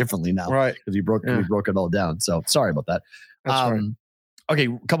set up differently now. Right. Because we broke it all down. So sorry about that. That's right. Okay,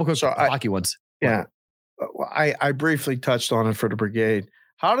 a couple quick hockey ones. Yeah. I briefly touched on it for the brigade.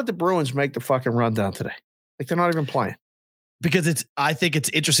 How did the Bruins make the fucking rundown today? Like they're not even playing. Because I think it's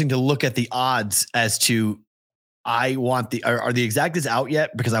interesting to look at the odds as to are the exactas out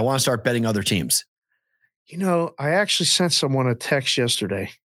yet? Because I want to start betting other teams. You know, I actually sent someone a text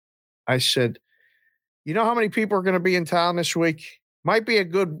yesterday. I said, you know how many people are going to be in town this week? Might be a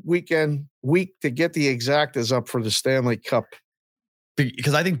good week to get the exactas up for the Stanley Cup.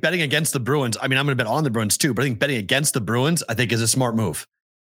 Because I think betting against the Bruins, I mean, I'm going to bet on the Bruins too, but I think betting against the Bruins, I think is a smart move.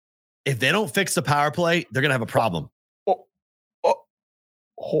 If they don't fix the power play, they're going to have a problem.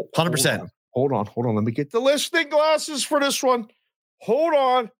 100%. Hold on. Let me get the listening glasses for this one. Hold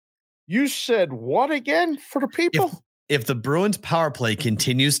on. You said what again for the people? If the Bruins power play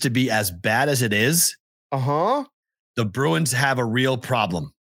continues to be as bad as it is, the Bruins have a real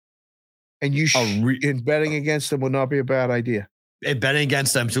problem. And in betting against them would not be a bad idea. And betting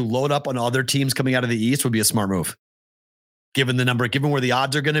against them to load up on other teams coming out of the East would be a smart move. Given where the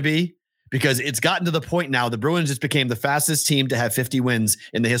odds are going to be, because it's gotten to the point now, the Bruins just became the fastest team to have 50 wins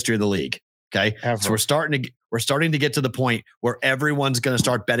in the history of the league. Okay. Ever. So we're starting to get to the point where everyone's going to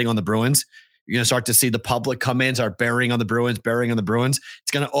start betting on the Bruins. You're going to start to see the public come in, start bearing on the Bruins.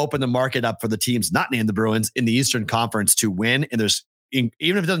 It's going to open the market up for the teams not named the Bruins in the Eastern Conference to win. And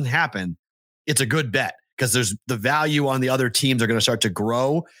even if it doesn't happen, it's a good bet because there's the value on the other teams are going to start to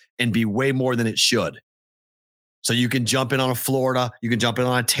grow and be way more than it should. So you can jump in on a Florida, you can jump in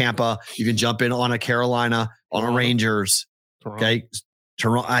on a Tampa, you can jump in on a Carolina, on a Rangers. Okay.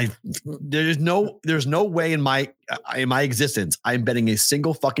 Toronto. There's no way in my existence I'm betting a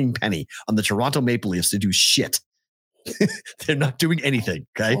single fucking penny on the Toronto Maple Leafs to do shit. They're not doing anything.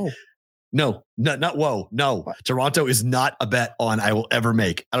 Okay. Oh. No. What? Toronto is not a bet on I will ever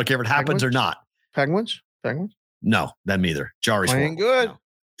make. I don't care if it happens or not. Penguins? No, them either. Jari's playing good. No.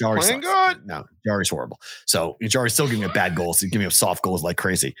 Jari's playing good. No, Jari's horrible. So Jari's still giving me bad goals. He's giving me soft goals like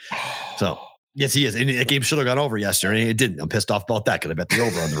crazy. So yes, he is. And the game should have gone over yesterday. It didn't. I'm pissed off about that because I bet the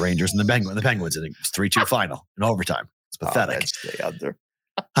over on the Rangers and the Penguins, and it was 3-2 final in overtime. It's pathetic. Stay under.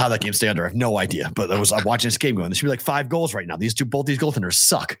 How that game stay under, I have no idea. But I'm watching this game going. There should be like 5 goals right now. Both these goaltenders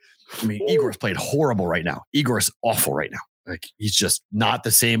suck. I mean, Igor's played horrible right now. Igor's awful right now. Like he's just not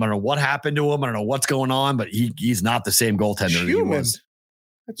the same. I don't know what happened to him. I don't know what's going on, but he's not the same goaltender that he was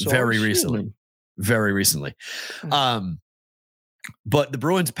very recently. But the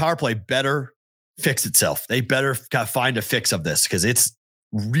Bruins power play better fix itself. They better find a fix of this because it's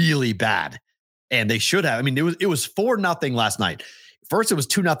really bad. And they should have. I mean, it was 4-0 last night. First, it was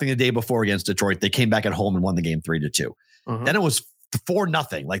 2-0 the day before against Detroit. They came back at home and won the game 3-2. Then it was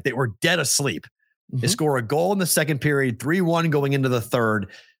 4-0. Like they were dead asleep. They Mhm. score a goal in the second period, 3-1 going into the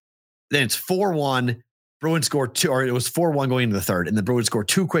third. Then it's 4-1. Bruins score 2, or it was 4-1 going into the third. And the Bruins score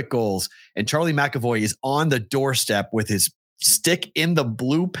 2 quick goals. And Charlie McAvoy is on the doorstep with his stick in the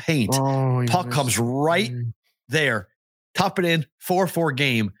blue paint. Oh, Puck comes right there. Top it in, 4-4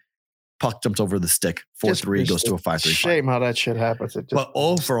 game. Puck jumps over the stick. 4-3 goes to a 5-3. Shame how that shit happens. But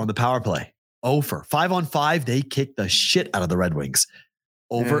over on the power play. Over 5-on-5, they kicked the shit out of the Red Wings.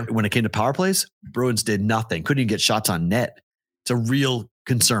 When it came to power plays, Bruins did nothing. Couldn't even get shots on net. It's a real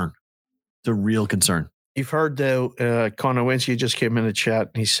concern. You've heard though, Konowinski just came in the chat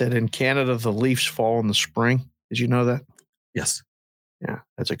and he said in Canada the Leafs fall in the spring. Did you know that? Yes. Yeah,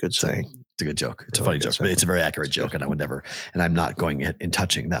 that's a good saying. It's a good joke. It's a funny joke, but it's a very accurate joke, and I would never, and I'm not going in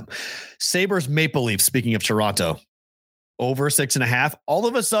touching them. Sabres Maple Leafs, speaking of Toronto, over 6.5. All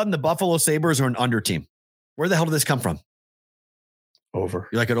of a sudden, the Buffalo Sabres are an under team. Where the hell did this come from? Over.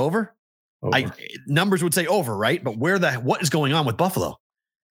 You like it over? Numbers would say over, right? But what is going on with Buffalo?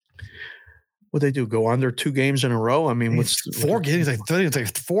 What they do? Go under 2 games in a row? I mean, what's 4 games? It's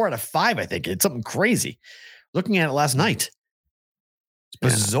like 4 out of 5. I think it's something crazy. Looking at it last night, it's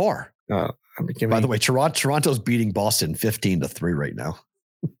bizarre. By the way, Toronto's beating Boston 15-3 right now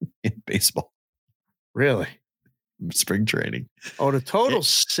in baseball. Really? Spring training. Oh, the total's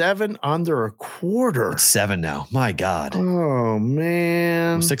 7 under a quarter. It's 7 now. My God. Oh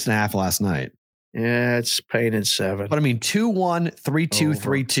man. 6.5 last night. Yeah, it's painted 7. But I mean, 2-1, 3-2,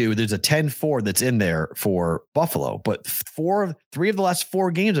 3-2. There's a 10-4 that's in there for Buffalo, but 3 of the last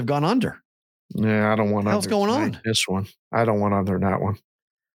 4 games have gone under. Yeah, I don't want under. What's going on? This one. I don't want under in that one.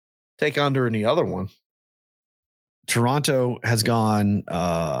 Take under in the other one. Toronto has gone,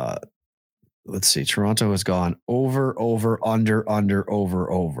 let's see. Toronto has gone over, under,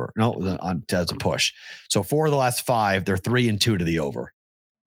 over. No, that's a push. So 4 of the last 5, they're 3-2 to the over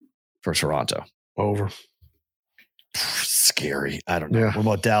for Toronto. Over. Scary. I don't know. Yeah. What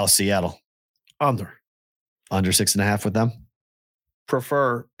about Dallas, Seattle? Under 6.5 with them?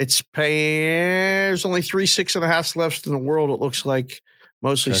 Prefer. It's paying. There's only 3 6.5s left in the world. It looks like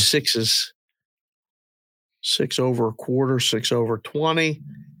mostly 6s. 6 over a quarter, 6 over 20.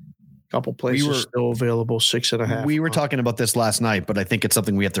 Couple places still available, 6.5. We were talking about this last night, but I think it's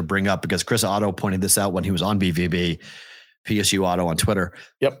something we have to bring up because Chris Otto pointed this out when he was on BvB, PSU Otto on Twitter.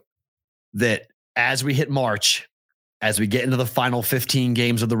 Yep. That as we hit March, as we get into the final 15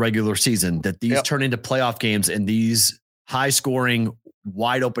 games of the regular season, that these turn into playoff games and these high scoring,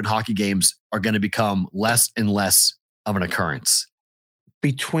 wide open hockey games are going to become less and less of an occurrence.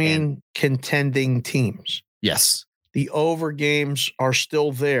 Between contending teams. Yes. The over games are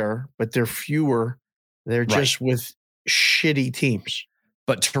still there, but they're fewer. They're just with shitty teams.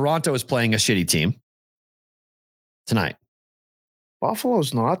 But Toronto is playing a shitty team tonight.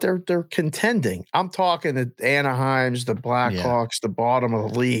 Buffalo's not. They're contending. I'm talking the Anaheims, the Blackhawks, the bottom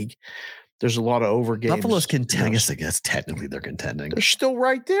of the league. There's a lot of over games. Buffalo's contending. I guess technically they're contending. They're still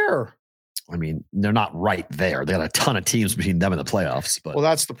right there. I mean, they're not right there. They got a ton of teams between them and the playoffs. But well,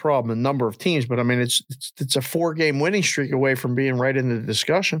 that's the problem, the number of teams. But I mean, it's a 4-game winning streak away from being right in the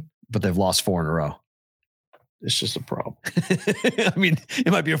discussion. But they've lost 4 in a row. This is the problem. I mean,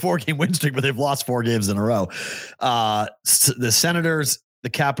 it might be a 4-game win streak, but they've lost 4 games in a row. The Senators, the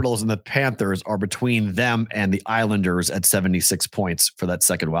Capitals, and the Panthers are between them and the Islanders at 76 points for that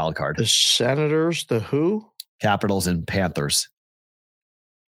second wild card. The Senators, the who? Capitals and Panthers.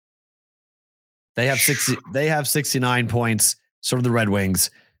 They have 60. They have 69 points. Sort of the Red Wings.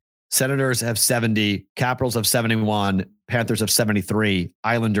 Senators have 70. Capitals have 71. Panthers have 73.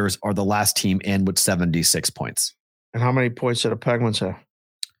 Islanders are the last team in with 76 points. And how many points do the Penguins have?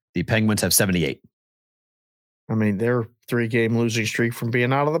 The Penguins have 78. I mean, they're 3-game losing streak from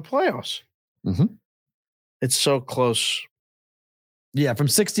being out of the playoffs. Mm-hmm. It's so close. Yeah, from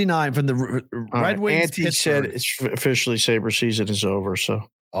 69 from the Red Wings. Auntie said it's officially Sabre season is over, so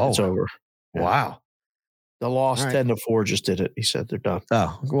it's over. Yeah. Wow. The loss 10-4 just did it. He said they're done.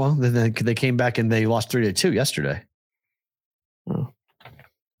 Oh, well, then they came back and they lost 3-2 yesterday. Oh.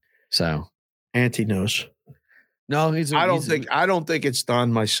 So Auntie knows. No, I don't think it's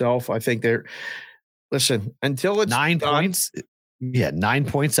done myself. I think until it's 9 done, points. Yeah, 9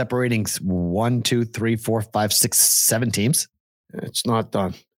 points separating 1, 2, 3, 4, 5, 6, 7 teams. It's not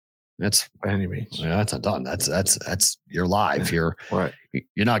done. That's by any means. Yeah, that's not done. That's you're live. You're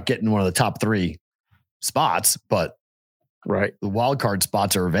not getting one of the top 3 spots, but the wild card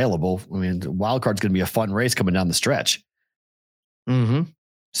spots are available. I mean, the wild card's going to be a fun race coming down the stretch. Mm-hmm.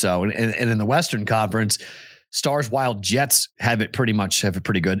 So, and in the Western Conference, Stars, Wild, Jets have it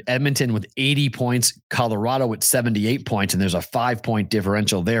pretty good. Edmonton with 80 points, Colorado with 78 points, and there's a 5-point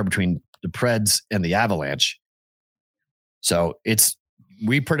differential there between the Preds and the Avalanche. So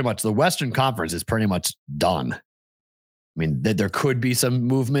the Western Conference is pretty much done. I mean, there could be some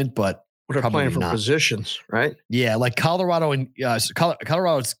movement, but they're playing for positions, right? Yeah, like Colorado and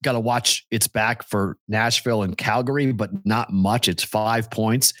Colorado's got to watch its back for Nashville and Calgary, but not much. It's 5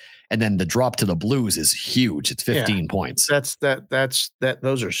 points, and then the drop to the Blues is huge. It's 15 points. That's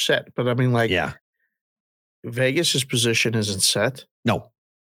those are set, but I mean, Vegas's position isn't set. No,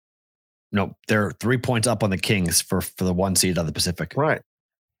 they're 3 points up on the Kings for the 1 seed of the Pacific. Right,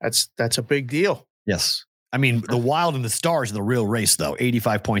 that's a big deal. Yes. I mean, the Wild and the Stars are the real race, though.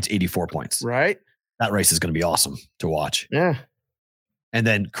 85 points, 84 points. Right. That race is going to be awesome to watch. Yeah. And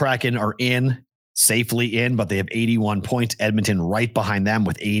then Kraken are safely in, but they have 81 points. Edmonton right behind them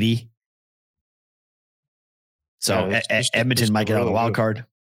with 80. So Edmonton might get out of the wild card.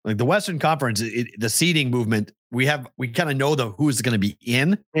 Like the Western Conference, the seeding movement, we kind of know who's going to be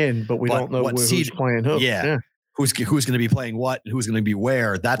in, but we don't know who's playing who. Yeah. Who's going to be playing what and who's going to be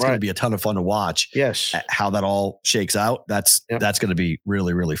where. That's going to be a ton of fun to watch. Yes. How that all shakes out. That's going to be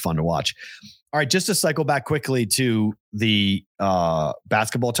really, really fun to watch. All right. Just to cycle back quickly to the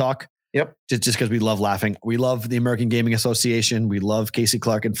basketball talk. Yep. Just because we love laughing. We love the American Gaming Association. We love Casey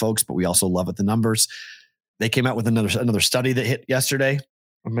Clark and folks, but we also love the numbers. They came out with another study that hit yesterday.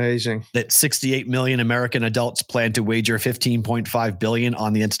 Amazing. That 68 million American adults plan to wager $15.5 billion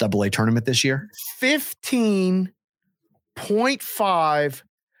on the NCAA tournament this year. 15.5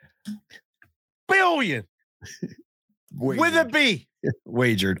 billion with a B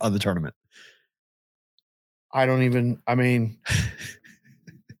wagered on the tournament. Me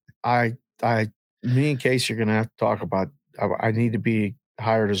and Casey are going to have to talk about, I need to be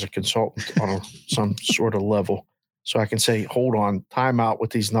hired as a consultant on some sort of level. So I can say, hold on, time out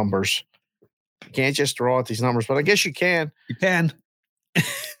with these numbers. You can't just throw out these numbers, but I guess you can. You can.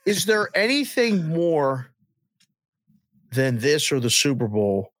 Is there anything more than this or the Super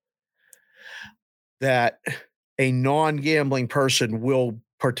Bowl that a non-gambling person will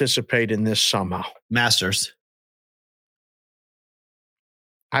participate in this somehow? Masters.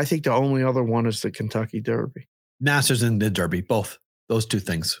 I think the only other one is the Kentucky Derby. Masters and the Derby, both. Those two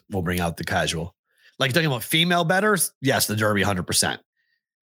things will bring out the casual. Like talking about female bettors, yes, the Derby 100%.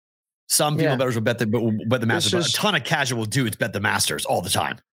 Some female bettors will bet the Masters, but a ton of casual dudes bet the Masters all the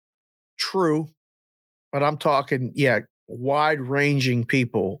time. True, but I'm talking, wide-ranging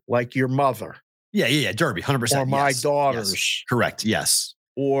people like your mother. Yeah, Derby 100%. Or my daughters. Yes. Correct, yes.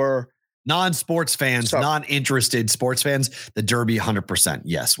 Or non-sports fans, non-interested sports fans, the Derby 100%.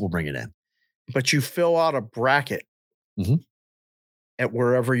 Yes, we'll bring it in. But you fill out a bracket at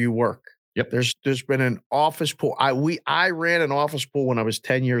wherever you work. Yep. There's been an office pool. I ran an office pool when I was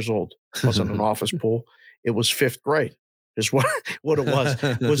 10 years old. It wasn't an office pool. It was 5th grade is what it was.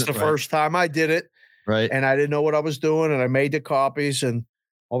 It was the first time I did it. Right. And I didn't know what I was doing. And I made the copies and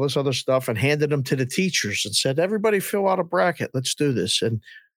all this other stuff and handed them to the teachers and said, everybody fill out a bracket. Let's do this. And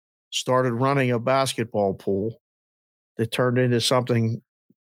started running a basketball pool that turned into something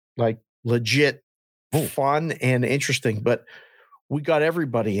like legit fun and interesting. But we got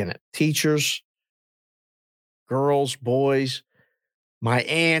everybody in it. Teachers, girls, boys, my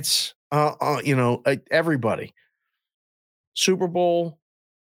aunts, everybody. Super Bowl,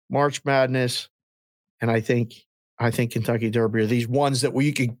 March Madness, and I think Kentucky Derby are these ones that where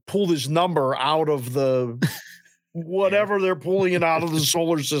you can pull this number out of the whatever they're pulling it out of the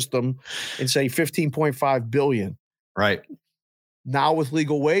solar system and say 15.5 billion. Right. Now with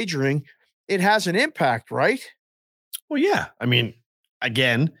legal wagering, it has an impact, right? Well, yeah. I mean,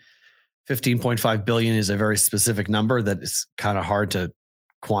 again, 15.5 billion is a very specific number that is kind of hard to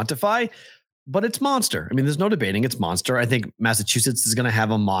quantify, but it's monster. I mean, there's no debating it's monster. I think Massachusetts is going to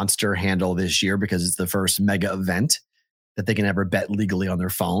have a monster handle this year because it's the first mega event that they can ever bet legally on their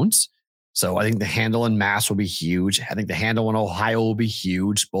phones. So I think the handle in Mass will be huge. I think the handle in Ohio will be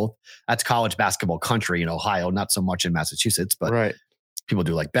huge. Both that's college basketball country in Ohio, not so much in Massachusetts, but people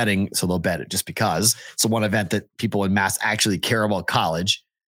do like betting, so they'll bet it just because it's the one event that people in Mass actually care about college.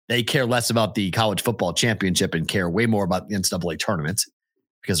 They care less about the college football championship and care way more about the NCAA tournament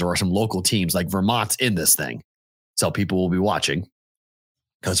because there are some local teams like Vermont's in this thing. So people will be watching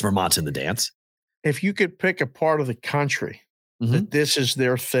because Vermont's in the dance. If you could pick a part of the country that this is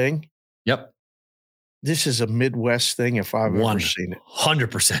their thing. Yep. This is a Midwest thing if I've ever seen it.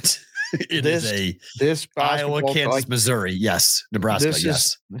 100%. This Iowa, Kansas, Missouri. Yes. Nebraska.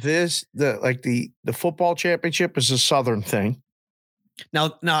 The football championship is a Southern thing.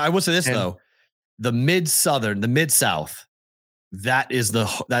 Now I will say this though. the Mid-South, that is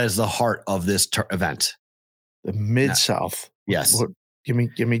the heart of this event. The Mid-South. Yes. Give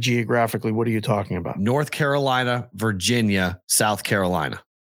me geographically. What are you talking about? North Carolina, Virginia, South Carolina.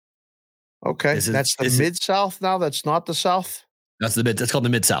 Okay, that's the Mid-South now. That's not the South. That's called the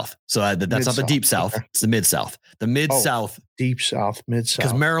Mid-South. So that's Mid-South. not the Deep South. Okay. It's the Mid-South. The Mid-South. Deep South, Mid-South.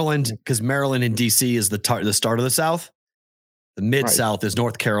 Because Maryland and DC is the start of the South. The Mid-South is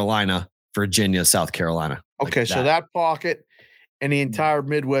North Carolina, Virginia, South Carolina. Okay, so that pocket and the entire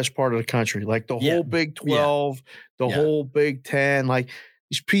Midwest part of the country, like the whole Big 12, the whole Big 10, like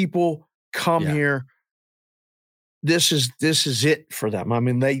these people come here. This is it for them. I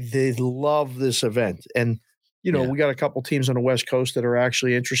mean, they love this event. And, we got a couple teams on the West Coast that are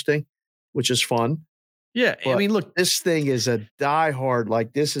actually interesting, which is fun. Yeah. But I mean, look, this thing is a diehard,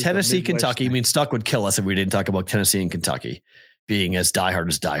 like this is Tennessee, Kentucky. I mean, Stuck would kill us if we didn't talk about Tennessee and Kentucky being as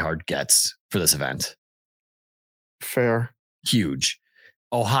diehard gets for this event. Fair. Huge.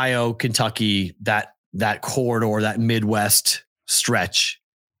 Ohio, Kentucky, that corridor, that Midwest stretch,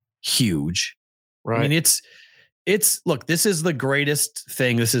 huge. Right. I mean, it's look, this is the greatest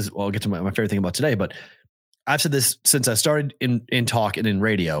thing. I'll get to my favorite thing about today, but I've said this since I started in talk and in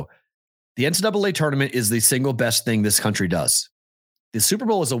radio. The NCAA tournament is the single best thing this country does. The Super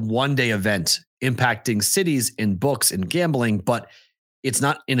Bowl is a one-day event impacting cities and books and gambling, but it's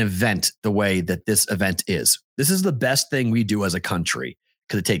not an event the way that this event is. This is the best thing we do as a country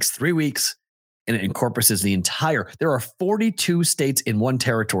because it takes 3 weeks and it encompasses the entire. There are 42 states in one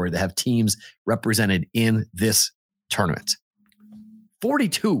territory that have teams represented in this tournament.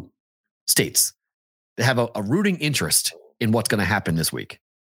 42 states that have a rooting interest in what's going to happen this week.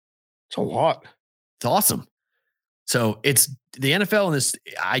 It's a lot. It's awesome. So it's the NFL and this.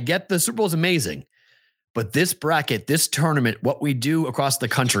 I get the Super Bowl is amazing, but this bracket, this tournament, what we do across the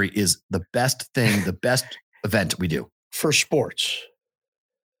country is the best thing, the best event we do for sports.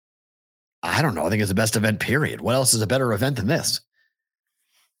 I don't know. I think it's the best event, period. What else is a better event than this?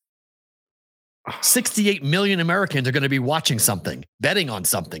 68 million Americans are going to be watching something, betting on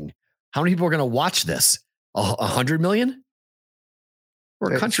something. How many people are going to watch this? 100 million?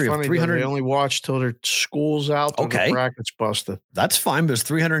 We're a country of 300. They only watch till their school's out. Okay. The bracket's busted. That's fine. There's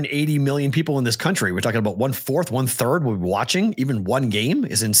 380 million people in this country. We're talking about 1/4, 1/3 will be watching. Even one game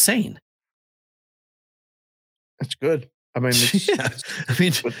is insane. That's good. I mean,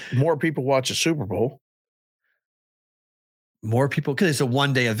 but more people watch a Super Bowl. More people, because it's a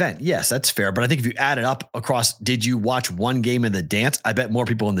one-day event. Yes, that's fair. But I think if you add it up across, did you watch one game in the dance? I bet more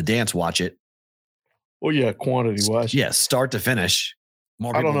people in the dance watch it. Well, yeah, quantity-wise. Yes, start to finish.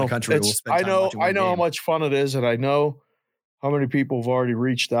 More people in the country will spend time watching one I know game. how much fun it is, and I know how many people have already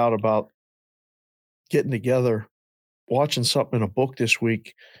reached out about getting together, watching something in a book this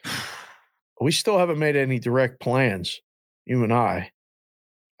week. We still haven't made any direct plans, you and I.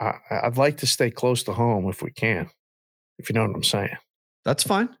 I'd like to stay close to home if we can, if you know what I'm saying. That's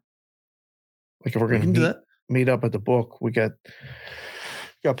fine. Like if we're going to meet up at the book, we got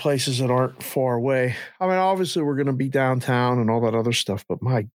places that aren't far away. I mean, obviously we're going to be downtown and all that other stuff, but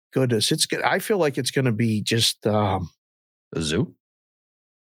my goodness, it's good. I feel like it's going to be just a zoo.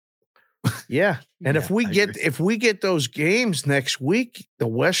 Yeah. And if we get those games next week, the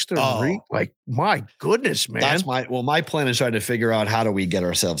Western like my goodness, man. That's my plan is trying to figure out how do we get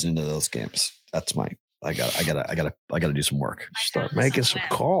ourselves into those games. That's I gotta do some work. Start making some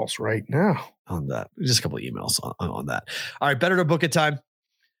calls right now on that. Just a couple of emails on that. All right. Better to book it time.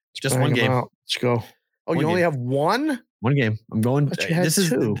 Just Bang one game. Let's go. Oh, you only have one? One game. I'm going. This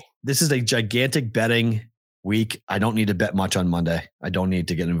is a gigantic betting week. I don't need to bet much on Monday. I don't need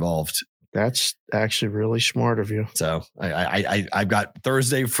to get involved. That's actually really smart of you. So I've got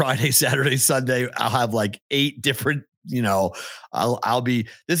Thursday, Friday, Saturday, Sunday. I'll have like 8 different, I'll be,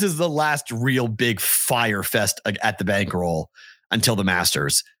 this is the last real big fire fest at the bankroll until the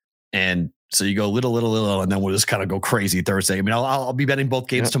Masters. And so you go little, and then we'll just kind of go crazy Thursday. I mean, I'll be betting both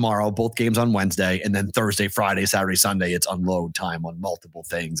games tomorrow, both games on Wednesday, and then Thursday, Friday, Saturday, Sunday, it's unload time on multiple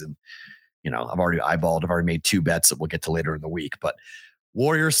things. And, I've already made 2 bets that we'll get to later in the week, but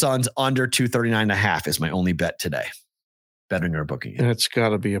Warriors Suns under 239.5 is my only bet today. Betting or booking. That's got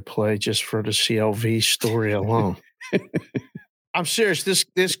to be a play just for the CLV story alone. I'm serious.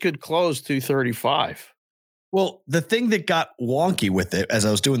 This could close 235. Well, the thing that got wonky with it, as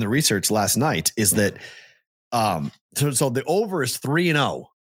I was doing the research last night, is that so the over is 3-0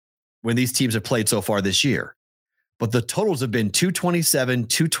 when these teams have played so far this year, but the totals have been 227,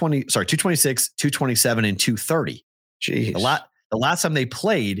 226, 227, and 230. Jeez. The last time they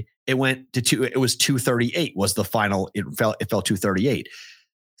played, it went to 2. It was 238 was the final. It fell 238.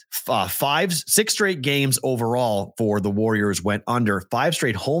 6 straight games overall for the Warriors went under. 5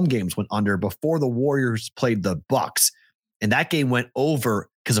 straight home games went under before the Warriors played the Bucks. And that game went over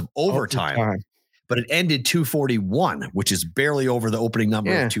because of overtime. But it ended 241, which is barely over the opening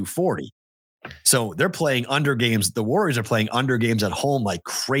number of 240. So they're playing under games. The Warriors are playing under games at home like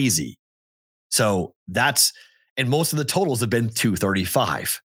crazy. So and most of the totals have been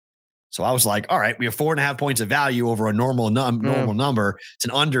 235. So I was like, all right, we have 4.5 points of value over a normal number. It's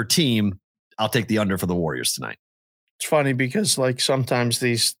an under team. I'll take the under for the Warriors tonight. It's funny because like sometimes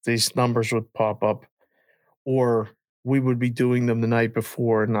these numbers would pop up, or we would be doing them the night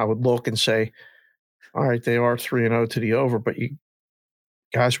before, and I would look and say, all right, they are 3-0 to the over, but you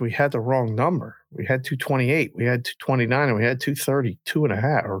guys, we had the wrong number. We had 228, we had 229, and we had 230,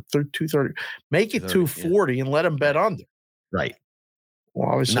 2.5 or 230. Make it 240 and let them bet under. Right. Well,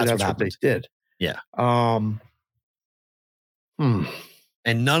 obviously that's what they did. Yeah. And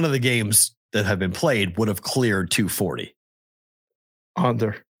none of the games that have been played would have cleared 240.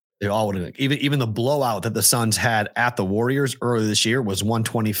 Under. They all would have. Even the blowout that the Suns had at the Warriors earlier this year was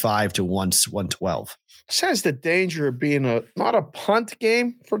 125 to 112. This has the danger of being not a punt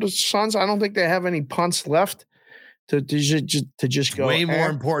game for the Suns. I don't think they have any punts left to just go. Way more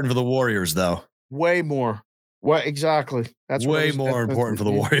important for the Warriors, though. Way more. What exactly? That's way more important for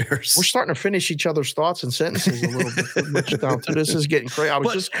the Warriors. We're starting to finish each other's thoughts and sentences a little bit much down to this is getting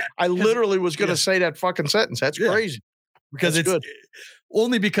crazy. I literally was going to say that fucking sentence. That's crazy. Because it's good.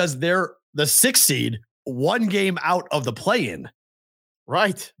 Only because they're the 6th seed, 1 game out of the play-in.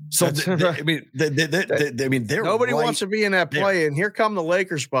 Right. So I mean, they're nobody wants to be in that play-in. Here come the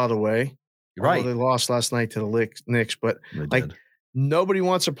Lakers, by the way. Right. They lost last night to the Knicks, but nobody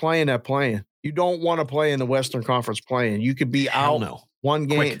wants to play in that play-in. You don't want to play in the Western Conference play-in. You could be out 1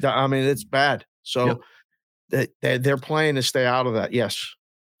 game. Quick. I mean, it's bad. So they're playing to stay out of that. Yes.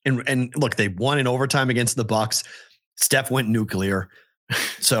 And look, they won in overtime against the Bucks. Steph went nuclear.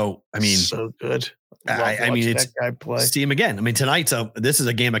 So, I mean, so good. I mean, it's that guy play. See him again. I mean, tonight, this is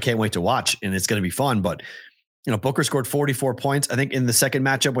a game I can't wait to watch, and it's going to be fun. But, Booker scored 44 points, I think, in the second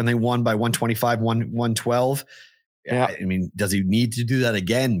matchup when they won by 125, 112. Yeah. I mean, does he need to do that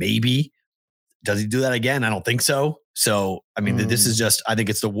again? Maybe. Does he do that again? I don't think so. So, I mean, this is just, I think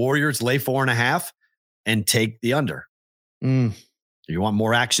it's the Warriors lay 4.5 and take the under. If you want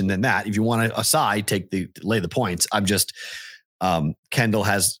more action than that, if you want a side, lay the points. I'm just, Kendall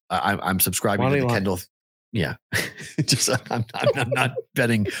has, I'm subscribing to the Kendall. Yeah. I'm not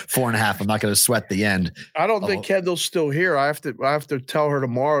betting 4.5. I'm not going to sweat the end. I don't think Kendall's still here. I have to tell her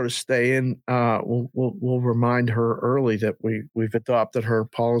tomorrow to stay in. We'll remind her early that we've adopted her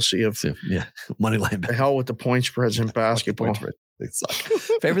policy of money line. The hell with the point spreads in basketball. They suck.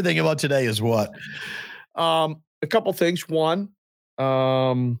 Favorite thing about today is what? A couple things. One,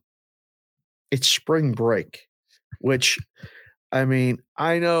 it's spring break, which, I mean,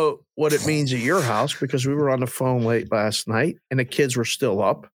 I know what it means at your house because we were on the phone late last night and the kids were still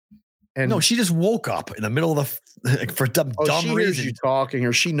up. And no, she just woke up in the middle of for dumb she hears reason. You talking,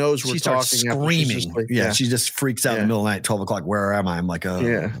 or she knows we're talking. She starts screaming. She just freaks out in the middle of the night, 12 o'clock. Where am I? I'm like,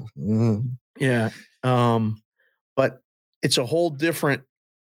 but it's a whole different.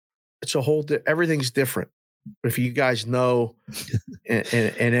 Everything's different. If you guys know, and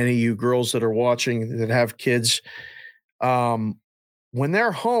any of you girls that are watching that have kids, when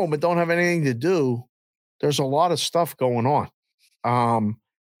they're home and don't have anything to do, there's a lot of stuff going on.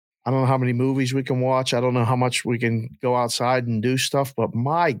 I don't know how many movies we can watch. I don't know how much we can go outside and do stuff, but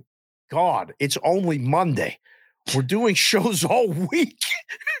my God, it's only Monday. We're doing shows all week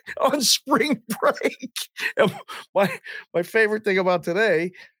on spring break. And my favorite thing about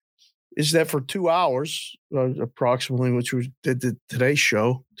today is that for 2 hours, approximately, which we did today's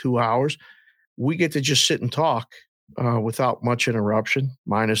show, 2 hours, we get to just sit and talk without much interruption,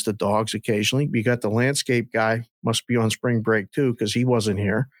 minus the dogs occasionally. You got the landscape guy, must be on spring break too, because he wasn't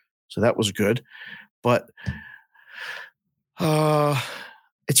here. So that was good. But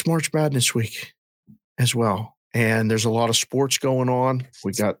it's March Madness week as well. And there's a lot of sports going on.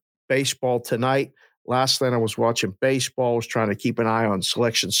 We got baseball tonight. Last night I was watching baseball, was trying to keep an eye on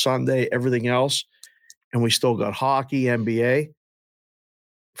Selection Sunday, everything else. And we still got hockey, NBA.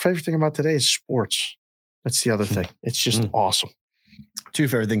 Favorite thing about today is sports. That's the other thing. It's just awesome. 2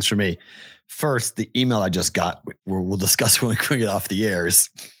 favorite things for me. First, the email I just got, we'll discuss when we get off the air, is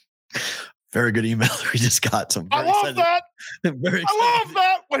very good email we just got. So I love that. I love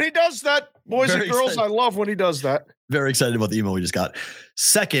that when he does that. Boys and girls, I love when he does that. Very excited about the email we just got.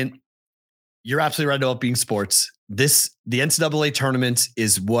 Second, you're absolutely right about being sports. The NCAA tournament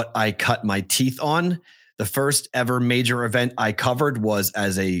is what I cut my teeth on. The first ever major event I covered was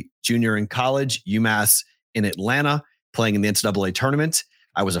as a junior in college, UMass in Atlanta, playing in the NCAA tournament.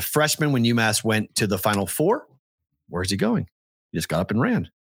 I was a freshman when UMass went to the Final Four. Where's he going? He just got up and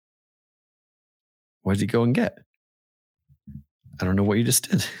ran. What did he go and get? I don't know what you just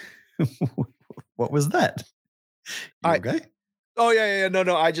did. What was that? Okay? Oh, yeah.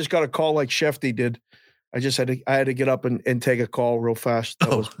 No. I just got a call like Shefty did. I had to get up and take a call real fast.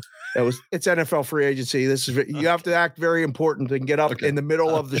 It's NFL free agency. You have to act very important and get up in the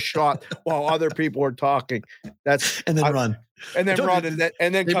middle of the shot while other people are talking. And then run. And then run and then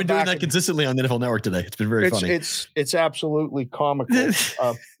they've come been doing back that consistently on the NFL Network today. It's been very funny. It's absolutely comical.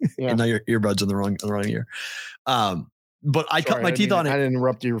 And now your earbuds in the wrong ear. But I cut my teeth on it. I didn't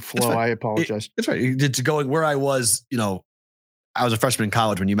interrupt your flow. I apologize. It's right. It's going where I was, I was a freshman in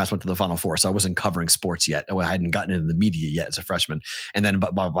college when UMass went to the Final Four, so I wasn't covering sports yet. I hadn't gotten into the media yet as a freshman. And then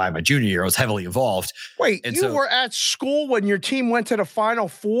by my junior year, I was heavily involved. Wait, you were at school when your team went to the Final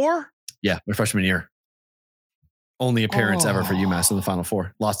Four? Yeah, my freshman year. Only appearance ever for UMass in the Final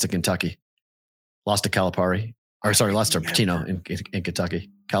Four. Lost to Kentucky. Lost to Calipari. Lost to Patino in Kentucky.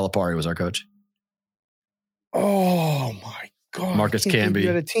 Calipari was our coach. Oh, my God. Marcus Camby. You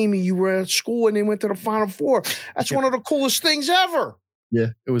had a team you were at school and they went to the Final Four. That's one of the coolest things ever. Yeah,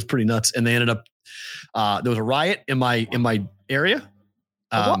 it was pretty nuts. And they ended up there was a riot in my area.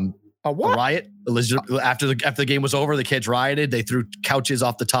 A riot. After the game was over, the kids rioted. They threw couches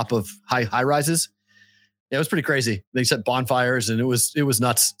off the top of high rises. Yeah, it was pretty crazy. They set bonfires and it was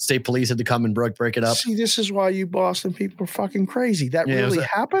nuts. State police had to come and break it up. See, this is why you Boston people are fucking crazy. That really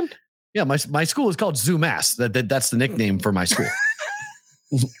happened? Yeah, my school is called Zoomass. That's the nickname for my school.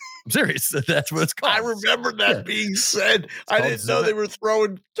 I'm serious. That's what it's called. I remember that being said. I didn't know they were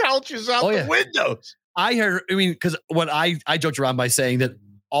throwing couches out the windows. Because what I joked around by saying that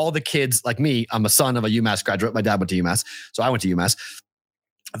all the kids like me, I'm a son of a UMass graduate. My dad went to UMass, so I went to UMass.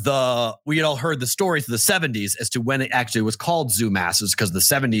 We had all heard the stories of the 70s as to when it actually was called Zoomass, because the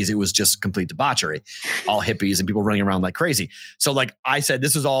 70s, it was just complete debauchery, all hippies and people running around like crazy. So like I said,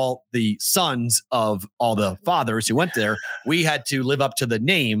 this was all the sons of all the fathers who went there. We had to live up to the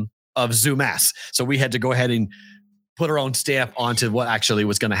name of Zoomass. So we had to go ahead and put our own stamp onto what actually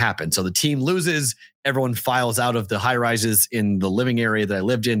was going to happen. So the team loses, everyone files out of the high rises in the living area that I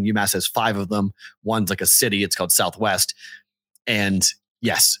lived in. UMass has 5 of them. One's like a city. It's called Southwest. And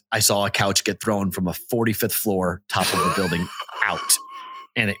yes, I saw a couch get thrown from a 45th floor top of the building out,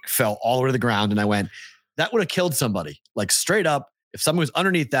 and it fell all the way to the ground. And I went, that would have killed somebody. Like straight up, if someone was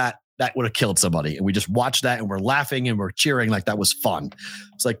underneath that would have killed somebody. And we just watched that and we're laughing and we're cheering like that was fun.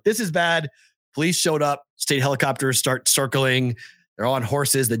 It's like, this is bad. Police showed up, state helicopters start circling. They're on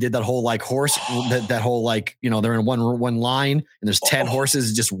horses. They did that whole like horse, that whole like, they're in one line and there's 10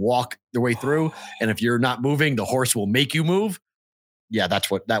 horses just walk their way through. And if you're not moving, the horse will make you move. Yeah, that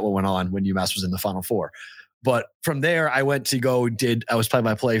went on when UMass was in the Final Four. But from there, I went to I was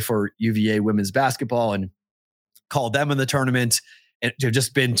play-by-play for UVA women's basketball and called them in the tournament. And I've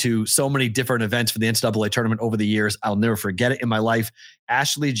just been to so many different events for the NCAA tournament over the years. I'll never forget it in my life.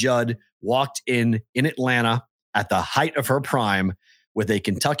 Ashley Judd walked in Atlanta at the height of her prime with a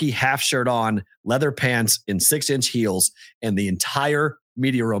Kentucky half shirt on, leather pants, and 6-inch heels, and the entire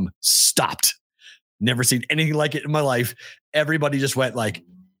media room stopped. Never seen anything like it in my life. Everybody just went like,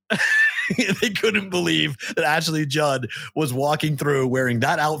 they couldn't believe that Ashley Judd was walking through wearing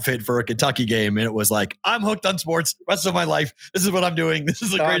that outfit for a Kentucky game. And it was like, I'm hooked on sports the rest of my life. This is what I'm doing. This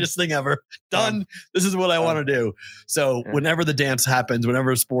is the greatest thing ever. Done. This is what I want to do. So whenever the dance happens,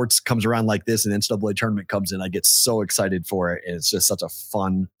 whenever sports comes around like this and NCAA tournament comes in, I get so excited for it. And it's just such a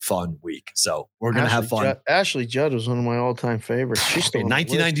fun week. So we're going to have fun. Ashley Judd was one of my all-time favorites. She's still in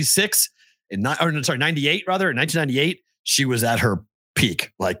 1996. In 98, rather. In 1998, she was at her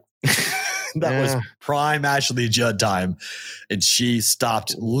peak. Like that was prime Ashley Judd time. And she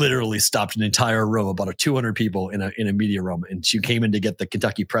literally stopped an entire room, about 200 people in a media room. And she came in to get the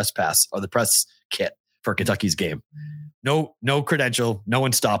Kentucky press pass or the press kit for Kentucky's game. No credential. No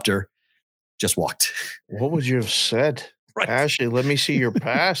one stopped her. Just walked. What would you have said? Right. Ashley, let me see your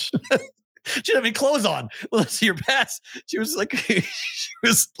pass. She didn't have any clothes on. Let's see your pass. She was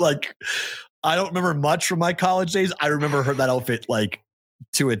like, I don't remember much from my college days. I remember that outfit like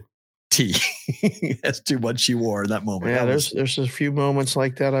to a T as to what she wore in that moment. Yeah, there's a few moments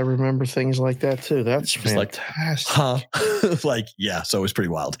like that. I remember things like that too. That's fantastic. So it was pretty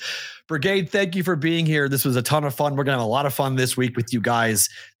wild. Brigade, thank you for being here. This was a ton of fun. We're going to have a lot of fun this week with you guys.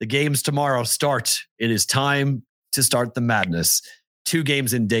 The games tomorrow start. It is time to start the madness. 2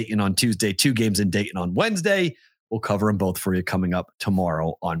 games in Dayton on Tuesday, 2 games in Dayton on Wednesday. We'll cover them both for you coming up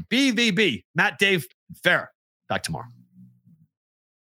tomorrow on BvB. Matt, Dave, Farrah. Back tomorrow.